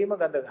වටේම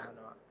ගඳ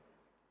ගන්නවා.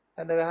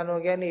 ගඳ ගන්නවා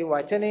කියන්නේ මේ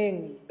වචනයෙන්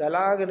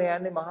ගලාගෙන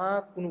යන්නේ මහා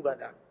කුණු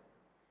ගඳක්.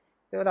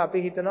 ඒකට අපි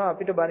හිතනවා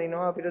අපිට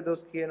බනිනවා, අපිට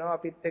දොස් කියනවා,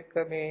 අපිත් එක්ක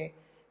මේ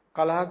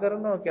කලහ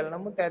කරනවා කියලා.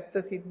 නමුත් ඇත්ත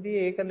සිද්ධිය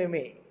ඒක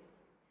නෙමෙයි.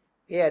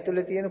 ඒ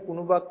ඇතුලේ තියෙන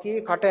කුණු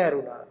බක්කියේ කට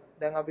ඇරුණා.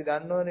 දැන් අපි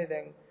දන්නවනේ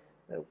දැන්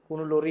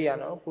කුණු ලොරිය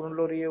යනවා. කුණු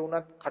ලොරිය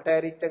වුණත් කට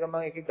ඇරිච්ච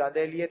ගමන් ඒකේ ගඳ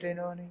එළියට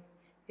එනවනේ.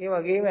 ඒ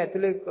වගේම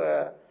ඇතුලේ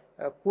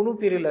කුණු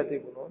පිරিলা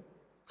තිබුණොත්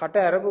කට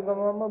ඇරපු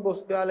ගමන්ම බොස්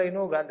ගාලා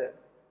එනෝ ගඳ.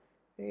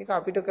 ඒක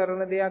අපිට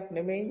කරන දෙයක්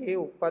නෙමෙයි. ඒ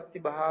උප්පත්ති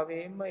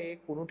භාවයෙන්ම ඒ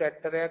කුණු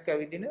ටැට්ටරයක්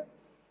ඇවිදින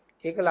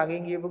ඒක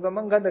ළඟින් ගියපු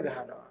ගමන් ගඳ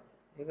ගන්නවා.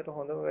 ඒකට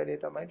හොඳම වැඩේ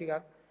තමයි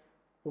ටිකක්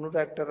කුණු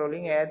ට්‍රැක්ටර්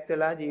වලින් ඈත්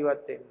වෙලා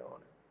ජීවත් වෙන්න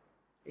ඕන.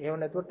 එහෙම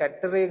නැතුව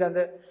ට්‍රැක්ටරේ ගඳ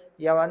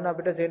යවන්න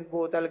අපිට සෙන්ට්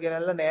බෝතල්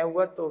ගෙනල්ලා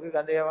නෑවුවත් ඕකේ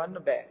ගඳ යවන්න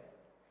බෑ.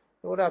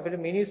 ඒකට අපිට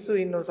මිනිස්සු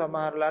ඉන්නව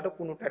සමහරලාට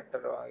කුණු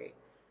ට්‍රැක්ටර වගේ.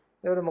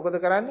 ඒකට මොකද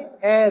කරන්නේ?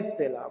 ඈත්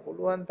වෙලා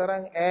පුළුවන්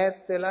තරම්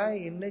ඈත් වෙලා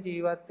ඉන්න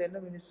ජීවත් වෙන්න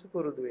මිනිස්සු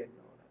පුරුදු වෙන්න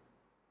ඕන.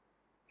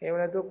 එහෙම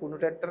නැතුව කුණු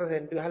ට්‍රැක්ටර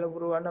සෙන්ට් ගහලා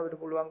පුරවන්න අපිට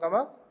පුළුවන්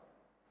කමක්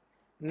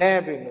නෑ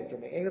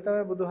පින්නතුනේ. ඒක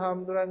තමයි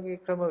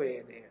බුදුහාමුදුරන්ගේ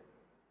ක්‍රමවේදය.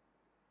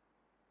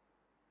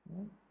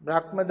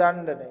 බ්‍රහ්ම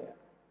දණ්ඩනය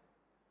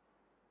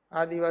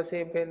ආදි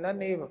වශයෙන්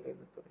පෙන්වන්නේ ඒව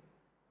පිළිතුරේ.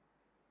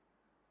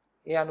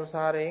 ඒ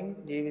අනුසාරයෙන්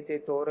ජීවිතේ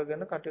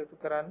තෝරගෙන කටයුතු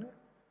කරන්න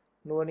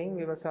නුවණින්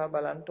විමසා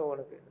බලන්න ඕන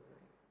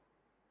පිළිතුරේ.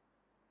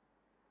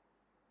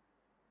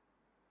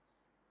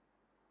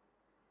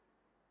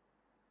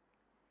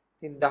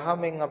 ඉතින්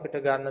දහමෙන් අපිට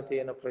ගන්න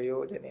තියෙන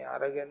ප්‍රයෝජනය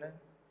අරගෙන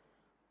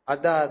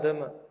අදම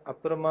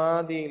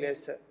අප්‍රමාදී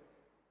ලෙස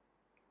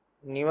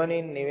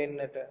නිවනින්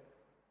නිවෙන්නට,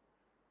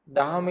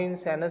 දහමින්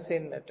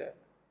සැනසෙන්නට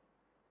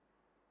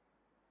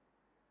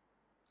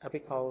අපි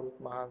කවුරුත්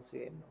මහන්සි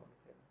වෙන්න ඕන.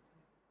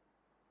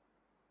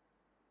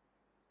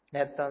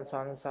 නැත්තම්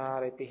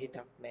සංසාරේ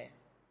පිහිටක් නැහැ.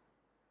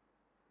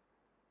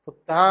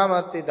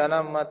 උත්තාමත්ති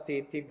ධනම්මත්ති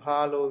ඉති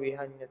භාලෝ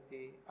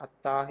විහඤ්ඤති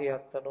අත්තාහි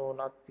අත්තනෝ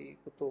නත්ති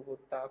කුතු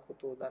පුත්තා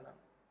කුතු ධන.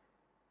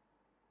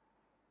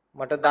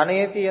 මට ධනෙ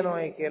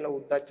තියෙනවයි කියලා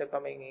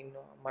උද්දච්චකමෙන්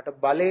ඉන්නවා. මට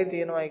බලය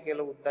තියෙනවයි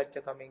කියලා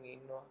උද්දච්චකමෙන්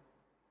ඉන්නවා.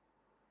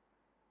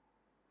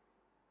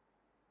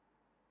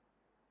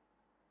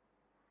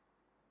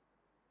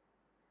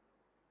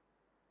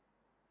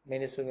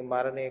 මිනිසුන්ගේ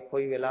මරණය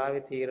කොයි වෙලාවෙ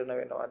තීරණ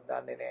වෙනවද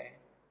දන්නේ නැහැ.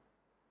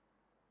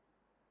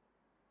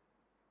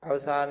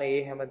 අවසානයේ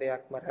මේ හැම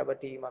දෙයක්ම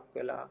රැවටීමක්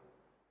වෙලා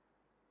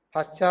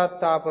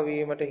පශ්චාත්තාප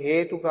වීමට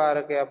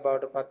හේතුකාරකයක්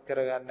බවට පත්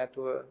කරගන්න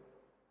නැතුව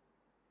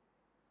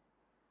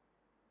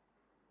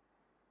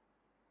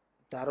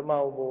ධර්ම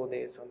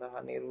අවබෝධය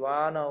සඳහා,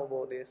 නිර්වාණ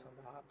අවබෝධය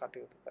සඳහා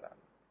කටයුතු කරන්න.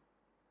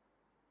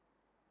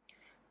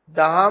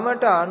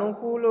 දහමට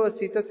අනුකූලව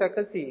සිත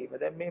සැකසීම.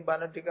 දැන් මේ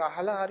බණ ටික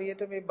අහලා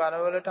හරියට මේ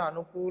බණවලට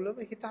අනුකූලව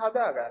හිත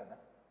හදා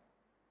ගන්න.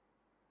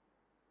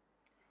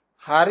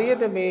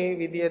 හරියට මේ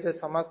විදියට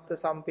සමස්ත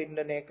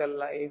සම්පින්ඩණය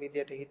කළා ඒ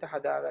විදියට හිත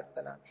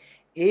හදාගත්තා නම්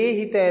ඒ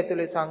හිත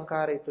ඇතුලේ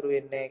සංඛාර ඉතුරු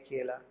වෙන්නේ නැහැ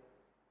කියලා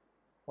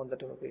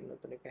හොඳටම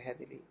පින්නතුනේ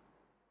පැහැදිලි.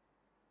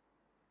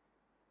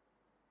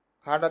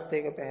 කාටත්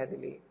ඒක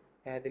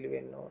පැහැදිලි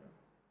වෙන්න ඕන.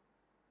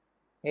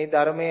 මේ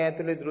ධර්මයේ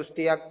ඇතුලේ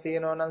දෘෂ්ටියක්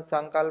තියෙනවා නම්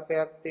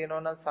සංකල්පයක්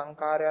තියෙනවා නම්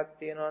සංකාරයක්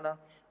තියෙනවා නම්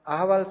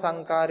අහවල්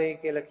සංකාරය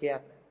කියලා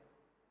කියන්නේ.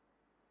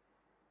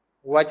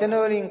 වචන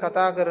වලින්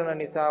කතා කරන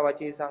නිසා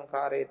වචී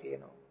සංකාරය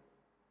තියෙනවා.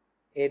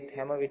 ඒත්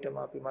හැම විටම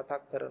අපි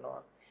මතක්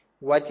කරනවා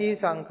වචී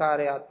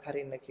සංකාරය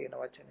අත්හරින්න කියන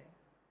වචනය.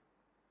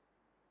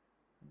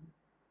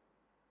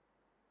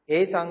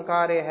 ඒ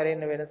සංකාරය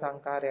හැරෙන්න වෙන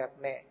සංකාරයක්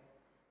නැහැ.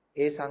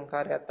 ඒ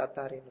සංකාරයත්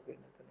අත්හරින්න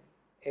පින්නතුනේ.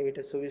 ඒ විට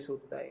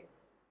සුවිසුද්ධයි.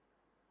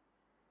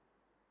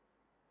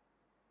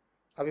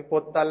 අපි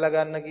පොත් අල්ල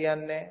ගන්න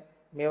කියන්නේ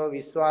මේව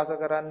විශ්වාස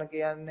කරන්න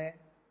කියන්නේ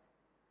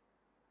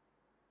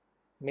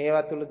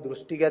මේවා තුල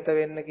දෘෂ්ටිගත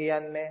වෙන්න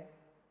කියන්නේ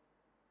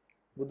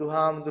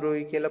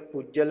බුදුහාමුදුරුවෝ කියලා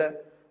පුජ්‍යල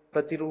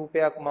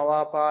ප්‍රතිරූපයක්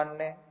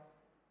මවාපාන්නේ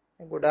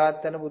ගොඩාක්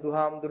තැන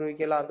බුදුහාමුදුරුවෝ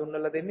කියලා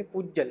අඳුන්වලා දෙන්නේ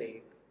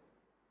පුජ්‍යලයක්.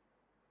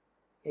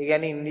 ඒ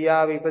කියන්නේ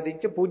ඉන්දියාවේ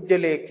ඉපදිච්ච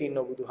පුජ්‍යලයක්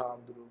ඉන්නවා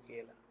බුදුහාමුදුරුවෝ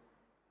කියලා.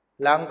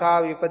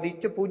 ලංකාවේ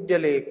ඉපදිච්ච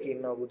පුජ්‍යලයක්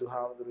ඉන්නවා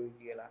බුදුහාමුදුරුවෝ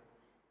කියලා.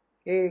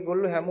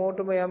 ඒගොල්ලෝ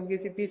හැමෝටම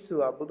යම්කිසි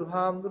පිස්සුවක්.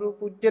 බුදුහාමුදුරුවෝ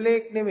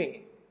පුජ්‍යලයක් නෙමෙයි.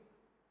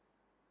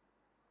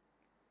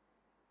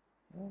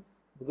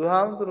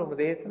 බුදුහාමුදුරුවෝ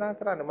දේශනා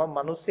කරන්නේ මම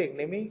මිනිස්සෙක්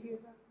නෙමෙයි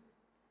කියලා.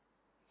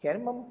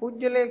 කියන්නේ මම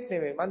පුජ්‍යලයක්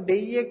නෙමෙයි, මම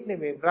දෙයියෙක්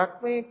නෙමෙයි,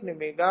 බ්‍රහ්මයෙක්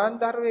නෙමෙයි,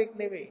 ගාන්ධර්වයෙක්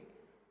නෙමෙයි.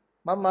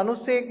 මම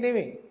මිනිස්සෙක්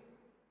නෙමෙයි.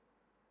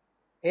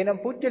 එහෙනම්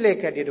පුජ්‍යලයක්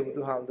හැටියට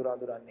බුදුහාමුදුරුවෝ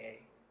අඳුරන්නේ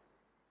ඇයි?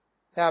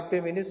 දැන්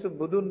අපේ මිනිස්සු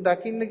බුදුන්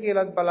දකින්න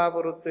කියලාත්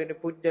බලාපොරොත්තු වෙන්නේ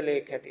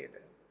පුජ්‍යලයක් හැටියට.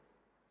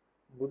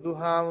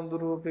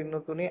 බුදුහාමුදුරුවෝ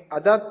පින්නතුනේ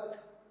අදත්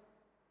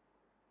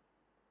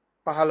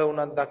පහළ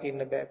වුණත්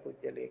දකින්න බෑ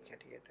පුජ්‍යලයක්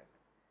හැටියට.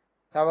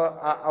 තව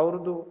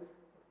අවුරුදු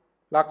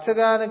ලක්ෂ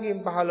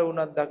ගානකින් පහළ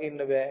වුණත් දකින්න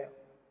බෑ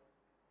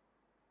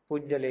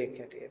පුජ්‍යලයක්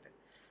හැටියට.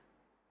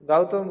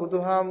 ගෞතම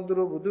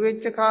බුදුහාමුදුරුවෝ බුදු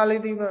වෙච්ච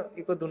කාලෙදීම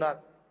ඉපදුනත්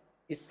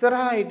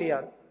ඉස්සරහා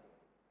හිටියත්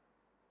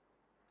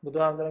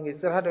බුදුහාමුදුරන්ගේ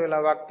ඉස්සරහට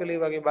වෙලා වක්කලී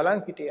වගේ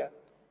බලන් හිටියත්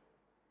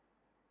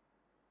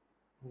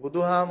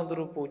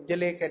බුදුහාමුදුරුවෝ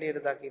පුජ්‍යලයක්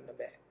හැටියට දකින්න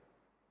බෑ.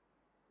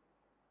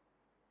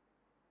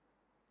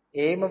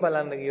 ඒම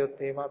බලන්න ගියොත්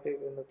එහෙම අපේ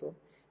වෙනතෝ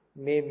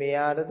මේ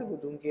මෙයාටද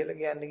බුදුන් කියලා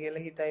කියන්නේ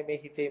කියලා හිතයි මේ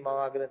හිතේ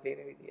මවාගෙන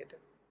තියෙන විදියට.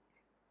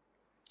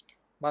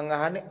 මං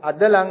අහන්නේ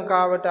අද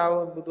ලංකාවට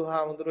ආවොත්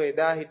බුදුහාමුදුරුවෝ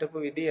එදා හිටපු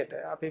විදියට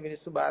අපේ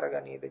මිනිස්සු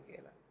බාරගනීද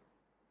කියලා.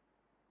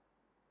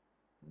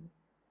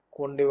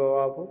 කොණ්ඩේ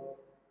වවාපු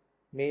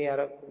මේ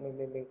අර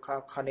මේ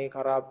කනේ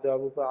කරාබ්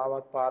දාපු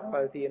ආවත්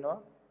පාරවල් තියෙනවා.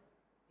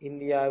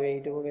 ඉන්දියාවේ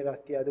හිටපු මේ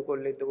රස්තියාදු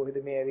කොල්ලෙක්ද කොහෙද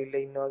මේ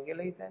ඇවිල්ලා ඉන්නවා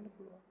කියලා හිතන්න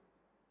පුළුවන්.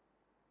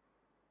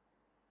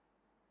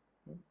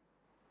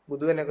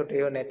 බුදු වෙනකොට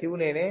ඒව නැති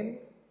වුණේ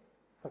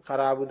නෑනේ.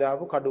 කරාබු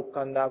දාපු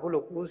කඩුක්කන් දාපු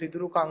ලොකු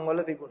සිදුරු කන්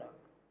වල තිබුණා.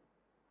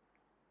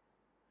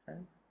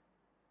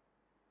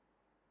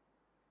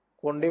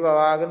 කොණ්ඩේ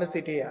වවාගෙන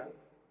සිටියා.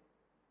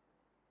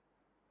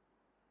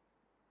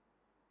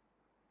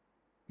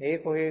 මේ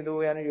කොහෙද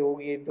යන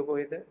යෝගියෙක්ද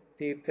කොහෙද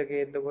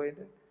තීර්ථකයෙක්ද කොහෙද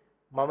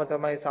මම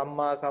තමයි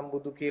සම්මා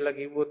සම්බුදු කියලා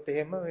කිව්වොත්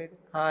එහෙම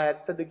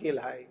ඇත්තද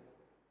කියලා හයි.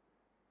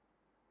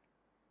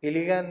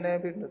 පිළිගන්නේ නැහැ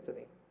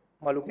පිටුතුනේ.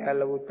 මලු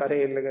කැල්ලකුත්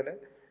කරේ එල්ලගෙන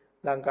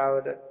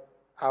ලංකාවට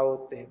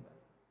ආවොත් එහෙම.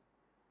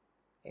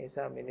 ඒ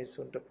නිසා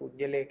මිනිස්සුන්ට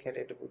පුජ්‍යලයක්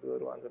හැටියට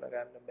බුදුවරු අඳුන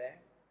ගන්න බෑ.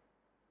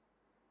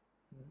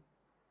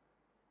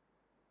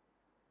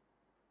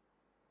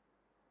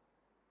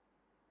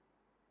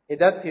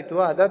 එදත්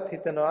හිතුවා අදත්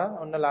හිතනවා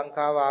ඔන්න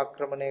ලංකාව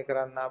ආක්‍රමණය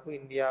කරන්න ආපු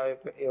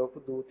ඉන්දියාවේ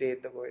එවපු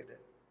දූතයෙක්ද කොහෙද?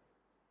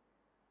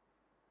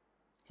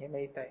 එහෙම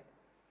හිතයි.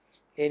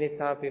 ඒ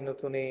නිසා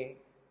පින්නතුනේ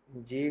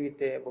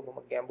ජීවිතය බොහොම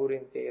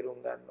ගැඹුරින් තේරුම්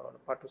ගන්න ඕන.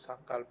 පටු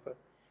සංකල්ප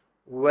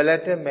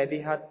වලට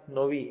මැදිහත්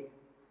නොවි.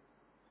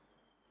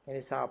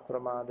 එනිසා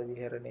අප්‍රමාද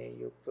විහරණේ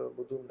යුක්තව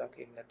බුදුන්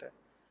දකින්නට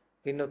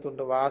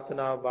පින්නතුන්ට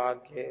වාසනාව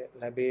වාග්ය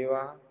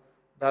ලැබේවා.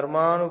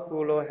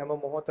 ධර්මානුකූලව හැම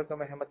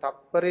මොහොතකම හැම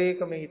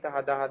තප්පරයකම හිත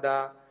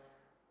හදා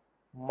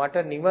මට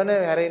නිවන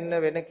හැරෙන්න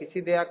වෙන කිසි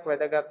දෙයක්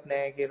වැදගත්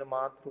නැහැ කියන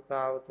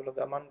මාතෘකාව තුළ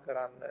ගමන්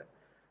කරන්න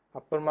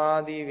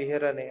අප්‍රමාදී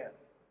විහරණය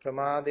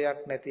ප්‍රමාදයක්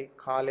නැති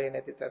කාලේ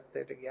නැති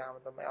තත්ත්වයට ගියාම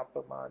තමයි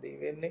අප්‍රමාදී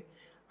වෙන්නේ.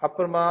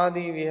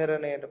 අප්‍රමාදී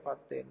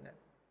විහරණයටපත් වෙන්න.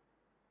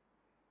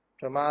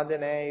 ප්‍රමාද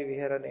නැහැ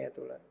විහරණය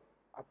තුළ.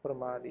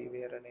 අප්‍රමාදී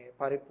විහරණය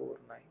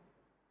පරිපූර්ණයි.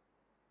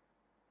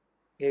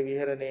 ඒ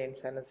විහරණයෙන්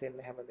සැනසෙන්න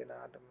හැම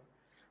දිනාටම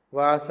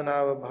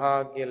වාසනාව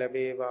භාග්‍ය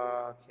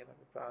ලැබේවා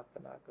කියලා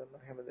ප්‍රාර්ථනා කරන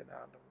හැම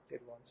දිනාටම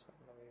තෙරුවන්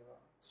සරණ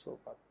වේවා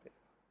සෝපත් වේ.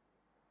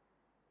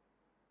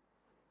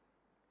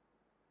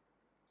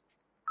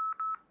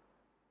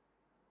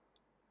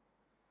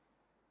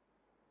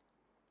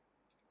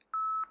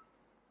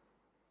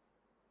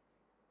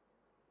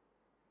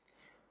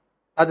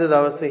 අද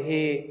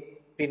දවසේහි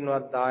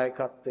පින්වත්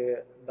දායකත්වය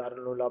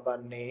දරනු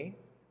ලබන්නේ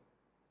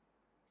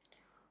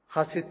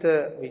හසිත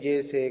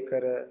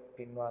විජේසේකර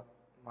පින්වත්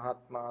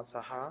මහත්මයා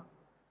සහ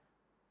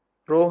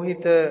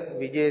රෝහිත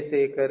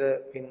විජේසේකර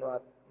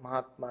පින්වත්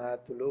මහත්මයා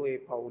ඇතුළු ඒ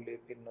පවුලේ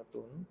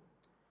පින්වතුන්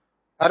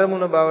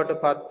අරමුණ බවට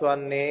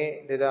පත්වන්නේ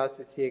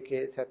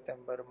 2021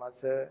 සැප්තැම්බර් මාස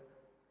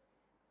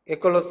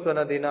 11 වන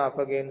දින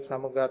අපගෙන්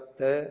සමුගත්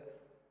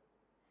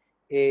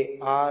ඒ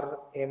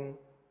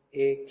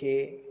RMAK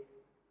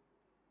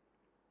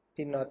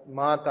පින්වත්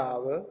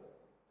මාතාව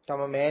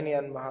තම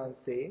මෑණියන්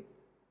වහන්සේ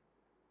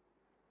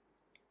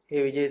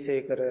ඒ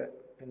විජේසේකර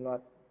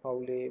පින්වත්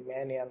පවුලේ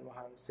මෑණියන්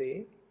වහන්සේ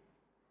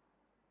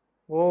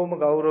ඕම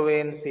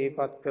ගෞරවයෙන්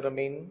සිහිපත්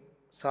කරමින්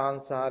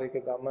සාංශාරික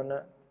ගමන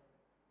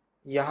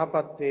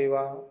යහපත්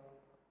වේවා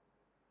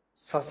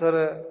සසර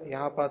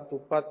යහපත්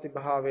උප්පත්ති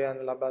භාවයන්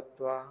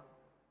ලබත්වා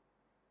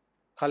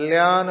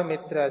කල්යාණ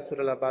මිත්‍ර ඇසුර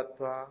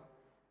ලබත්වා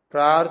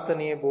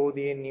ප්‍රාර්ථනීය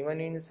බෝධියෙන්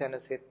නිවනින්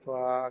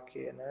සැනසෙත්වා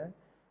කියන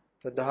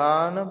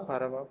ප්‍රධාන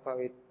පරම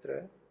පවිත්‍ර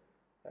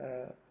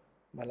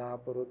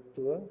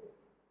බලාපොරොත්තුව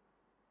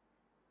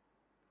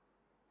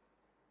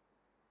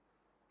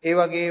ඒ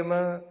වගේම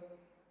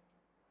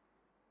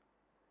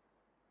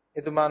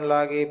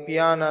එතුමන්ලාගේ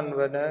පියාණන්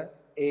වන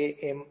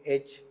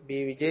AMHB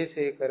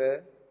විජේසේකර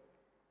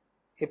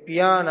ඒ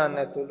පියාණන්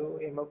ඇතුළු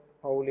එම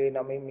පවුලේ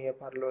නමින් මිය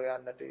පරලෝ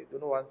යන්නට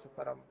යෙදුණු වංශ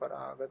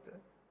පරම්පරාගත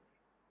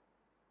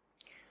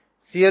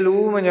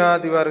සියලුම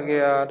ඥාති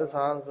වර්ගයාට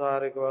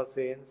සාංශාරික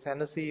වශයෙන්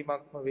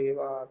සැනසීමක්ම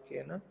වේවා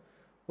කියන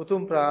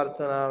උතුම්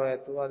ප්‍රාර්ථනාව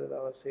ඇතුව අද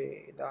දවසේ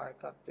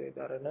දායකත්වයේ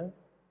දරන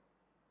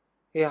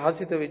ඒ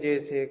හසිත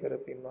විජේසේකර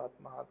පින්වත්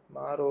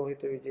මහත්මයා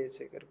රෝහිත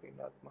විජේසේකර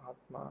පින්වත්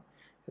මහත්මයා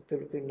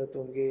ඇතුළු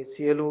පින්තුන්ගේ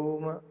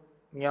සියලුම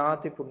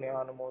ඥාති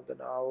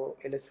පුණ්‍යානුමෝදනාව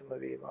එලෙසම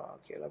වේවා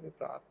කියලා අපි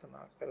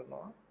ප්‍රාර්ථනා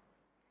කරනවා.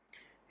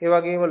 ඒ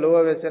වගේම ලෝව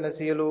වැසෙන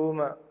සියලුම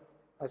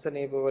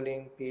අසනීප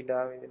වලින්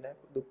පීඩා විඳින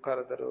දුක්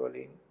කරදර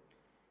වලින්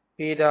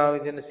පීඩා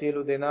විඳින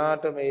සියලු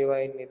දෙනාට මේ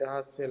වයින්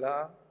නිදහස්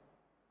වෙලා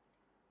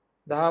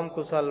දහම්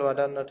කුසල්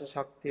වඩන්නට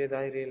ශක්තිය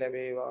ධෛර්යය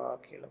ලැබේවා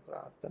කියලා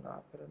ප්‍රාර්ථනා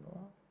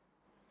කරනවා.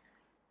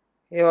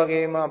 ඒ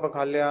වගේම අප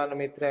කල්යාණ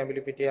මිත්‍ර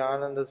ඇඹිලිපිටිය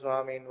ආනන්ද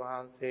ස්වාමීන්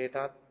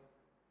වහන්සේටත්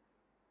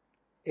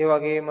ඒ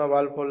වගේම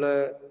වල්පොළ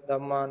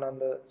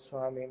ධම්මානන්ද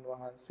ස්වාමීන්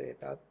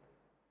වහන්සේටත්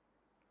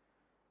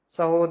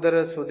සහෝදර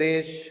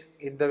සුදේශ්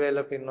ඉද්දවැල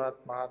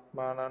පින්වත්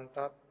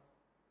මහත්මාණන්ටත්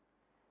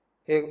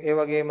ඒ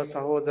වගේම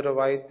සහෝදර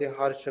වෛද්‍ය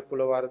හර්ෂ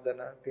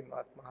කුලවර්ධන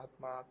පින්වත්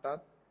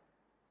මහත්මයාටත්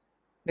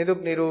නිදුක්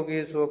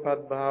නිරෝගී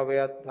සුවපත්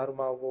භාවයත් ධර්ම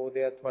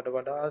අවබෝධයත්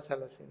වඩා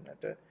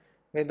සැලසෙන්නට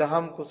මේ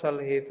දහම් කුසල්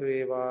හේතු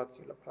වේවා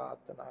කියලා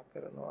ප්‍රාර්ථනා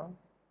කරනවා.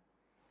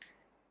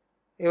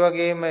 ඒ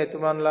වගේම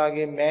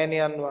එතුමන්ලාගේ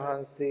මෑණියන්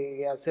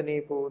වහන්සේගේ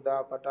අසනීප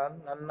උදා පටන්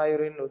අන්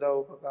අයුරින් උදව්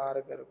උපකාර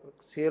කරපු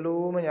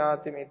සියලුම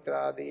ඥාති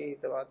මිත්‍රාදී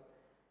හිතවත්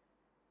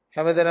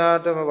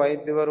හැමදෙනාටම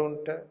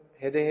වෛද්‍යවරුන්ට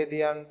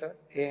හෙදෙහිදියන්ට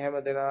ඒ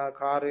හැමදෙනා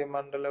කාර්ය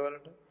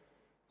මණ්ඩලවලට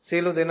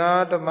සියලු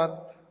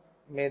දෙනාටමත්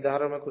මේ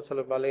ධර්ම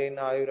කුසල බලයෙන්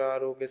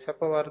ආයුරාෝග්‍ය සැප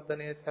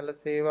වර්ධනය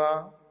සැලසේවා.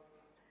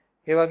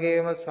 ඒ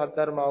වගේම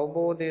සද්ධර්ම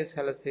අවබෝධය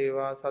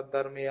සැලසේවා.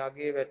 සද්ධර්මයේ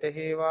අගය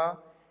වැටහේවා.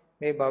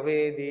 මේ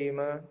භවයේදීම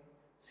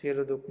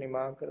සියලු දුක්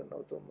නිමා කරන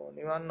උතුම්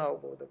නිවන්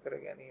අවබෝධ කර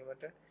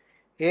ගැනීමට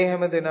ඒ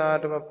හැම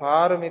දිනාටම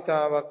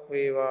පාරමිතාවක්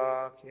වේවා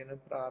කියන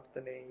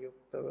ප්‍රාර්ථනාවෙන්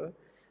යුක්තව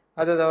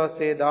අද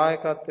දවසේ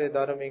දායකත්වයේ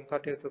ධර්මයෙන්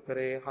කටයුතු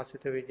කරේ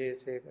හසිත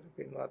විජේසේකර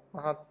පින්වත්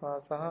මහත්මයා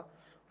සහ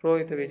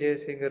රෝහිත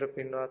විජේසේකර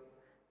පින්වත්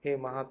මේ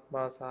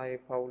මහත්මයා සහ ඒ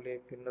පවුලේ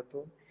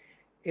පින්වතුන්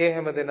ඒ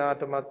හැම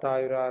දිනාටමත්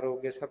ආයුර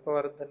ආරෝග්‍ය සැප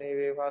වර්ධනය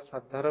වේවා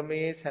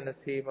සද්ධර්මයේ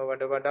සැනසීම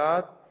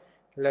වඩාත්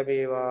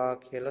ලැබේවා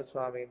කියලා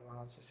ස්වාමීන්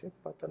වහන්සේ සිත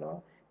පතනවා.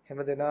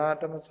 හැම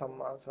දිනාටම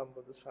සම්මා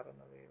සම්බුදු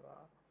සරණ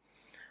වේවා.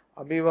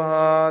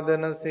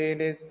 අභිවාදන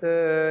සීලිස්ස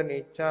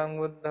නිච්ඡං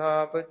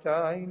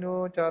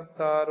උද්ධාපචායිනෝ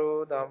චත්තාරෝ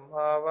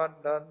ධම්මා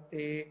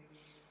වඩ්ඩಂತಿ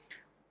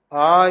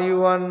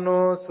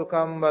ආයුවන්නෝ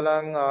සුඛං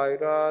බලං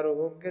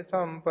ආයුරාෝග්‍ය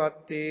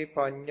සම්පatti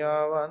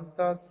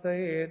පඤ්ඤාවන්තස්ස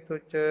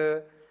හේතුච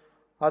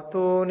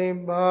අතෝ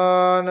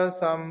නිබ්බාන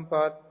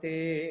සම්පatti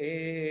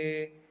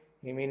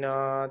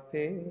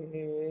හිමිනාතේ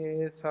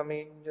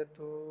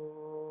සමිඤ්ඤතු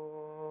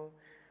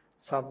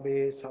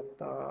සබ්බේ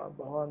සත්තා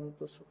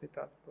භවන්තු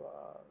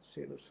සුඛිතත්වා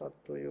සියලු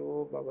සත්වයෝ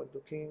භව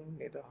දුකින්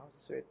නිදහස්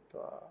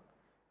වෙත්වා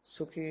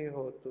සුඛී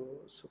හෝතු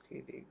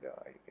සුඛී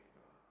දීර්ඝායු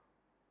වේවා.